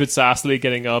just David Sassoli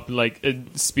getting up and like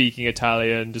speaking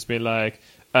Italian, just being like,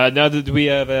 now that we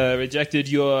have rejected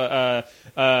your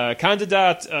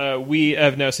candidate, we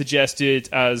have now suggested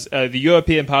as the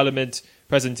European Parliament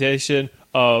presentation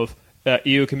of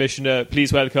EU Commissioner,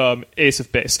 please welcome Ace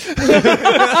of Base. All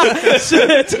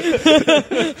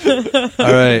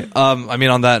right. I mean,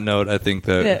 on that note, I think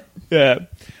that... Yeah.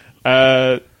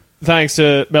 Thanks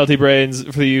to Melty Brains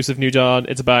for the use of New Dawn.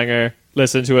 It's a banger.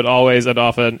 Listen to it always and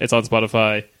often. It's on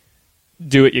Spotify.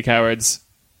 Do it, you cowards.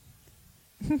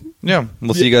 Yeah.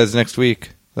 We'll see you guys next week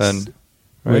then.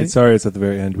 Right? Wait, sorry, it's at the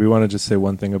very end. We want to just say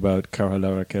one thing about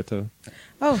Carola Racketa.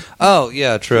 Oh,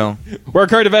 yeah, true. We're a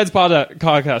current events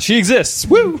podcast. She exists.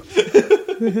 Woo!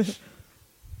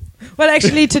 But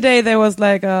actually, today there was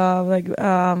like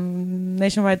a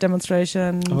nationwide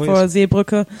demonstration for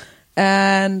Seebrücke,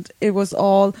 and it was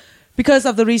all because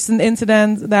of the recent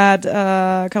incident that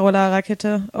Carola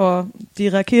Rakete, or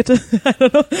Die Rakete, I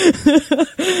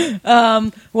don't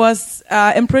know, was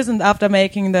imprisoned after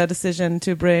making the decision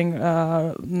to bring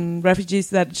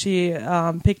refugees that she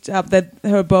picked up, that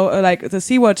her boat, like the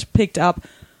Sea-Watch picked up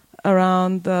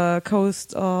around the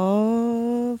coast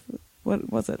of,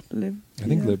 what was it? I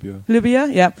think Libya. Libya,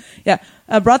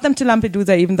 yeah. Brought them to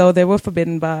Lampedusa, even though they were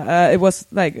forbidden. But it was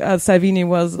like Salvini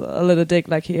was a little dick,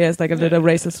 like he is, like a little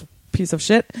racist piece of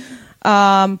shit.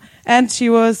 And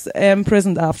she was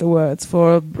imprisoned afterwards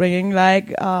for bringing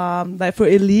for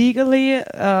illegally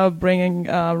bringing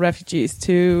refugees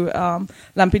to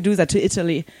Lampedusa, to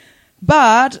Italy.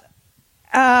 But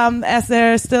as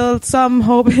there's still some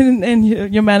hope in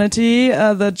humanity,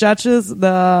 the judges,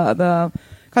 the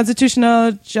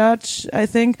constitutional judge, I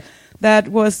think, that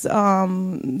was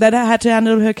that had to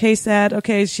handle her case, said,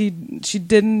 okay, she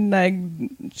didn't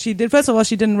first of all,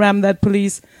 she didn't ram that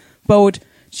police boat.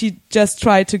 She just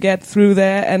tried to get through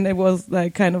there, and it was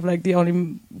like kind of like the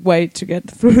only way to get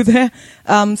through there.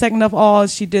 Second of all,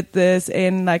 she did this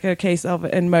in like a case of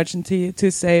emergency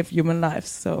to save human lives.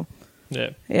 So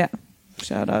yeah.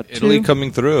 Shout out Italy to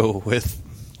coming through with.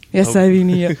 Yes,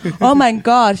 Salvini. Oh my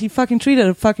God, he fucking tweeted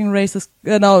a fucking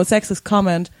sexist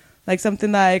comment. Like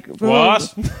something like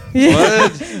what? Yeah.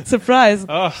 What? Surprise!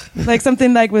 Ugh. Like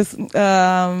something like with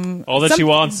all that she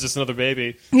wants is just another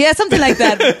baby. Yeah, something like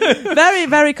that. Very,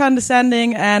 very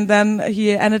condescending, and then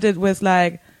he ended it with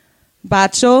like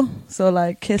bacio, so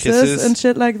like kisses and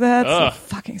shit like that. So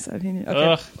fucking Salvini.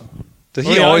 Okay.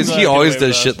 He always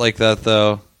does shit like that,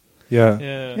 though.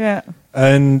 Yeah.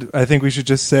 And I think we should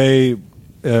just say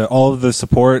all of the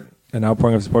support and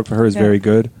outpouring of support for her is very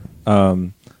good,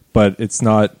 but it's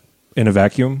not in a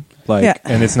vacuum.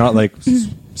 And it's not like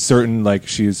certain like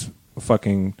she's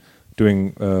fucking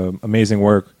doing amazing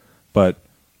work, but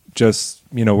just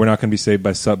we're not going to be saved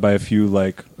by a few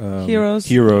like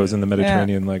heroes in the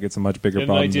Mediterranean. Like it's a much bigger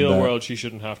problem. In an ideal than that. world, she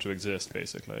shouldn't have to exist,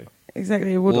 basically.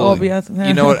 Exactly, it would all be us.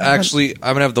 You know what? Actually,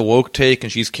 I'm gonna have the woke take,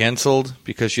 and she's canceled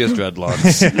because she has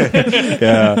dreadlocks.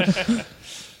 Yeah.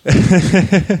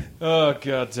 Oh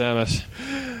God damn it!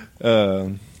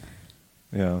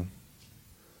 Yeah.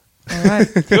 All right.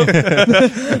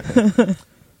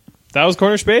 That was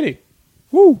Corner Spady.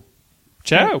 Woo.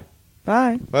 Ciao.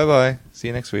 Bye. Bye. See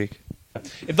you next week.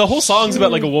 If the whole song's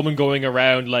about like a woman going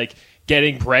around like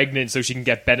getting pregnant so she can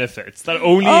get benefits, that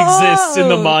only exists in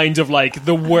the mind of like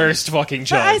the worst fucking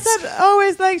But I chance. said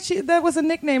always like that was a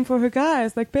nickname for her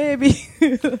guys, like baby.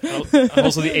 And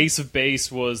also the Ace of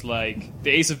Base was like,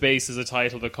 the Ace of Base is a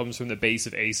title that comes from the Base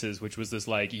of Aces, which was this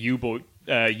like U-boat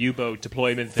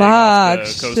deployment thing off the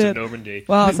coast of Normandy.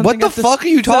 Wow, What the fuck are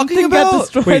you talking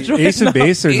about? Wait, Ace of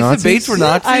Base or Ace Nazis? of Base were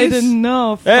Nazis? I didn't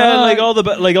know. Yeah,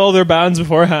 Fuck. like all their bands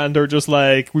beforehand are just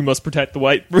like, we must protect the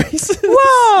white races.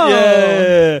 Whoa.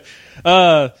 Yeah.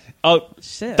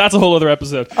 Shit. That's a whole other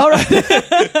episode. All right.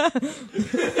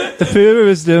 The fear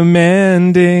is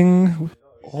demanding.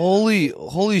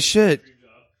 Holy shit.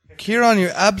 Kieran, you're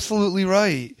absolutely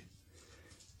right.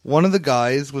 One of the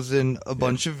guys was in a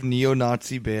bunch of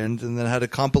neo-Nazi bands and then had a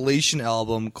compilation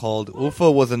album called Ufa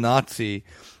Was a Nazi,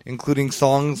 including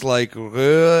songs like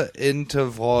Röhr into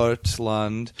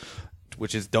Wortland,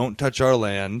 which is Don't Touch Our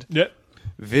Land. Yep.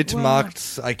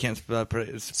 Wittmacht's, I can't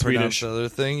pronounce the other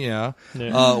thing, yeah.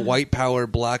 White Power,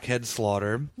 Blackhead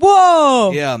Slaughter. Whoa.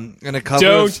 Yeah, and a cover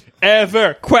Don't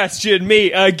ever question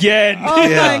me again. Oh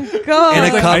Yeah. my God.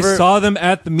 And a I cover- saw them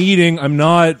at the meeting. I'm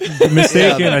not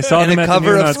mistaken. I saw and them a at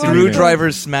cover the of neo-Nazi meeting.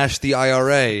 Screwdrivers Smash the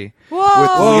IRA. Whoa.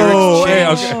 With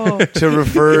lyrics changed okay. to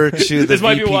refer to the This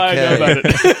might be why I know VPK. about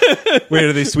it. Wait,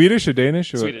 are they Swedish or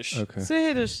Danish? Or? Swedish. Okay.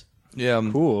 Swedish. Yeah.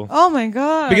 Cool. Oh my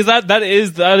God. Because that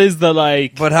is the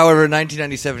like. But however, in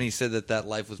 1997, he said that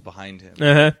life was behind him. Uh-huh.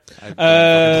 I don't fucking believe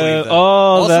that. Oh,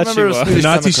 Also that's member of you. Swedish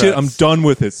Nazi shit, I'm Democrats. done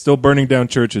with it. Still burning down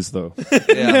churches, though.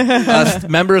 Yeah.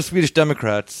 Member of Swedish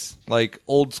Democrats. Like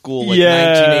old school, like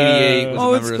Yeah. 1988 was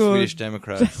Old a member school. of Swedish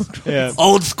Democrats. Yeah.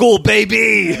 Old school,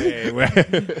 baby!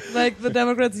 like the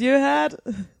Democrats you had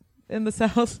in the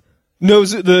South. No,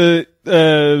 the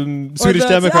Swedish Or the,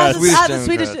 Democrats. The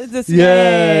Swedish. Democrats.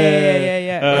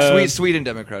 Yeah. Or Sweden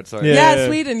Democrats, sorry. Yeah. Yeah,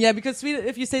 Sweden. Yeah, because Sweden.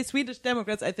 If you say Swedish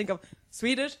Democrats, I think of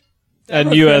Swedish. And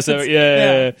Democrats. US,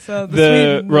 yeah. So the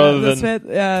The- Sweden, rather the than-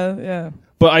 yeah.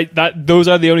 But those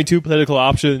are the only two political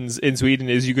options in Sweden.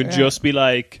 Is you can Yeah. just be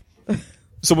like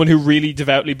someone who really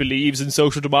devoutly believes in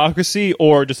social democracy,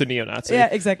 or just a neo-Nazi. Yeah,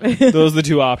 exactly. Those are the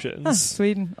two options.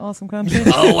 Sweden, awesome country.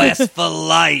 OS for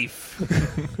life.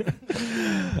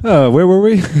 Where were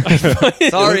we?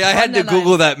 Sorry, I had to Underline.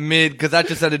 Google that mid because that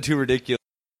just sounded too ridiculous.